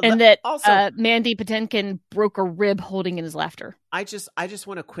 And that also, Mandy Patinkin broke a rib holding in his laughter. I just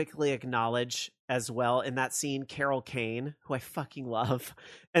want to quickly acknowledge as well in that scene Carol Kane, who I fucking love.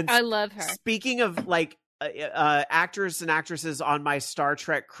 And I love her. Speaking of actors and actresses on my Star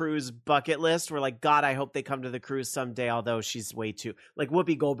Trek cruise bucket list, we're like, God, I hope they come to the cruise someday. Although she's way too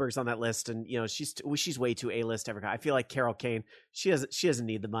Whoopi Goldberg's on that list, and she's way too A-list ever. I feel like Carol Kane, she doesn't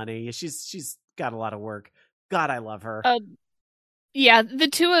need the money. She's got a lot of work. God, I love her. Yeah, the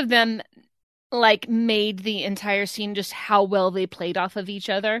two of them made the entire scene just how well they played off of each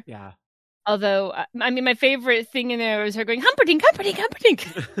other. Yeah. Although, my favorite thing in there was her going, Humperdinck, Humperdinck, Humperdinck.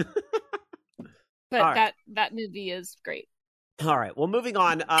 But that movie is great. All right. Well, moving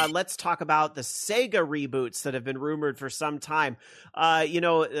on, let's talk about the Sega reboots that have been rumored for some time.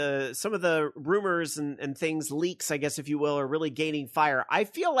 Some of the rumors and things, leaks, I guess, if you will, are really gaining fire. I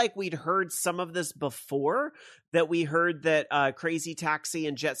feel like we'd heard some of this before, that we heard that Crazy Taxi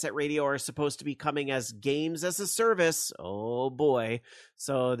and Jet Set Radio are supposed to be coming as games as a service. Oh, boy.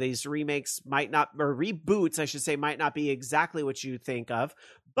 So these reboots, I should say, might not be exactly what you think of.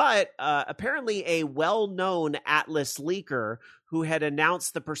 But apparently a well-known Atlas leaker who had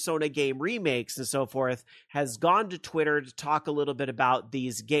announced the Persona game remakes and so forth has gone to Twitter to talk a little bit about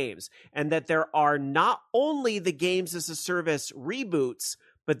these games, and that there are not only the games as a service reboots,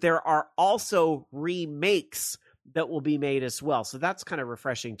 but there are also remakes that will be made as well. So that's kind of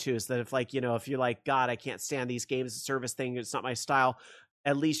refreshing too, is that if you're like, God, I can't stand these games as a service thing, it's not my style,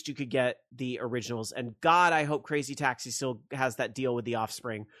 at least you could get the originals. And God, I hope Crazy Taxi still has that deal with The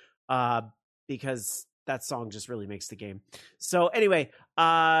Offspring, because that song just really makes the game. So anyway,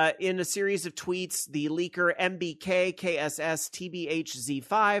 in a series of tweets, the leaker MBK KSS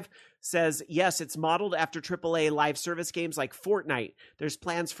TBHZ5 says, yes, it's modeled after AAA live service games like Fortnite. There's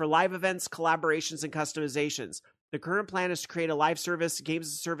plans for live events, collaborations, and customizations. The current plan is to create a live service, games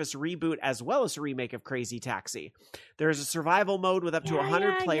as a service reboot, as well as a remake of Crazy Taxi. There is a survival mode with up to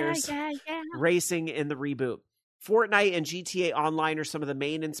 100 players racing in the reboot. Fortnite and GTA Online are some of the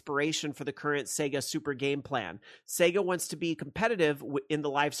main inspiration for the current Sega Super Game Plan. Sega wants to be competitive in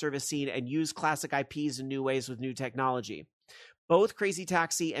the live service scene and use classic IPs in new ways with new technology. Both Crazy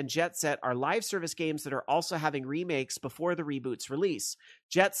Taxi and Jet Set are live service games that are also having remakes before the reboot's release.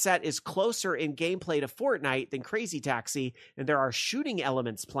 Jet Set is closer in gameplay to Fortnite than Crazy Taxi, and there are shooting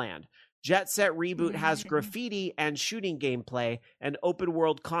elements planned. Jet Set Reboot has graffiti and shooting gameplay, an open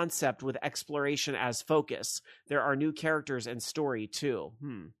world concept with exploration as focus. There are new characters and story too.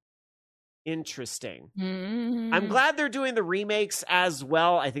 Interesting. I'm glad they're doing the remakes as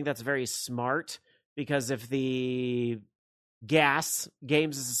well. I think that's very smart, because if the games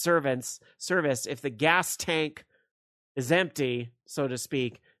as a service, if the gas tank is empty, so to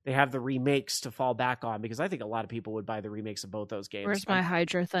speak, they have the remakes to fall back on, because I think a lot of people would buy the remakes of both those games. Where's my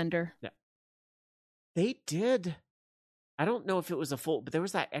Hydro Thunder? Yeah. They did. I don't know if it was a full, but there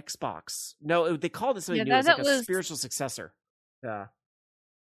was that Xbox. No, they called it something new. It was a spiritual successor. Yeah.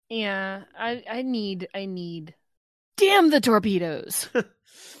 Yeah. I need. Damn the torpedoes.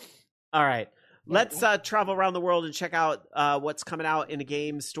 All right. Let's travel around the world and check out what's coming out in a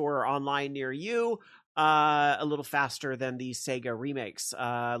game store or online near you a little faster than the Sega remakes.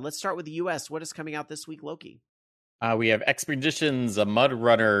 Let's start with the U.S. What is coming out this week, Loki? We have Expeditions, a Mud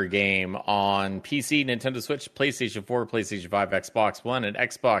Runner game on PC, Nintendo Switch, PlayStation 4, PlayStation 5, Xbox One, and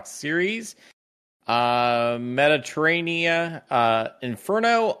Xbox Series. Mediterranean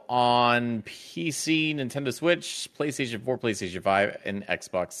Inferno on PC, Nintendo Switch, PlayStation 4, PlayStation 5, and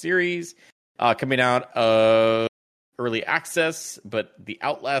Xbox Series. Coming out of early access, but the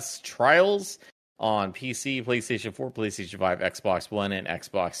Outlast Trials on PC, PlayStation 4, PlayStation 5, Xbox One, and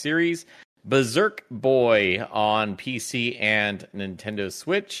Xbox Series. Berserk Boy on PC and Nintendo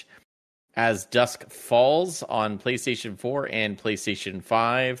Switch. As Dusk Falls on PlayStation 4 and PlayStation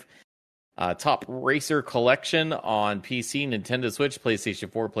 5. Top Racer Collection on PC, Nintendo Switch,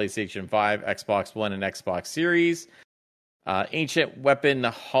 PlayStation 4, PlayStation 5, Xbox One, and Xbox Series. Ancient Weapon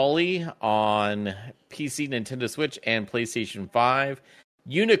Holly on PC, Nintendo Switch, and PlayStation 5.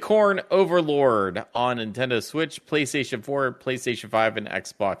 Unicorn Overlord on Nintendo Switch, PlayStation 4, PlayStation 5, and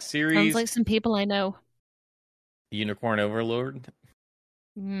Xbox Series. Sounds like some people I know. Unicorn Overlord?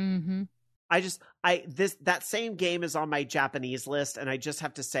 Mm-hmm. That same game is on my Japanese list, and I just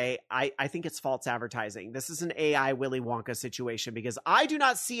have to say, I think it's false advertising. This is an AI Willy Wonka situation because I do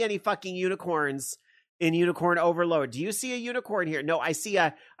not see any fucking unicorns in Unicorn Overlord. Do you see a unicorn here? No, I see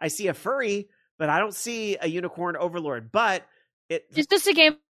a furry, but I don't see a Unicorn Overlord. But it's just a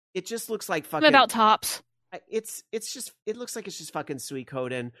game. It just looks like fucking about tops. It looks like it's just fucking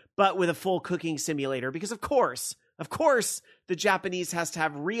Suikoden, but with a full cooking simulator. Because of course, the Japanese has to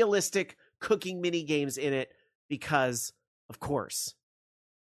have realistic cooking mini games in it because of course.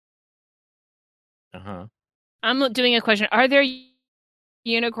 I'm doing a question. Are there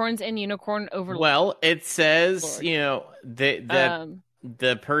unicorns in Unicorn Overlord? Well, it says,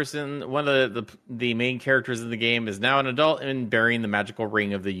 the person, one of the main characters of the game is now an adult and bearing the magical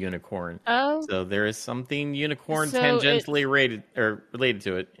ring of the unicorn. Oh. So there is something unicorn tangentially related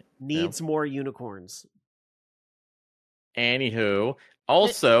to it. Needs more unicorns. Anywho,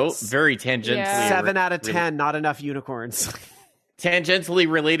 also very tangentially 7 out of 10, not enough unicorns. Tangentially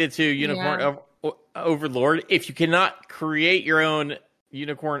related to Unicorn Overlord. If you cannot create your own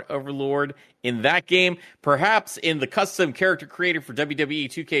Unicorn Overlord in that game, perhaps in the custom character creator for WWE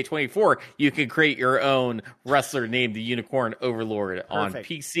 2K24, you can create your own wrestler named the Unicorn Overlord on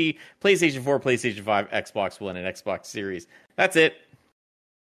PC, PlayStation 4, PlayStation 5, Xbox One, and Xbox Series. That's it.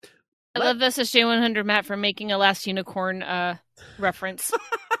 I love this as J100 Matt for making a Last Unicorn reference.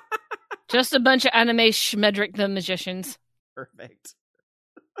 Just a bunch of anime Schmedrick the Magicians. Perfect.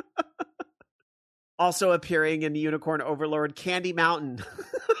 Also appearing in Unicorn Overlord, Candy Mountain.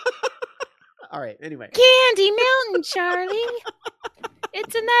 All right, anyway. Candy Mountain, Charlie.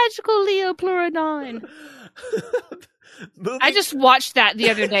 It's a magical Leopleurodon. I just watched that the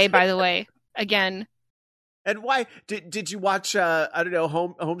other day, by the way. Again. And why did you watch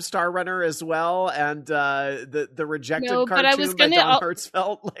Homestar Runner as well, and the rejected cartoon by Don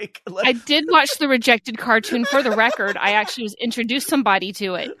Hertzfeldt? I did watch the rejected cartoon. For the record, I actually introduced somebody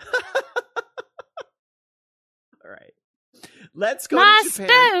to it. All right, let's go. My to Japan.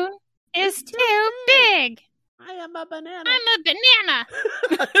 spoon is too big. I am a banana. I'm a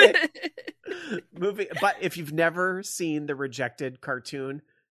banana. Movie, but if you've never seen the rejected cartoon,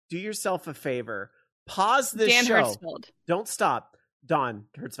 do yourself a favor. Pause this show. Hertzfeldt. Don't stop. Don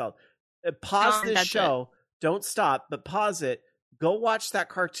Hertzfeldt. Pause this show. Don't stop, but pause it. Go watch that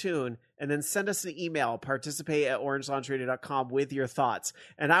cartoon and then send us an email, participate@orangelaunchradio.com with your thoughts.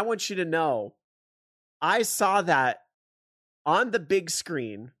 And I want you to know, I saw that on the big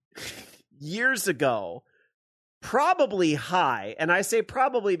screen years ago, probably high. And I say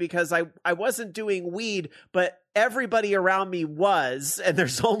probably because I wasn't doing weed, but everybody around me was, and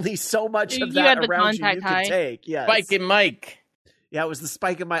there's only so much of that around you can take. Yes. Spike and Mike. Yeah, it was the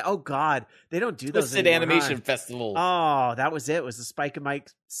Spike and Mike. Oh God, they don't do those Twisted anymore, Animation Festival. Oh, that was it. It was the Spike and Mike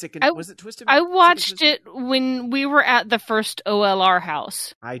was it Twisted? I watched it when we were at the first OLR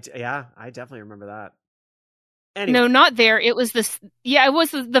house. I definitely remember that. Anyway. No, not there. It was this. Yeah, it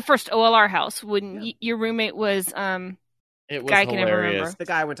was the first OLR house when your roommate was. It was guy hilarious. Can never remember. The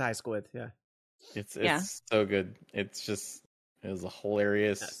guy I went to high school with. Yeah. It's so good. It was a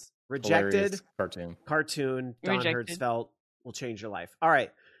hilarious, rejected hilarious cartoon. Don Hertzfeldt will change your life. All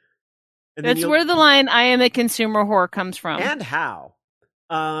right. And that's where the line "I am a consumer whore" comes from. And how?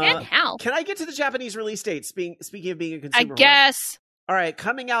 Can I get to the Japanese release date? Speaking of being a consumer, I guess. All right,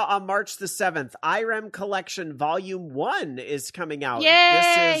 coming out on March the 7th, Irem Collection Volume 1 is coming out.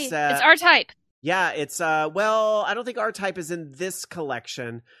 Yay! This is, it's R-Type. Yeah, it's, I don't think R-Type is in this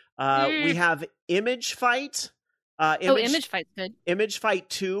collection. We have Image Fight. Image Fight's good. Image Fight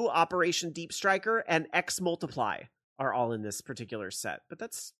 2, Operation Deep Striker, and X Multiply are all in this particular set. But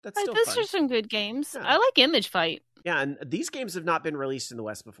that's still those fun. are some good games. Yeah. I like Image Fight. Yeah, and these games have not been released in the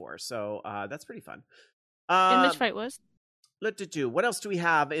West before, so that's pretty fun. Image Fight was? What else do we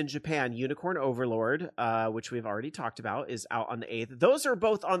have in Japan? Unicorn Overlord, which we've already talked about, is out on the 8th. Those are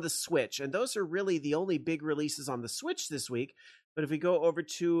both on the Switch, and those are really the only big releases on the Switch this week. But if we go over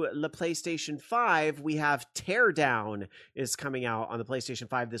to the PlayStation 5, we have Teardown is coming out on the PlayStation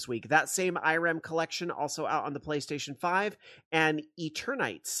 5 this week. That same IREM collection also out on the PlayStation 5, and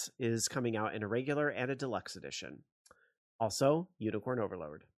Eternites is coming out in a regular and a deluxe edition. Also, Unicorn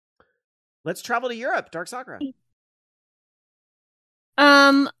Overlord. Let's travel to Europe, Dark Sakura.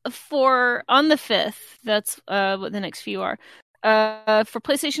 For on the 5th, that's what the next few are. For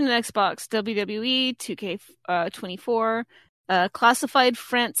PlayStation and Xbox, WWE 2K24, Classified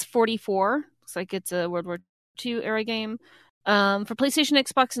France 44. Looks like it's a World War II era game. For PlayStation,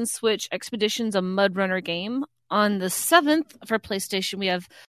 Xbox, and Switch, Expeditions, a Mud Runner game. On the 7th, for PlayStation, we have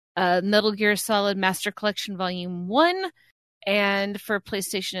Metal Gear Solid Master Collection Volume 1. And for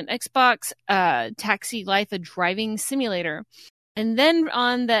PlayStation and Xbox, Taxi Life, a driving simulator. And then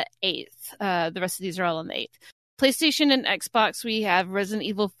on the 8th, the rest of these are all on the 8th. PlayStation and Xbox, we have Resident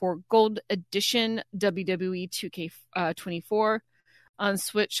Evil 4 Gold Edition, WWE 2K24. On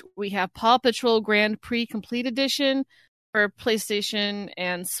Switch, we have Paw Patrol Grand Prix Complete Edition. For PlayStation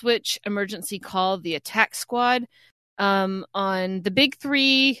and Switch, Emergency Call, The Attack Squad. On the big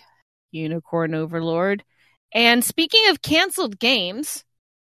three, Unicorn Overlord. And speaking of canceled games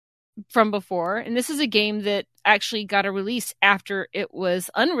from before, and this is a game that actually got a release after it was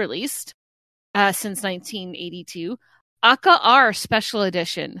unreleased since 1982, Aka R Special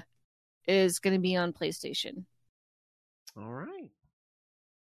Edition is going to be on PlayStation. All right.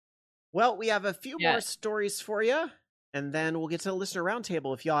 Well, we have a few more stories for you, and then we'll get to the listener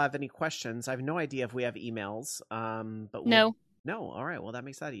roundtable if y'all have any questions. I have no idea if we have emails. But No. All right. Well, that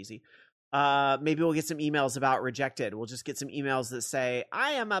makes that easy. Maybe we'll get some emails about Rejected. We'll just get some emails that say,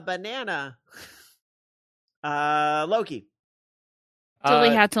 I am a banana. Loki.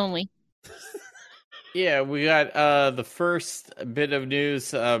 Totally hats only. Yeah, we got the first bit of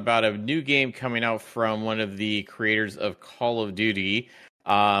news about a new game coming out from one of the creators of Call of Duty.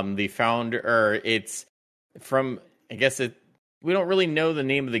 The founder, it's from, I guess we don't really know the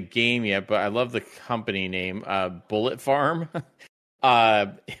name of the game yet, but I love the company name, Bullet Farm.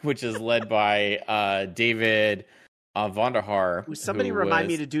 Which is led by David Vonderhaar. Somebody remind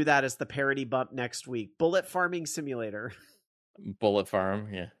me to do that as the parody bump next week. Bullet Farming Simulator. Bullet Farm,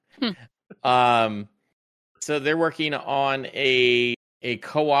 yeah. So they're working on a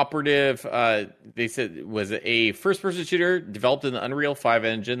cooperative. They said it was a first-person shooter developed in the Unreal 5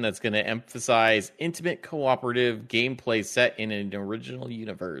 engine that's going to emphasize intimate cooperative gameplay set in an original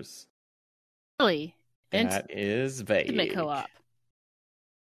universe. Really? That is vague. Intimate co-op.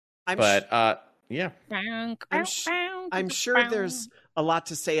 Yeah. I'm sure there's a lot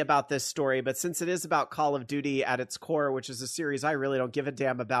to say about this story, but since it is about Call of Duty at its core, which is a series I really don't give a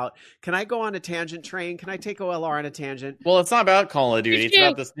damn about, can I go on a tangent train? Can I take OLR on a tangent? Well, it's not about Call of Duty. It's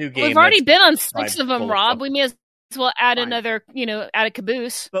about this new game. We've already been on 6 of them, Rob. We may as well add another, add a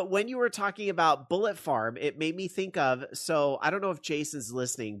caboose. But when you were talking about Bullet Farm, it made me think of, so I don't know if Jason's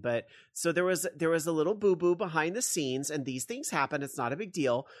listening, but so there was a little boo-boo behind the scenes, and these things happen. It's not a big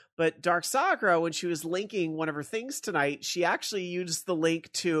deal. But Dark Sakura, when she was linking one of her things tonight, she actually used the link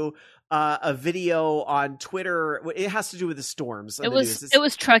to a video on Twitter. It has to do with the storms. It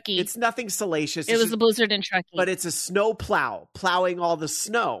was Truckee. It's nothing salacious. It was a blizzard in Truckee. But it's a snow plow plowing all the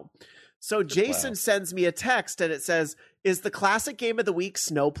snow. So Jason sends me a text and it says, is the classic game of the week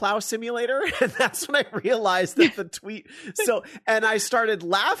Snowplow Simulator? And that's when I realized that the tweet. And I started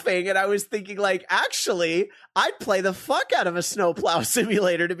laughing and I was thinking like, actually, I'd play the fuck out of a Snowplow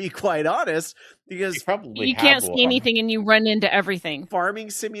Simulator, to be quite honest, because you can't see anything and you run into everything. Farming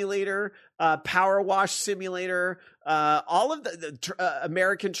Simulator, Power Wash Simulator, all of the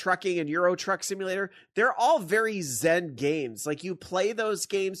American Trucking and Euro Truck Simulator, they're all very zen games. Like you play those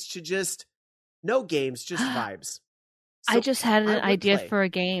games to just vibes. So I just had an idea for a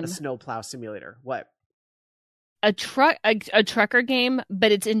game. A snowplow simulator. What? A trucker game,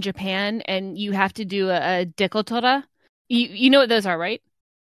 but it's in Japan, and you have to do a dekotora. You know what those are, right?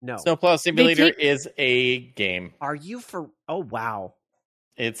 No. Snowplow Simulator is a game. Are you for? Oh wow!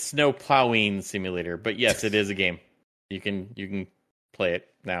 It's snow plowing simulator, but yes, it is a game. You can play it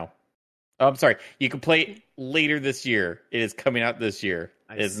now. Oh, I'm sorry. You can play it later this year. It is coming out this year.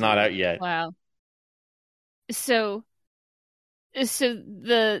 It's not out yet. Wow. So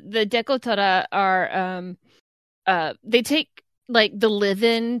the dekotora are they take like the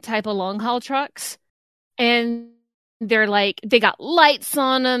live-in type of long haul trucks, and they're like they got lights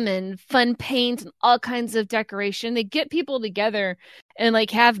on them and fun paint and all kinds of decoration. They get people together and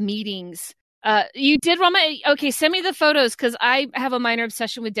like have meetings You did Roma. Okay, send me the photos because I have a minor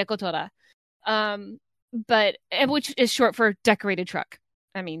obsession with Decotora, but which is short for decorated truck.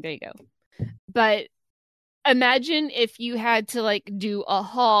 I mean, there you go. But imagine if you had to like do a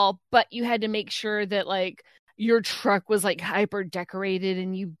haul, but you had to make sure that like your truck was like hyper decorated,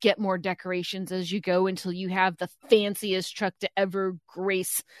 and you get more decorations as you go until you have the fanciest truck to ever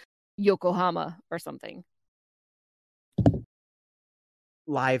grace Yokohama or something.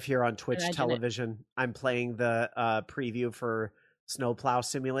 Live here on Twitch television, I'm playing the preview for Snowplow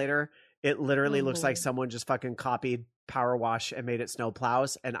Simulator. It literally looks like someone just fucking copied Power Wash and made it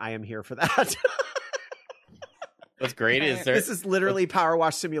Snowplows, and I am here for that. What's great is this is literally Power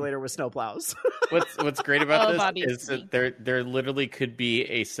Wash Simulator with snowplows. What's great about this is that there literally could be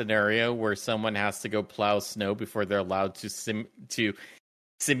a scenario where someone has to go plow snow before they're allowed to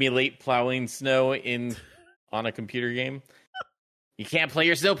simulate plowing snow on a computer game. You can't play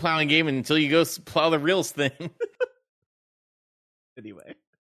your snow plowing game until you go plow the real thing. Anyway,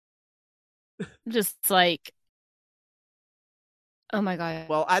 just like. Oh my god!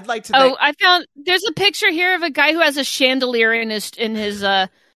 Well, I'd like to. I found there's a picture here of a guy who has a chandelier in his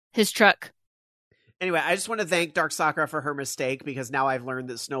truck. Anyway, I just want to thank Dark Sakura for her mistake, because now I've learned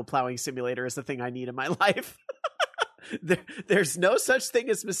that snow plowing simulator is the thing I need in my life. There's no such thing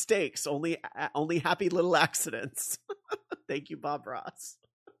as mistakes, only happy little accidents. Thank you, Bob Ross.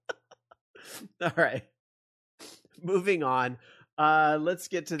 All right, moving on. Let's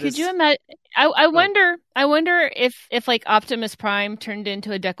get to this. Could you imagine? I wonder if like Optimus Prime turned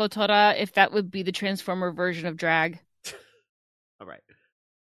into a Decotora, if that would be the Transformer version of drag. All right.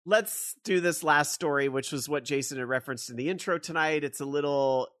 Let's do this last story, which was what Jason had referenced in the intro tonight. It's a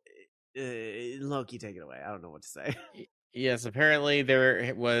little Loki, take it away. I don't know what to say. Yes, apparently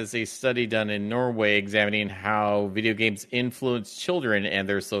there was a study done in Norway examining how video games influence children and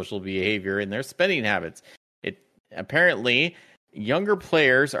their social behavior and their spending habits. Apparently, younger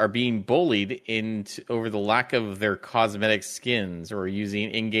players are being bullied over the lack of their cosmetic skins, or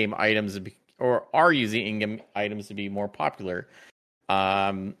using in-game items, are using in-game items to be more popular.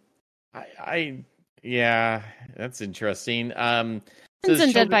 Yeah, that's interesting. It's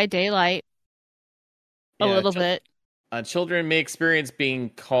in Dead by Daylight a little bit. Children may experience being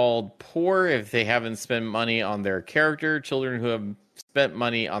called poor if they haven't spent money on their character. Children who have spent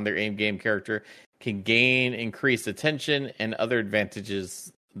money on their in-game character can gain increased attention and other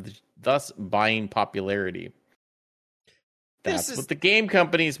advantages, thus buying popularity. That's what the game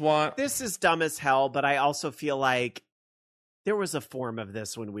companies want. This is dumb as hell, but I also feel like there was a form of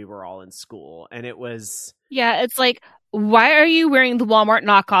this when we were all in school, and it was... Yeah, it's like, why are you wearing the Walmart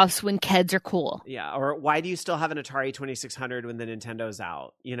knockoffs when kids are cool? Yeah, or why do you still have an Atari 2600 when the Nintendo's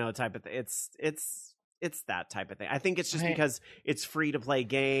out? Type of thing. It's that type of thing. I think it's just because it's free to play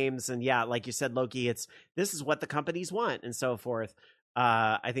games, and yeah, like you said, Loki, this is what the companies want and so forth.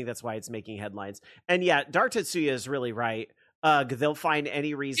 I think that's why it's making headlines. And yeah, Dark Tetsuya is really right. They'll find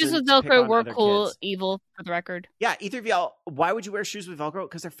any reason. Shoes with Velcro were cool, kids. Evil, for the record. Yeah, either of y'all, why would you wear shoes with Velcro?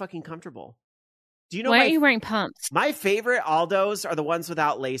 Because they're fucking comfortable. Do you know why are you wearing pumps? My favorite Aldos are the ones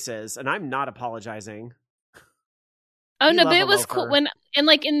without laces, and I'm not apologizing. Oh no, but it was cool when in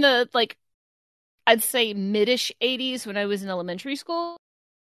the I'd say mid-ish 80s when I was in elementary school,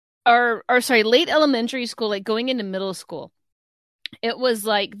 or sorry, late elementary school, like going into middle school. It was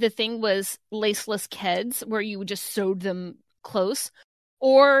like the thing was laceless Keds, where you just sewed them close,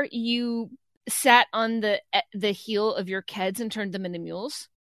 or you sat on the heel of your Keds and turned them into mules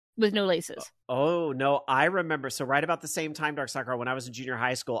with no laces. Oh no, I remember. So right about the same time, Dark Sakura, when I was in junior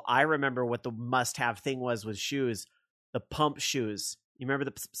high school, I remember what the must-have thing was with shoes: the pump shoes. You remember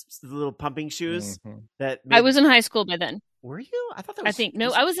the little pumping shoes? Mm-hmm. I was in high school by then. Were you? I thought that was... I think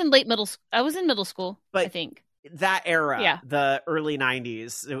no. I was in middle school. But I think that era, the early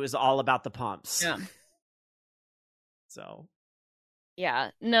 90s, it was all about the pumps. Yeah. So. Yeah.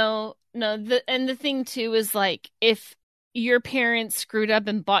 No. The thing too is like, if your parents screwed up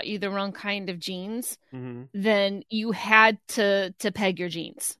and bought you the wrong kind of jeans, then you had to peg your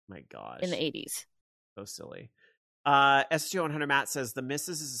jeans. My gosh. In the 80s. So silly. SG100 Matt says the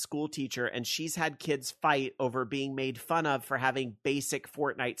missus is a school teacher, and she's had kids fight over being made fun of for having basic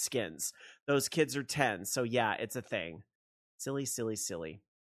Fortnite skins. Those kids are 10, so yeah, it's a thing. Silly.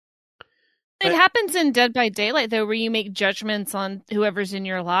 It happens in Dead by Daylight, though, where you make judgments on whoever's in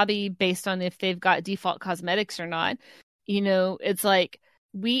your lobby based on if they've got default cosmetics or not. It's like,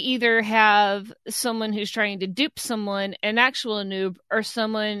 we either have someone who's trying to dupe someone, an actual noob, or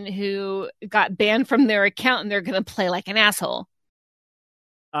someone who got banned from their account and they're going to play like an asshole.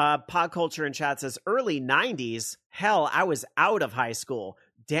 Pod Culture in chat says early 90s. Hell, I was out of high school.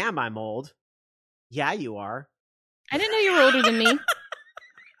 Damn, I'm old. Yeah, you are. I didn't know you were older than me.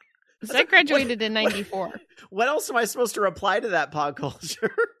 Because I graduated in 94. What else am I supposed to reply to that pop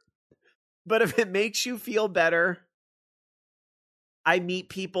culture? But if it makes you feel better, I meet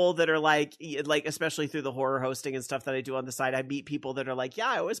people that are like, especially through the horror hosting and stuff that I do on the side, I meet people that are like, yeah,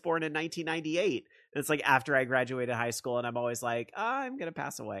 I was born in 1998. And it's like after I graduated high school, and I'm always like, I'm going to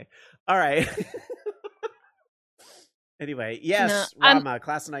pass away. All right. Anyway, yes, No, Rama,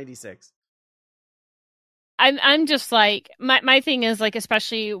 class of 96. I'm just like, my thing is like,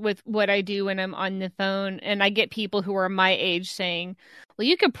 especially with what I do when I'm on the phone and I get people who are my age saying, well,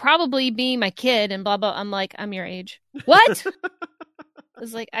 you could probably be my kid and blah, blah. I'm like, I'm your age. What?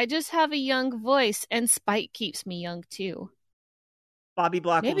 It's like, I just have a young voice and spite keeps me young too. Bobby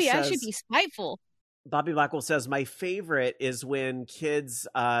Blackwell Maybe says, I should be spiteful. Bobby Blackwell says, my favorite is when kids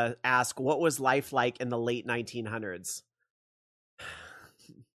ask, what was life like in the late 1900s?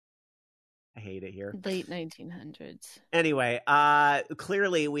 I hate it here. Late 1900s. Anyway,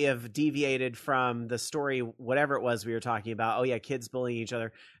 clearly we have deviated from the story, whatever it was we were talking about. Oh yeah, kids bullying each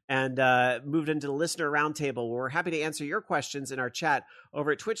other, and moved into the listener roundtable. We're happy to answer your questions in our chat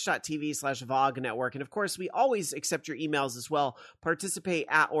over at twitch.tv/VOG Network. And of course, we always accept your emails as well. Participate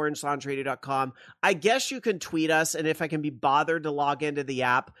at orangeloungeradio.com. I guess you can tweet us, and if I can be bothered to log into the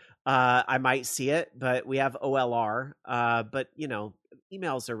app, I might see it, but we have OLR. But you know,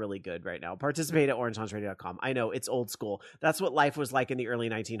 emails are really good right now. Participate at orangeloungeradio.com. I know it's old school. That's what life was like in the early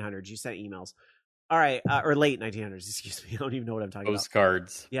 1900s. You sent emails. All right. Or late 1900s. Excuse me. I don't even know what I'm talking about.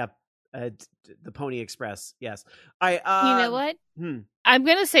 Postcards. Yeah. The Pony Express. Yes. All right. You know what? I'm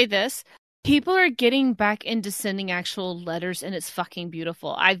going to say this. People are getting back into sending actual letters, and it's fucking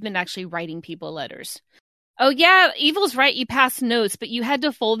beautiful. I've been actually writing people letters. Oh, yeah, Evil's right. You passed notes, but you had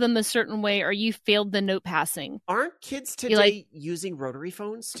to fold them a certain way or you failed the note passing. Aren't kids today using rotary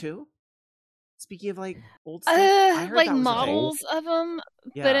phones, too? Speaking of, like, old stuff. I heard like that was models of them.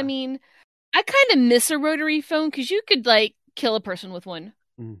 Yeah. But, I mean, I kind of miss a rotary phone because you could, like, kill a person with one.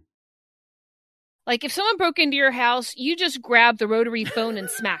 Like, if someone broke into your house, you just grab the rotary phone and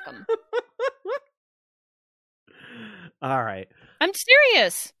smack them. All right. I'm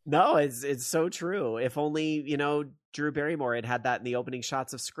serious. No, it's so true. If only, you know, Drew Barrymore had that in the opening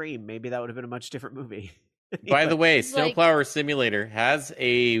shots of Scream, maybe that would have been a much different movie. By the way, Snowplower Simulator has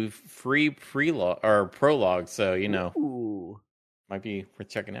a free prologue, so you know, might be worth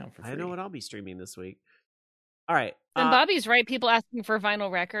checking out for free. I know what I'll be streaming this week. All right, and Bobby's right. People asking for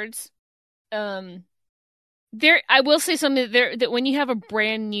vinyl records. There, I will say something that when you have a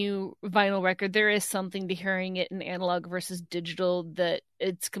brand new vinyl record, there is something to hearing it in analog versus digital that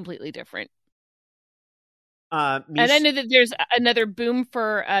it's completely different. And I know that there's another boom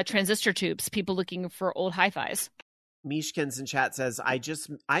for transistor tubes. People looking for old hi-fis. Mishkins in chat says, I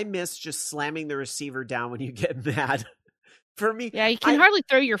miss just slamming the receiver down when you get mad. For me, yeah, you can hardly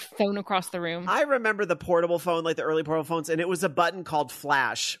throw your phone across the room. I remember the portable phone, like the early portable phones, and it was a button called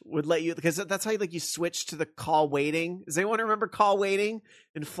flash. Would let you, because that's how you switch to the call waiting. Does anyone remember call waiting?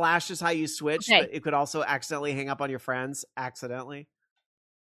 And flash is how you switch. Okay. But it could also accidentally hang up on your friends. Accidentally.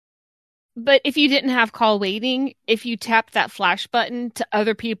 But if you didn't have call waiting, if you tapped that flash button to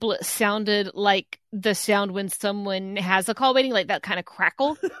other people, it sounded like the sound when someone has a call waiting, like that kind of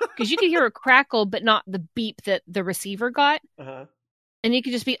crackle. Because you could hear a crackle, but not the beep that the receiver got. Uh-huh. And you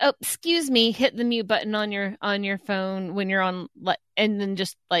could just be, oh, excuse me, hit the mute button on your phone when you're on, and then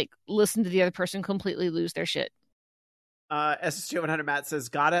just like listen to the other person completely lose their shit. SSJ100 Matt says,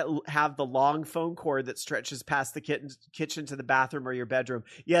 gotta have the long phone cord that stretches past the kitchen to the bathroom or your bedroom.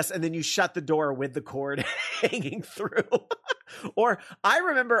 Yes, and then you shut the door with the cord hanging through. Or I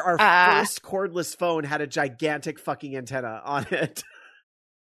remember our first cordless phone had a gigantic fucking antenna on it.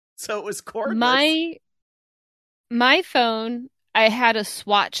 So it was cordless. My phone, I had a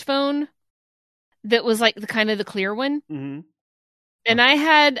Swatch phone that was like the clear one. Mm-hmm. And I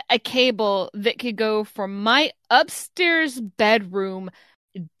had a cable that could go from my upstairs bedroom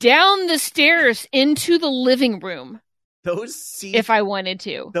down the stairs into the living room. If I wanted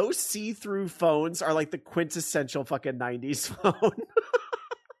to. Those see-through phones are like the quintessential fucking 90s phone.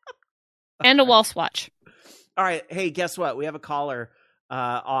 And a wall swatch. All right. Hey, guess what? We have a caller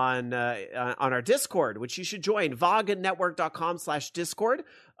on our Discord, which you should join. vognetwork.com/Discord.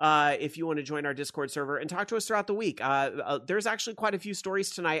 If you want to join our Discord server and talk to us throughout the week. There's actually quite a few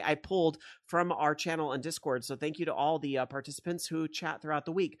stories tonight I pulled from our channel and Discord. So thank you to all the participants who chat throughout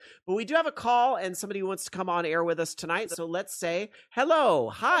the week. But we do have a call and somebody who wants to come on air with us tonight. So let's say hello.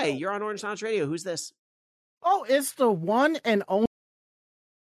 Hi, you're on Orange Lounge Radio. Who's this? Oh, it's the one and only.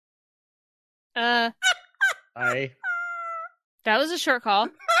 Hi. That was a short call.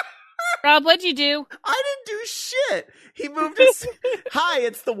 Rob, what'd you do? I didn't do shit. He moved his hi,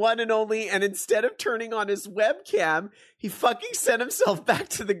 it's the one and only, and instead of turning on his webcam, he fucking sent himself back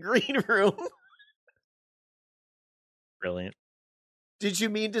to the green room. Brilliant. Did you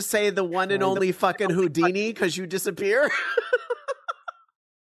mean to say the one and only fucking Houdini because you disappear?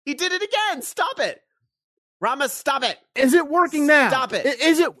 He did it again. Stop it. Rama, stop it. Is it working now? Stop it.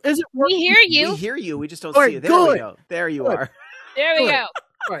 Is it working? We hear you. We hear you. We just don't All see right, you. There we good. go. There you Good. are. There we Good. go.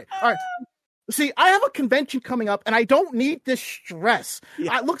 All right. See, I have a convention coming up, and I don't need this stress.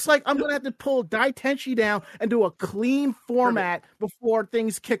 Yeah. It looks like I'm going to have to pull Dai Tenchi down and do a clean format before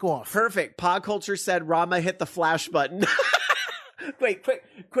things kick off. Perfect. Pod Culture said Rama hit the flash button. Wait,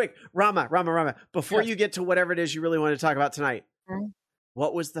 quick. Rama. Before you get to whatever it is you really want to talk about tonight,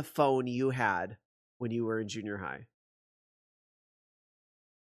 what was the phone you had when you were in junior high?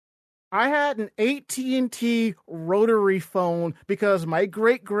 I had an AT&T rotary phone because my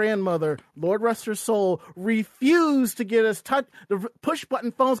great-grandmother, Lord rest her soul, refused to get us the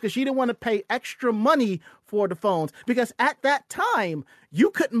push-button phones because she didn't want to pay extra money for the phones. Because at that time,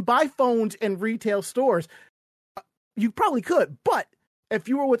 you couldn't buy phones in retail stores. You probably could, but if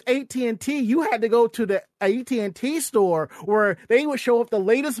you were with AT&T, you had to go to the AT&T store where they would show up the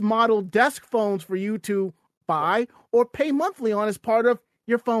latest model desk phones for you to buy or pay monthly on as part of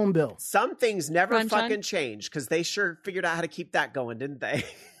your phone bill. Some things never Run, fucking John? change because they sure figured out how to keep that going, didn't they?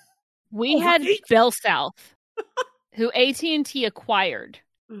 We had Bell South, who AT&T acquired,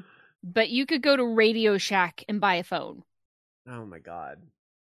 but you could go to Radio Shack and buy a phone. Oh my God.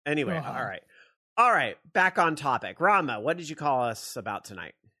 Anyway, all right. Back on topic. Rama, what did you call us about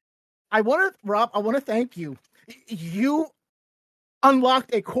tonight? Rob, I want to thank you. You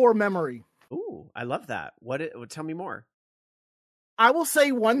unlocked a core memory. Ooh, I love that. Tell me more. I will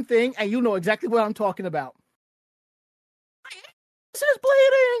say one thing, and you know exactly what I'm talking about. This is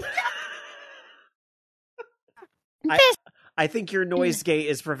bleeding. I think your noise gate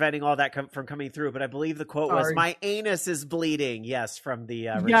is preventing all that from coming through, but I believe the quote was, "My anus is bleeding." Yes, from the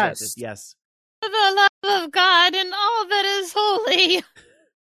Yes. Yes. For the love of God and all that is holy,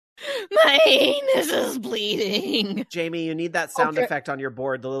 my anus is bleeding. Jamie, you need that sound effect on your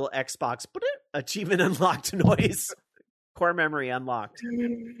board, the little Xbox achievement unlocked noise. Core memory unlocked.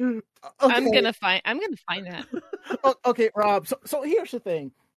 Okay. I'm gonna find that. Okay, Rob. So here's the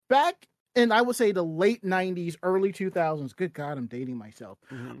thing. Back in, I would say, the late 90s, early 2000s. Good God, I'm dating myself.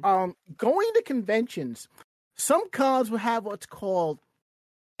 Mm-hmm. Going to conventions, some cons would have what's called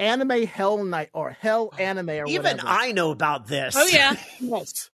Anime Hell Night or Hell Anime or Even whatever. I know about this. Oh yeah.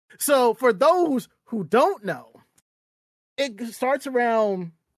 Yes. So for those who don't know, it starts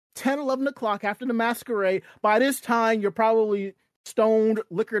around 10, 11 o'clock after the masquerade. By this time, you're probably stoned,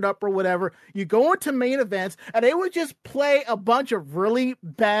 liquored up, or whatever. You go into main events, and they would just play a bunch of really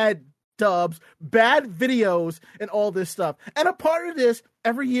bad dubs, bad videos, and all this stuff. And a part of this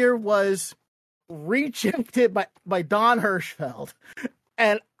every year was rejected by Don Hirschfeld.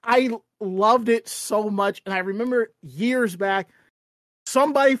 And I loved it so much. And I remember years back,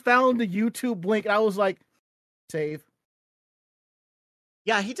 somebody found the YouTube link, and I was like, save.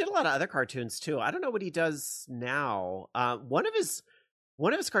 Yeah, he did a lot of other cartoons too. I don't know what he does now. One of his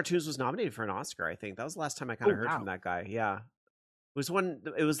cartoons was nominated for an Oscar, I think. That was the last time I kind of heard from that guy. Yeah.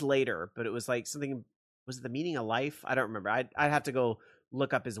 It was later, but it was like something, was it The Meaning of Life? I don't remember. I'd have to go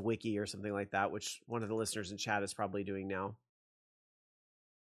look up his wiki or something like that, which one of the listeners in chat is probably doing now.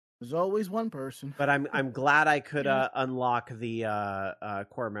 There's always one person. But I'm glad I could unlock the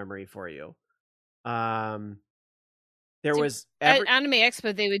core memory for you. There was at Anime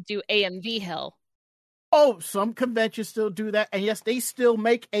Expo, they would do AMV Hell. Oh, some conventions still do that, and yes, they still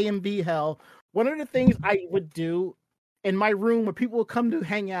make AMV Hell. One of the things I would do in my room where people would come to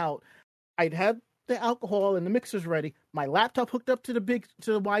hang out, I'd have the alcohol and the mixers ready, my laptop hooked up to the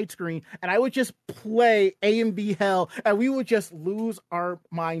widescreen, and I would just play AMV Hell, and we would just lose our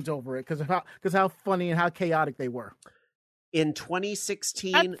minds over it because how funny and how chaotic they were. In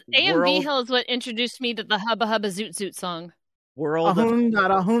 2016, AMV Hell is what introduced me to the Hubba Hubba Zoot Zoot song. World of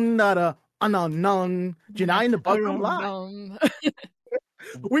Janai in the Buckle Line.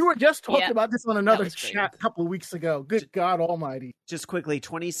 We were just talking about this on another chat a couple of weeks ago. Good God Almighty. Just quickly,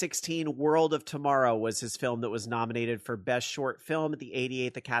 2016 World of Tomorrow was his film that was nominated for Best Short Film at the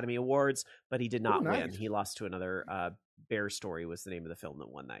 88th Academy Awards, but he did not win. He lost to another Bear Story was the name of the film that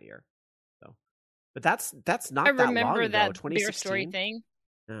won that year. So, but that's not that long ago. I remember that Bear Story thing.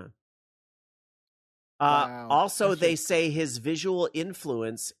 Yeah. Wow. Also, they say his visual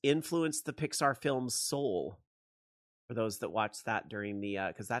influenced the Pixar film Soul. For those that watched that during the,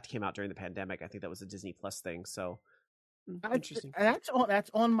 because that came out during the pandemic, I think that was a Disney Plus thing. So Interesting. That's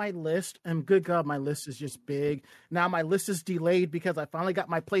on my list, and good God, my list is just big. Now my list is delayed because I finally got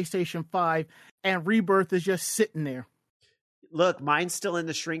my PlayStation 5, and Rebirth is just sitting there. Look, mine's still in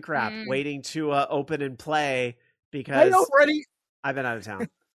the shrink wrap, waiting to open and play because I've been out of town.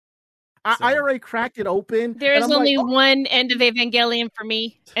 I already cracked it open. There's only one end of Evangelion for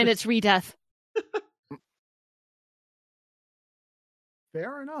me, and it's Redeath.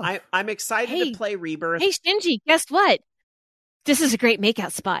 Fair enough. I'm excited to play Rebirth. Hey, Shinji, guess what? This is a great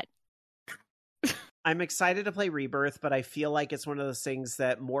makeout spot. I'm excited to play Rebirth, but I feel like it's one of those things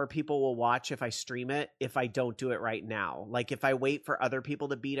that more people will watch if I stream it if I don't do it right now. Like if I wait for other people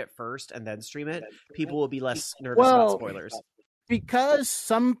to beat it first and then stream it, people will be less nervous about spoilers. Because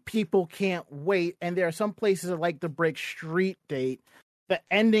some people can't wait, and there are some places that like to break street date, the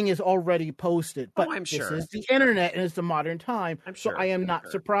ending is already posted. But I'm sure. This is the internet and it's the modern time. So I am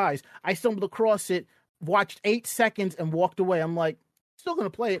not surprised. I stumbled across it, watched 8 seconds, and walked away. I'm like, still going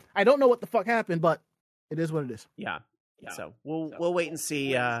to play it. I don't know what the fuck happened, but it is what it is. Yeah. So we'll wait and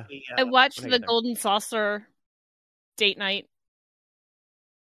see. I watched the Golden Saucer date night.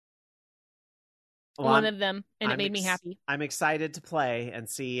 One of them, and it made me happy. I'm excited to play and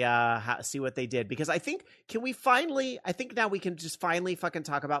see what they did, because I think now we can just finally fucking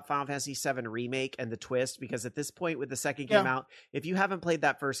talk about Final Fantasy VII Remake and the twist, because at this point with the second game out, if you haven't played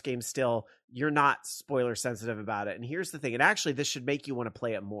that first game still, you're not spoiler sensitive about it. And here's the thing, and actually this should make you want to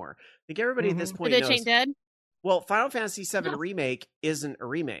play it more. I think everybody at this point knows. Ain't dead? Well, Final Fantasy VII Remake isn't a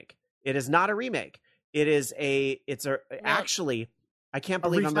remake. It is not a remake. Actually, I can't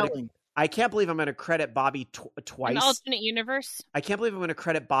believe I can't believe I'm going to credit Bobby twice. An alternate universe. I can't believe I'm going to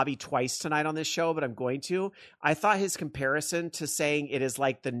credit Bobby twice tonight on this show, but I'm going to. I thought his comparison to saying it is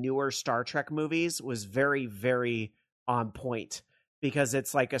like the newer Star Trek movies was very, very on point, because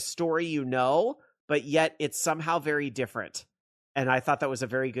it's like a story, but yet it's somehow very different. And I thought that was a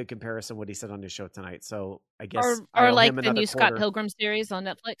very good comparison, what he said on his show tonight. So I guess or like the new Scott Pilgrim series on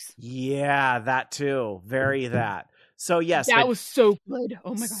Netflix. Yeah, that too. Very that. So yes, that was so good.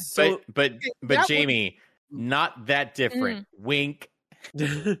 Oh my god! So, but Jamie, not that different. Wink.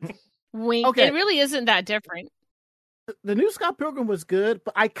 Wink. Okay. It really isn't that different. The new Scott Pilgrim was good,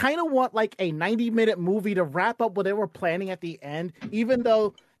 but I kind of want like a 90-minute movie to wrap up what they were planning at the end. Even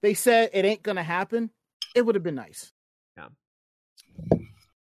though they said it ain't gonna happen, it would have been nice. Yeah.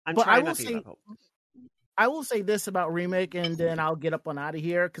 I will say this about Remake, and then I'll get up on out of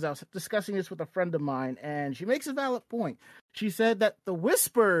here, because I was discussing this with a friend of mine, and she makes a valid point. She said that the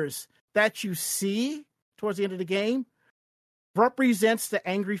whispers that you see towards the end of the game represents the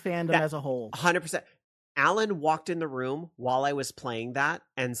angry fandom as a whole. 100%. Alan walked in the room while I was playing that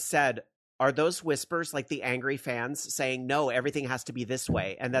and said, are those whispers like the angry fans saying, no, everything has to be this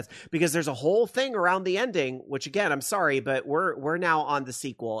way? And that's because there's a whole thing around the ending, which again, I'm sorry, but we're now on the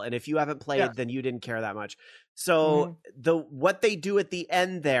sequel. And if you haven't played, then you didn't care that much. So what they do at the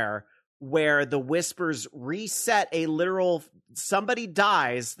end there, where the whispers reset a literal, somebody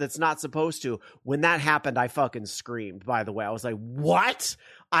dies that's not supposed to. When that happened, I fucking screamed, by the way. I was like, what?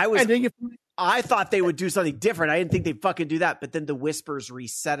 I thought they would do something different. I didn't think they'd fucking do that. But then the whispers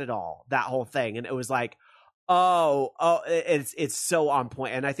reset it all, that whole thing. And it was like, it's so on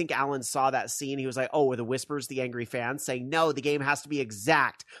point. And I think Alan saw that scene. He was like, oh, were the whispers the angry fans saying, no, the game has to be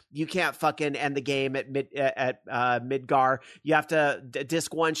exact. You can't fucking end the game at Midgar. You have to,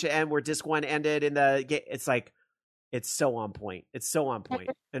 disc 1 should end where disc 1 ended in the game. It's like, it's so on point. It's so on point.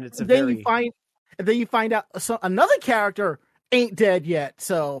 And it's then you find out another character ain't dead yet.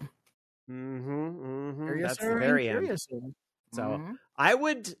 So that's the very end. So I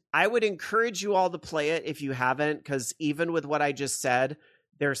would encourage you all to play it if you haven't, because even with what I just said,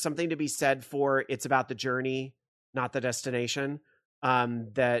 there's something to be said for it's about the journey, not the destination.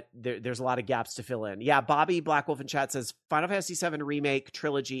 That there's a lot of gaps to fill in. Yeah, Bobby Blackwolf in chat says Final Fantasy VII Remake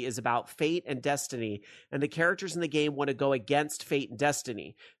trilogy is about fate and destiny, and the characters in the game want to go against fate and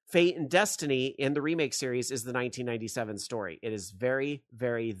destiny. Fate and Destiny in the remake series is the 1997 story. It is very,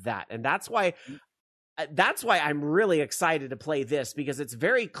 very that. And that's why I'm really excited to play this, because it's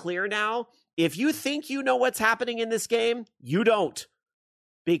very clear now. If you think you know what's happening in this game, you don't,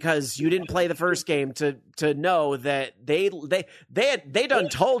 because you didn't play the first game to know that they done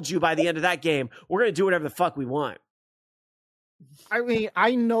told you by the end of that game, we're going to do whatever the fuck we want. I mean,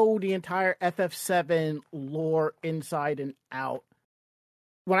 I know the entire FF7 lore inside and out.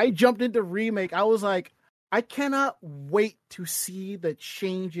 When I jumped into Remake, I was like, I cannot wait to see the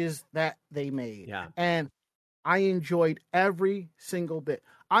changes that they made. Yeah. And I enjoyed every single bit.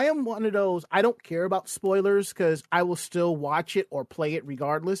 I am one of those, I don't care about spoilers because I will still watch it or play it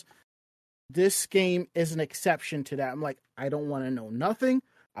regardless. this game is an exception to that. I'm like, I don't want to know nothing.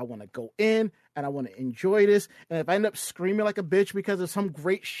 I want to go in and I want to enjoy this. And if I end up screaming like a bitch because of some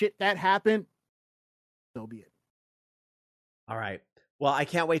great shit that happened, so be it. All right. Well, I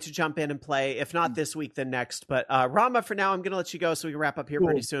can't wait to jump in and play. If not this week, then next. But Rama, for now, I'm going to let you go so we can wrap up here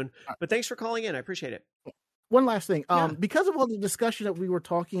pretty soon. But thanks for calling in. I appreciate it. One last thing. Because of all the discussion that we were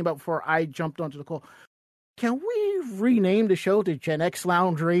talking about before I jumped onto the call, can we rename the show to Gen X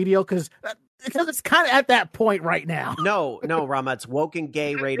Lounge Radio? Because it's kind of at that point right now. No, Rama, it's Woke and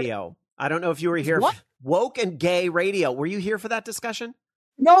Gay Radio. I don't know if you were here. What? Woke and Gay Radio. Were you here for that discussion?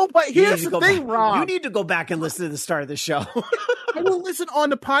 No, but here's the thing, Rob. You need to go back and listen to the start of the show. I will listen on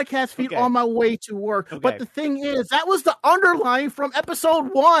the podcast feed on my way to work. Okay. But the thing is, that was the underline from episode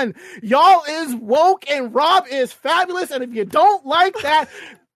 1. Y'all is woke and Rob is fabulous. And if you don't like that,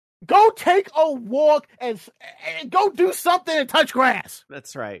 go take a walk and go do something and touch grass.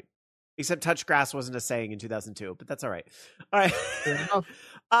 That's right. Except touch grass wasn't a saying in 2002, but that's all right. All right. And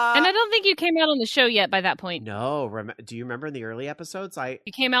I don't think you came out on the show yet by that point. No. Do you remember in the early episodes?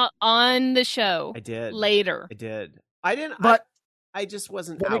 You came out on the show. I did. Later. I did. I didn't. But I just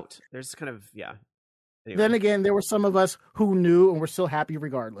wasn't out. There's kind of, yeah. Anyway. Then again, there were some of us who knew and were still happy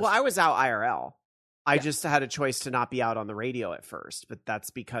regardless. Well, I was out IRL. I just had a choice to not be out on the radio at first, but that's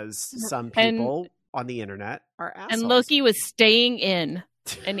because some people on the internet are assholes. And Loki was staying in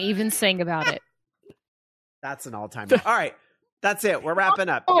and even sang about it. That's an all-time. All right. That's it. We're wrapping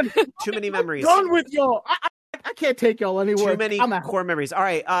up. Too many memories. Done with y'all. I can't take y'all anywhere. Too many core memories. All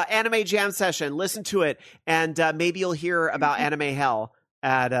right. Anime Jam Session. Listen to it. And maybe you'll hear about Anime Hell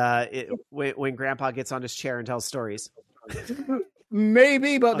at when Grandpa gets on his chair and tells stories.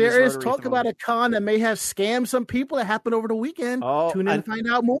 Maybe, but there is talk about a con that may have scammed some people that happened over the weekend. Tune in to find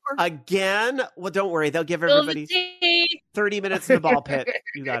out more. Again? Well, don't worry. They'll give everybody 30 minutes in the ball pit.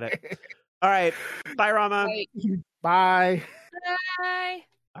 You got it. All right. Bye, Rama. Bye. Bye.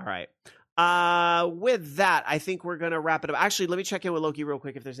 All right. With that, I think we're going to wrap it up. Actually, let me check in with Loki real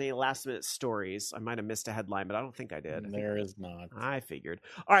quick if there's any last-minute stories. I might have missed a headline, but I don't think I did. There is not. I figured.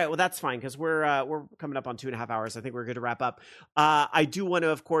 All right, well, that's fine because we're coming up on 2.5 hours. I think we're good to wrap up. I do want to,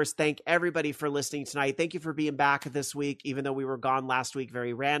 of course, thank everybody for listening tonight. Thank you for being back this week, even though we were gone last week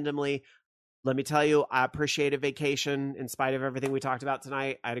very randomly. Let me tell you, I appreciated vacation in spite of everything we talked about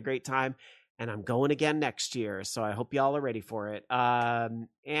tonight. I had a great time, and I'm going again next year, so I hope y'all are ready for it. And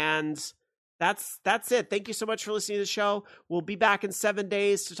that's it. Thank you so much for listening to the show. We'll be back in 7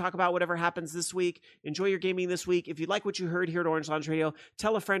 days to talk about whatever happens this week. Enjoy your gaming this week. If you like what you heard here at Orange Lounge Radio,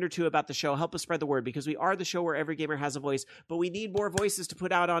 tell a friend or two about the show. Help us spread the word because we are the show where every gamer has a voice, but we need more voices to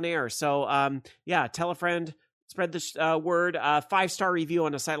put out on air. So, tell a friend. Spread the word. 5-star review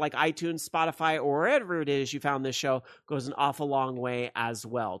on a site like iTunes, Spotify, or wherever it is you found this show goes an awful long way as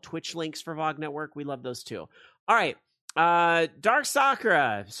well. Twitch links for VOG Network. We love those too. All right. Dark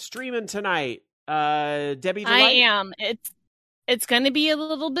Sakura streaming tonight. Debbie Delight? I am. It's going to be a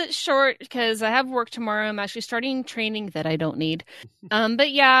little bit short because I have work tomorrow. I'm actually starting training that I don't need.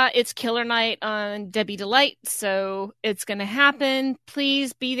 But yeah, it's killer night on Debbie Delight, so it's going to happen.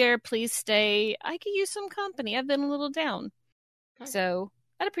 Please be there. Please stay. I could use some company. I've been a little down. Okay. So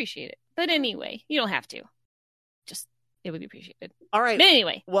I'd appreciate it. But anyway, you don't have to. Just, it would be appreciated. All right. But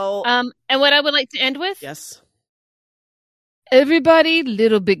anyway. Well, and what I would like to end with? Yes. Everybody,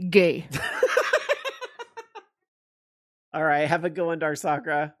 little bit gay. All right. Have a good one, Dark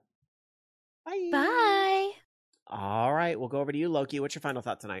Sakura. Bye. Bye. All right. We'll go over to you, Loki. What's your final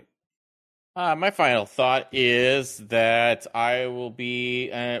thought tonight? My final thought is that I will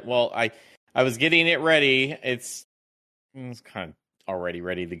be, I was getting it ready. It's kind of already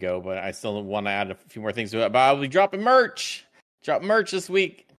ready to go, but I still want to add a few more things to it. But I'll be dropping merch. Drop merch this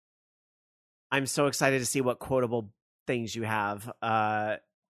week. I'm so excited to see what quotable things you have.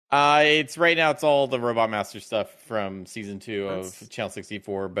 It's right now. It's all the Robot Master stuff from season 2 of Channel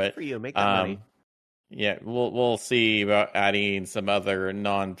 64. But for you, make that money. Yeah, we'll see about adding some other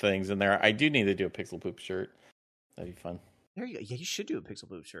non things in there. I do need to do a Pixel Poop shirt. That'd be fun. There you go. Yeah, you should do a Pixel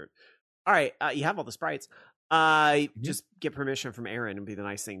Poop shirt. All right, you have all the sprites. Just get permission from Aaron would be the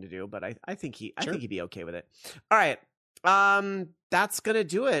nice thing to do. But I think he'd be okay with it. All right. That's gonna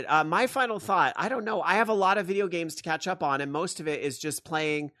do it. My final thought, I don't know. I have a lot of video games to catch up on, and most of it is just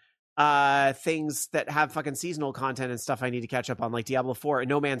playing things that have fucking seasonal content and stuff I need to catch up on, like Diablo 4 and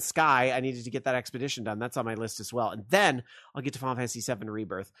No Man's Sky. I needed to get that expedition done. That's on my list as well. And then I'll get to Final Fantasy VII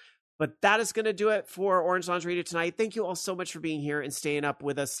Rebirth. But that is going to do it for Orange Lounge Radio tonight. Thank you all so much for being here and staying up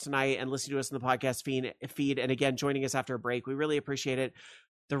with us tonight and listening to us in the podcast feed. And again, joining us after a break. We really appreciate it.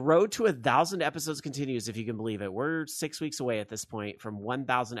 The road to 1,000 episodes continues, if you can believe it. We're 6 weeks away at this point from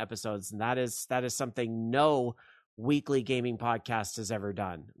 1,000 episodes, and that is something no weekly gaming podcast has ever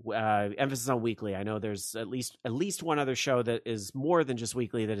done. Emphasis on weekly. I know there's at least one other show that is more than just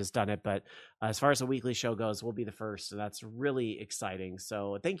weekly that has done it, but as far as a weekly show goes, we'll be the first, so that's really exciting.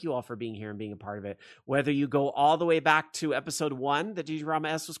 So thank you all for being here and being a part of it. Whether you go all the way back to episode 1 that Digirama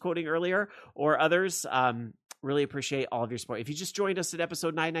S was quoting earlier, or others, really appreciate all of your support. If you just joined us at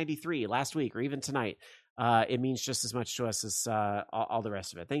episode 993 last week, or even tonight, it means just as much to us as all the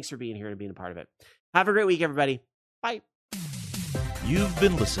rest of it. Thanks for being here and being a part of it. Have a great week, everybody. Bye. You've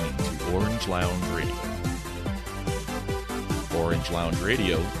been listening to Orange Lounge Radio. Orange Lounge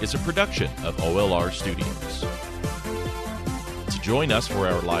Radio is a production of OLR Studios. To join us for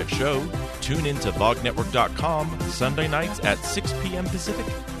our live show, tune in to VogNetwork.com Sunday nights at 6 p.m.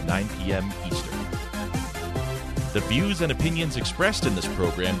 Pacific, 9 p.m. Eastern. The views and opinions expressed in this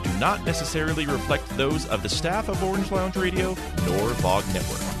program do not necessarily reflect those of the staff of Orange Lounge Radio nor VOG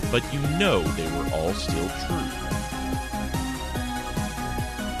Network, but you know they were all still true.